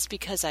Really? maybe that's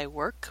because I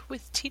work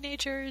with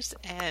teenagers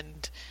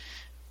and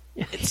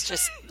it's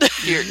just...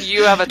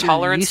 You have a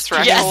tolerance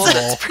threshold.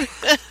 Yes.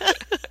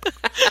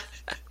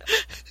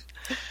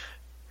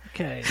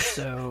 Okay,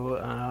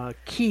 so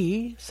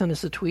Key sent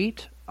us a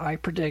tweet. I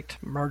predict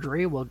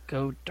Marjorie will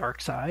go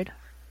dark side.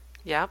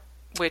 Yeah,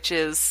 which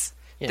is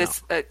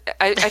this.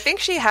 I think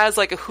she has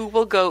like a who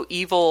will go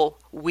evil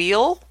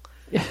wheel,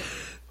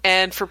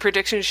 and for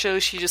prediction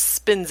shows she just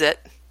spins it.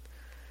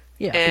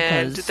 Yeah,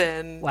 And because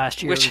then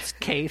last year's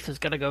Kaith is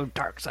going to go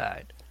dark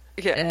side.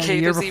 Yeah, And the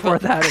Cave year is before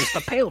evil. that is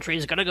the pale tree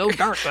is going to go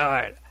dark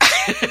side.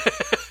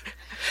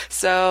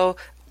 So,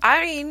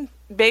 I mean,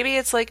 maybe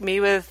it's like me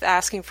with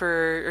asking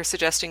for or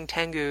suggesting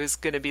Tengu is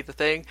going to be the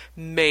thing.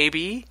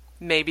 Maybe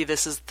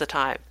this is the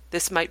time.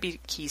 This might be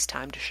Key's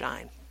time to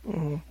shine.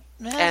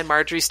 And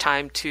Marjorie's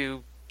time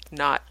to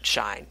not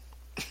shine.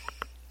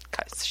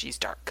 Because she's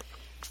dark.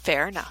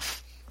 Fair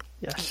enough.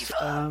 Yes.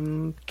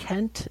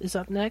 Kent is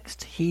up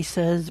next. He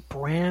says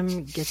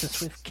Bram gets a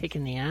swift kick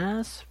in the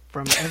ass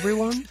from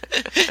everyone.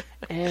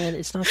 And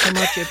it's not so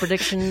much a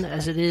prediction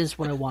as it is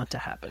what I want to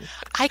happen.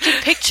 I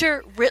can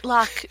picture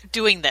Ritlock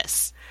doing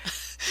this.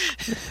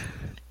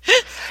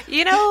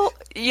 You know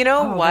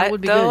that what,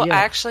 would be though? good, yeah.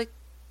 Actually,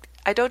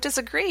 I don't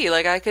disagree.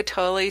 Like, I could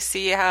totally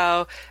see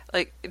how,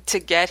 like, to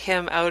get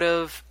him out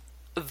of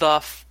the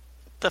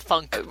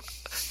funk.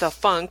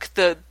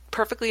 the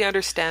perfectly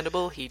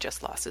understandable. He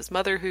just lost his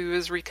mother, who he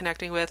was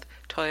reconnecting with.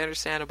 Totally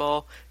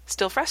understandable.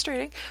 Still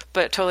frustrating,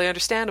 but totally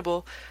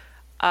understandable.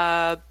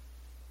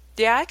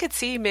 Yeah, I could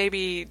see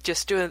maybe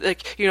just doing,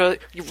 like, you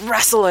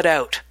wrestle it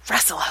out.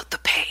 Wrestle out the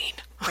pain.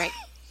 Right.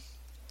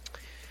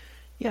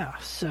 Yeah,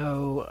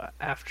 so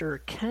after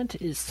Kent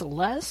is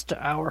Celeste,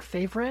 our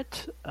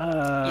favorite.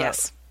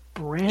 Yes.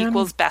 Bram.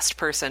 Equals best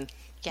person.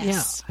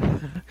 Yes.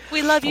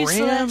 We love you,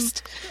 Bram-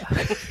 Celeste.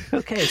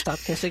 Okay, stop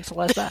kissing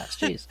Celeste's ass.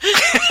 Jeez.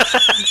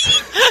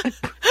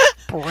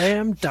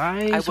 Bram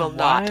dies I will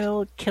not.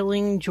 while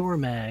killing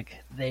Jormag.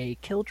 They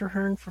killed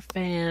Traherne for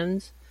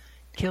fans,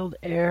 killed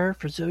Air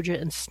for Zoja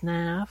and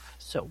Snaff,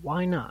 so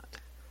why not?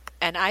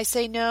 And I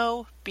say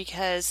no,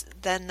 because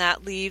then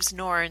that leaves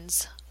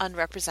Norns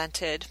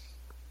unrepresented.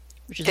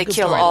 Which is They a good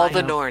kill storyline, all the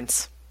yeah.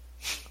 Norns.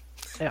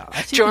 Yeah,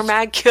 I see this-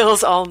 Jormag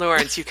kills all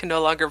Norns. You can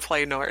no longer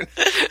play Norn.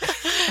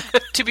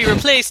 To be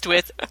replaced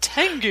with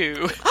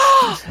Tengu.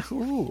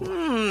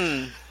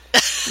 Ooh.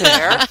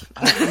 There.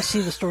 I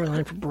see the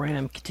storyline for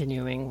Bram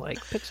continuing, like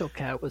Pixel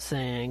Cat was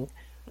saying,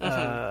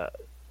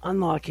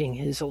 unlocking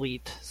his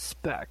elite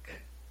spec,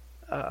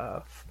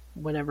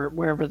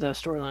 wherever the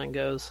storyline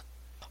goes.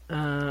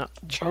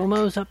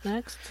 Romo's up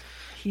next.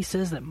 He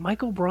says that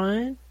Michael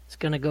Bryan is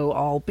going to go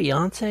all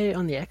Beyonce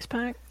on the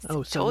X-Pac.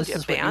 Oh, so Told this you,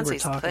 is what you were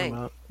Beyonce's the talking thing.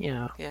 about.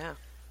 Yeah.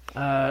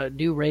 Yeah.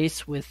 New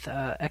race with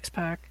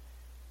X-Pac.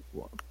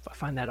 Well, I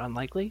find that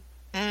unlikely.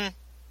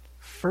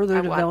 Further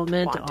I want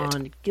development it.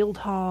 on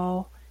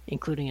Guildhall,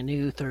 including a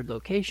new third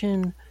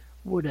location.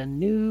 Would a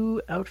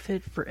new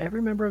outfit for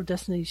every member of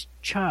Destiny's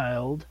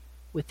Child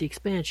with the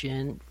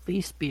expansion at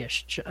least be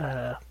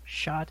a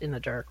shot in the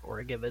dark or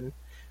a given?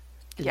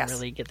 Didn't Yes,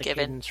 really get the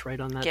given. cadence right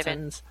on that Given.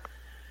 sentence.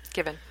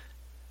 Given.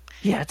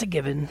 Yeah, it's a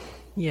given.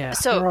 Yeah,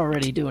 So- they're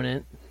already doing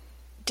it.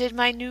 Did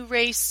my new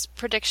race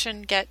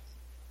prediction get...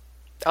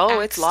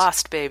 Oh, Axed. it's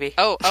lost, baby.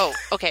 Oh,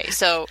 okay.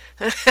 So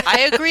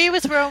I agree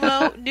with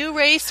Romo. New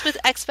race with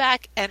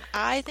X-Pac, and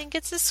I think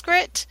it's a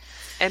script.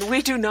 And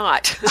we do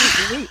not.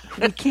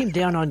 We came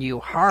down on you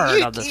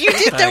hard on this. You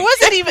did. There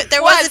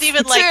wasn't Once,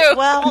 even like, too.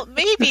 well,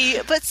 maybe.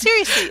 But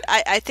seriously,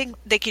 I think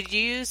they could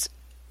use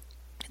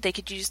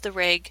the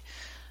rig,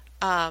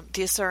 the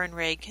Asuran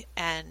rig,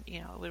 and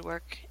it would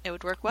work. It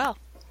would work well.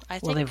 I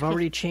think. Well, they've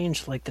already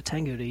changed like the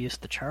Tengu to use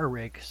the Char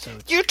rig, so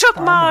it's You took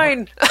far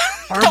mine.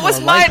 far That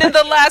was more mine likely. in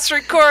the last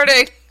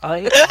recording.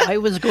 I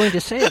was going to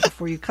say it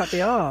before you cut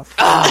me off.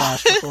 on the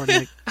last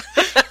recording.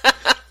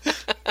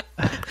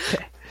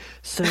 Okay.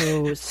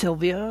 So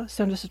Sylvia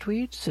sent us a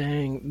tweet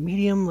saying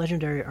medium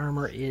legendary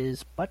armor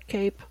is butt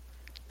cape,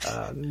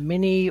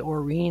 mini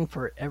Oreen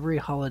for every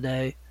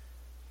holiday,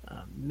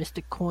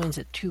 mystic coins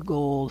at 2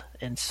 gold,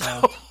 and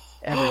salt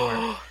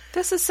everywhere.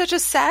 This is such a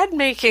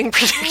sad-making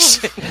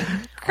prediction.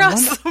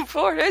 Across the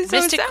board. I'm so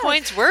Mystic sad.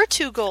 coins were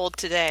 2 gold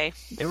today.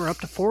 They were up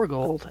to 4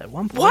 gold at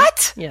one point.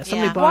 What? Yeah,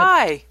 somebody Yeah.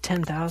 bought Why?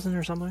 10,000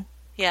 or something.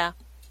 Yeah.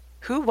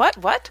 Who?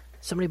 What?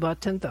 Somebody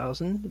bought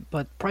 10,000,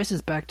 but price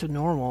is back to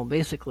normal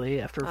basically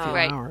after a few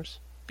Right. hours.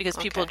 Because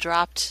people Okay.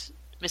 dropped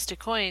Mystic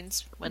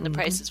coins when the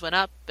prices went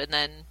up, and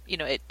then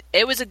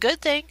it was a good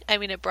thing. I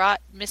mean, it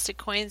brought Mystic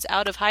coins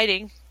out of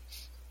hiding.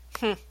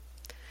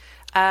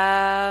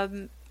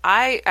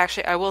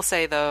 I will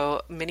say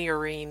though, mini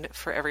Oreen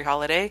for every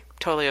holiday,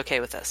 totally okay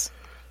with this.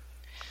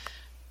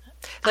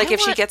 Like if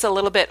she gets a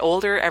little bit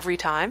older every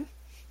time,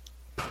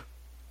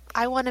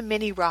 I want a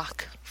mini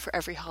rock for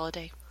every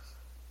holiday.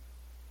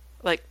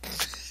 like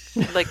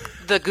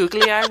the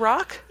googly eye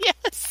rock,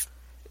 Yes.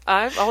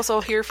 I'm also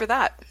here for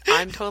that.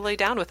 I'm totally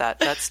down with that.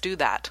 Let's do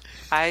that.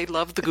 I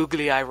love the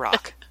googly eye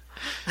rock.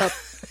 Up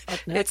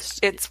next,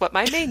 It's what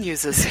my main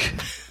uses.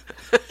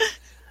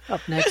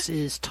 up next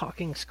is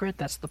Talking Script.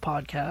 That's the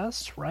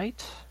podcast,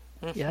 right?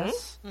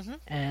 Yes.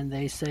 And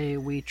they say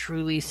we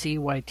truly see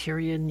why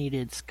Tyrion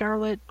needed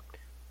Scarlet.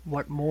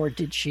 What more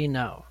did she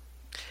know?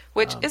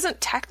 Which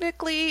isn't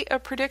technically a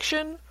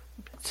prediction.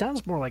 It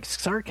sounds more like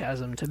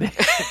sarcasm to me.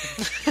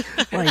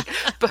 Like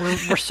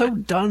we're so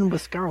done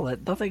with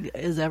Scarlet. Nothing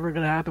is ever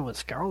going to happen with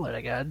Scarlet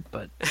again.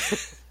 But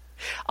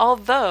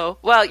Although,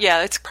 well,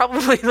 yeah, it's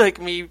probably like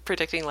me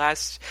predicting my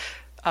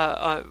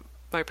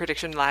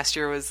prediction last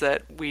year was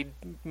that we'd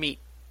meet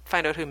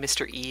find out who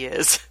Mr. E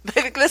is. I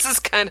think this is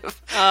kind of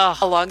Oh.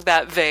 along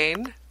that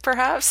vein,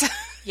 perhaps.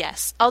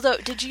 Yes. Although,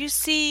 did you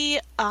see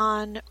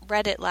on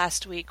Reddit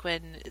last week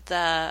when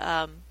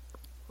the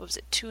what was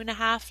it,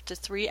 2.5 to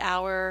 3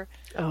 hour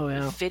Oh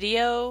yeah.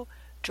 video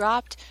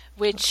dropped,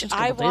 which Just a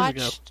I couple days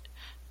ago. watched.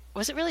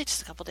 Was it really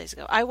just a couple days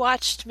ago? I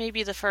watched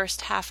maybe the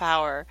first half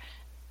hour,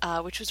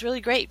 which was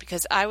really great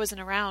because I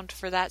wasn't around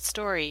for that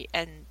story.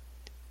 And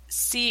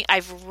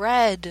I've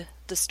read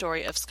the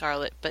story of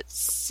Scarlet, but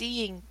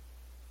seeing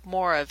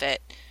more of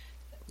it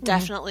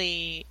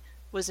definitely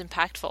was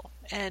impactful.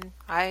 And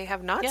I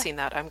have not Yeah. seen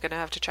that. I'm going to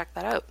have to check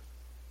that out.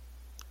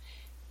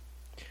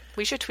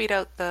 We should tweet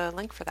out the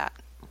link for that.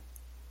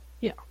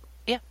 Yeah.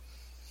 yeah,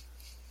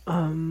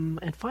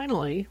 And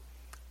finally,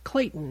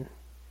 Clayton.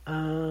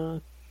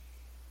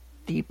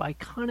 The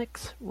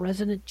Biconics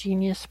resident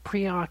genius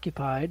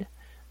preoccupied.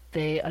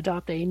 They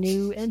adopt a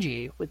new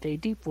Engie with a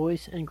deep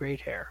voice and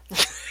great hair.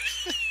 Is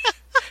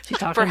he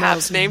talking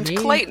Perhaps about named me?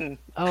 Clayton.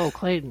 Oh,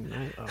 Clayton.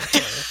 Sorry.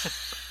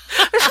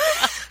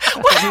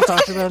 I thought he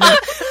talked about me.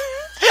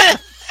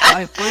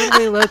 I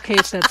finally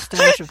locate that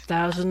stash of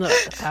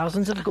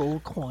thousands of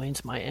gold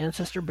coins my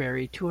ancestor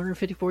buried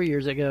 254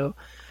 years ago.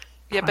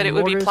 Yeah, but it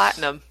would be Primordius-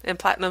 platinum, and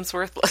platinum's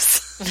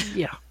worthless.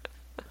 Yeah.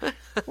 Well,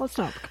 it's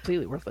not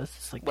completely worthless.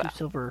 It's like Well. 2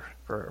 silver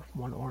for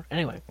 1 ore.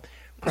 Anyway,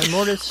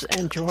 Primordus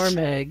and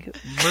Jormeg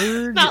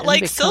merge Not and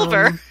like become...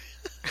 silver.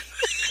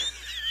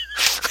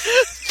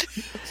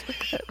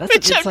 That's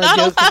Which an I'm inside not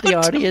joke that the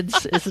allowed to.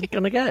 audience isn't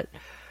going to get.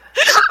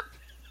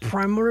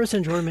 Primordus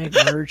and Jormeg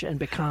merge and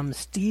become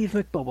Steve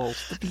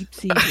McBubbles, the deep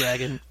sea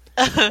dragon.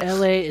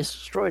 LA is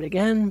destroyed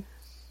again.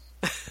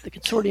 The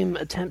consortium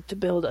attempt to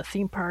build a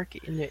theme park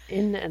in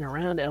and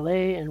around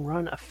LA and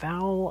run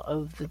afoul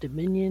of the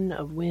Dominion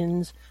of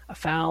Winds.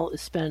 Afoul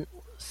is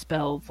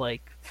spelled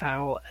like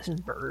foul as in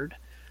bird.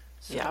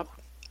 So, Yep.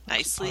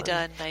 nicely fun.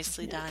 done,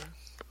 nicely done.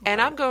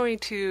 And I'm going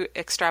to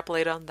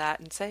extrapolate on that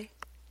and say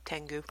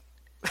Tengu.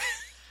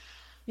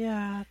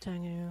 Yeah,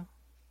 Tengu.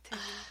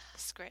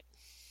 That's great.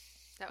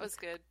 That was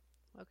good.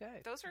 Okay.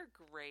 Those are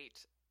great.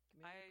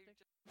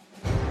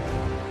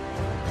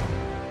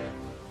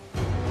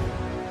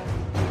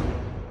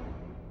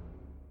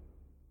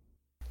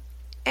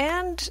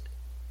 And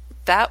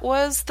that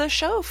was the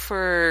show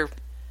for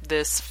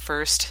this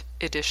first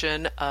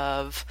edition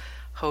of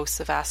Hosts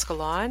of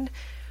Ascalon.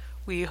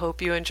 We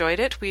hope you enjoyed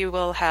it. We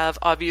will have,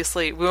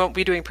 obviously, we won't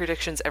be doing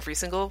predictions every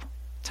single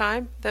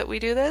time that we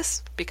do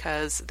this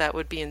because that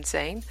would be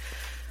insane.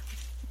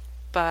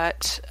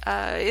 But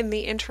in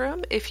the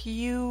interim, if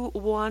you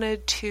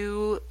wanted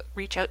to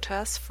reach out to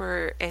us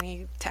to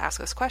ask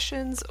us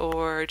questions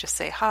or just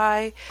say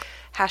hi,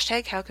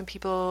 hashtag, how can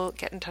people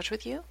get in touch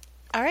with you?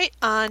 All right,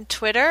 on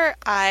Twitter,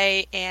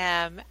 I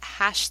am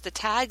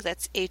 #the_tag.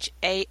 That's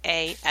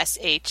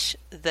HAASH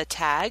the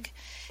tag.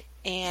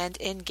 And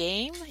in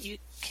game, you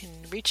can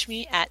reach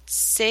me at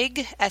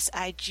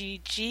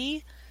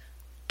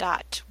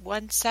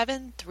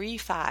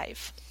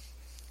SIGG.1735.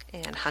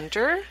 And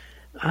Hunter?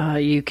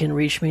 You can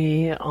reach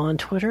me on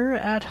Twitter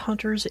at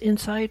Hunter's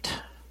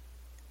Insight,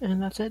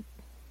 and that's it.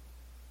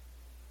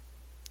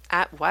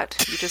 At what?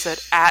 You just said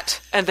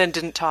at and then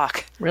didn't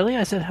talk. Really?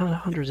 I said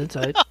Hunter's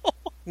Insight.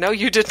 No,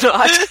 you did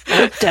not.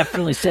 I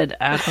definitely said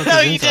at Hunter's No,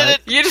 Insight. you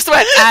didn't. You just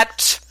went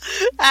at.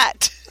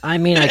 At. I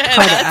mean, I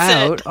cut That's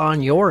out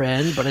on your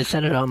end, but I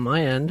said it on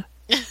my end.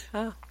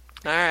 All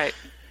right.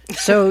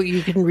 So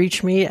you can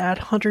reach me at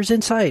Hunter's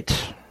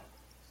Insight.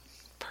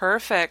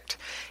 Perfect.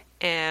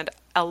 And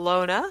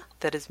Alona,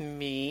 that is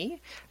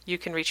me. You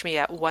can reach me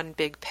at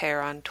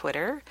OneBigPair on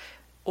Twitter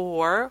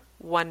or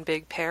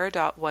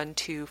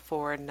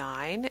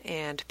onebigpair.1249,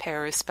 and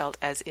pear is spelled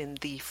as in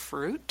the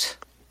fruit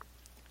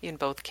in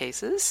both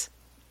cases.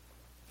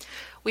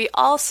 We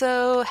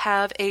also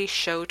have a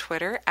show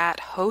Twitter at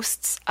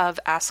Hosts of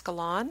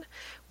Ascalon.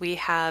 We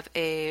have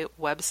a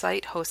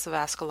website,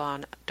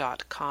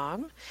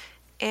 hostsofascalon.com,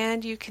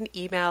 and you can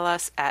email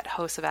us at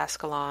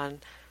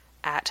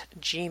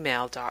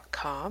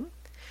hostsofascalon@gmail.com.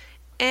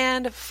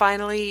 And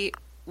finally,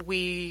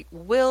 we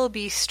will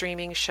be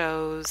streaming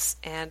shows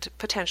and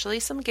potentially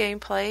some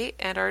gameplay,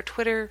 and our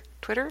Twitter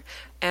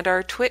and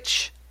our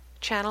Twitch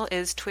channel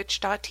is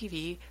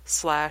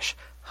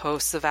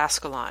twitch.tv/Hosts of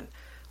Ascalon.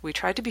 We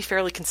tried to be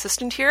fairly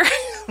consistent here.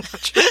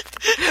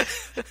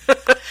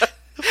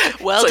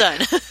 Well done.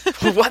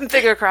 One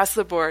thing across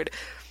the board.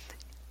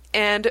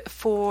 And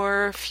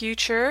for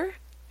future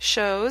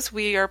shows,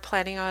 we are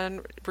planning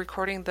on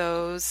recording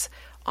those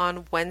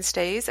on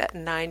Wednesdays at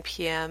 9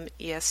 p.m.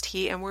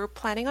 EST, and we're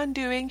planning on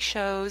doing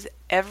shows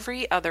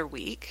every other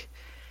week.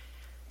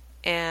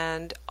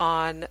 And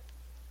on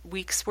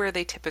weeks where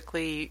they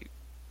typically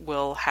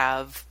will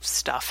have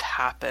stuff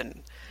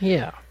happen.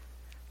 Yeah.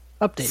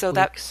 Update So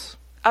that- weeks.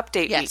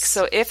 Update Yes. week.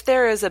 So if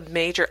there is a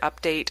major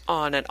update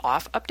on an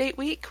off update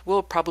week,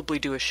 we'll probably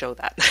do a show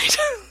that night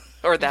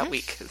or that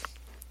week.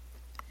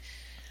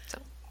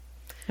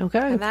 Okay.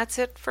 And that's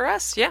it for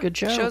us. Yeah. Good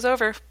show. Show's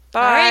over. All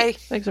Bye. right.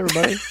 Thanks,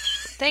 everybody.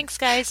 Thanks,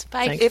 guys.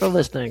 Bye. Thanks for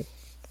listening.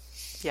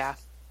 Yeah.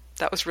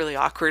 That was really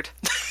awkward.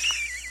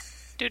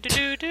 Do,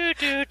 do, do,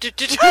 do, do,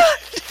 do, do.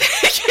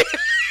 Thank you.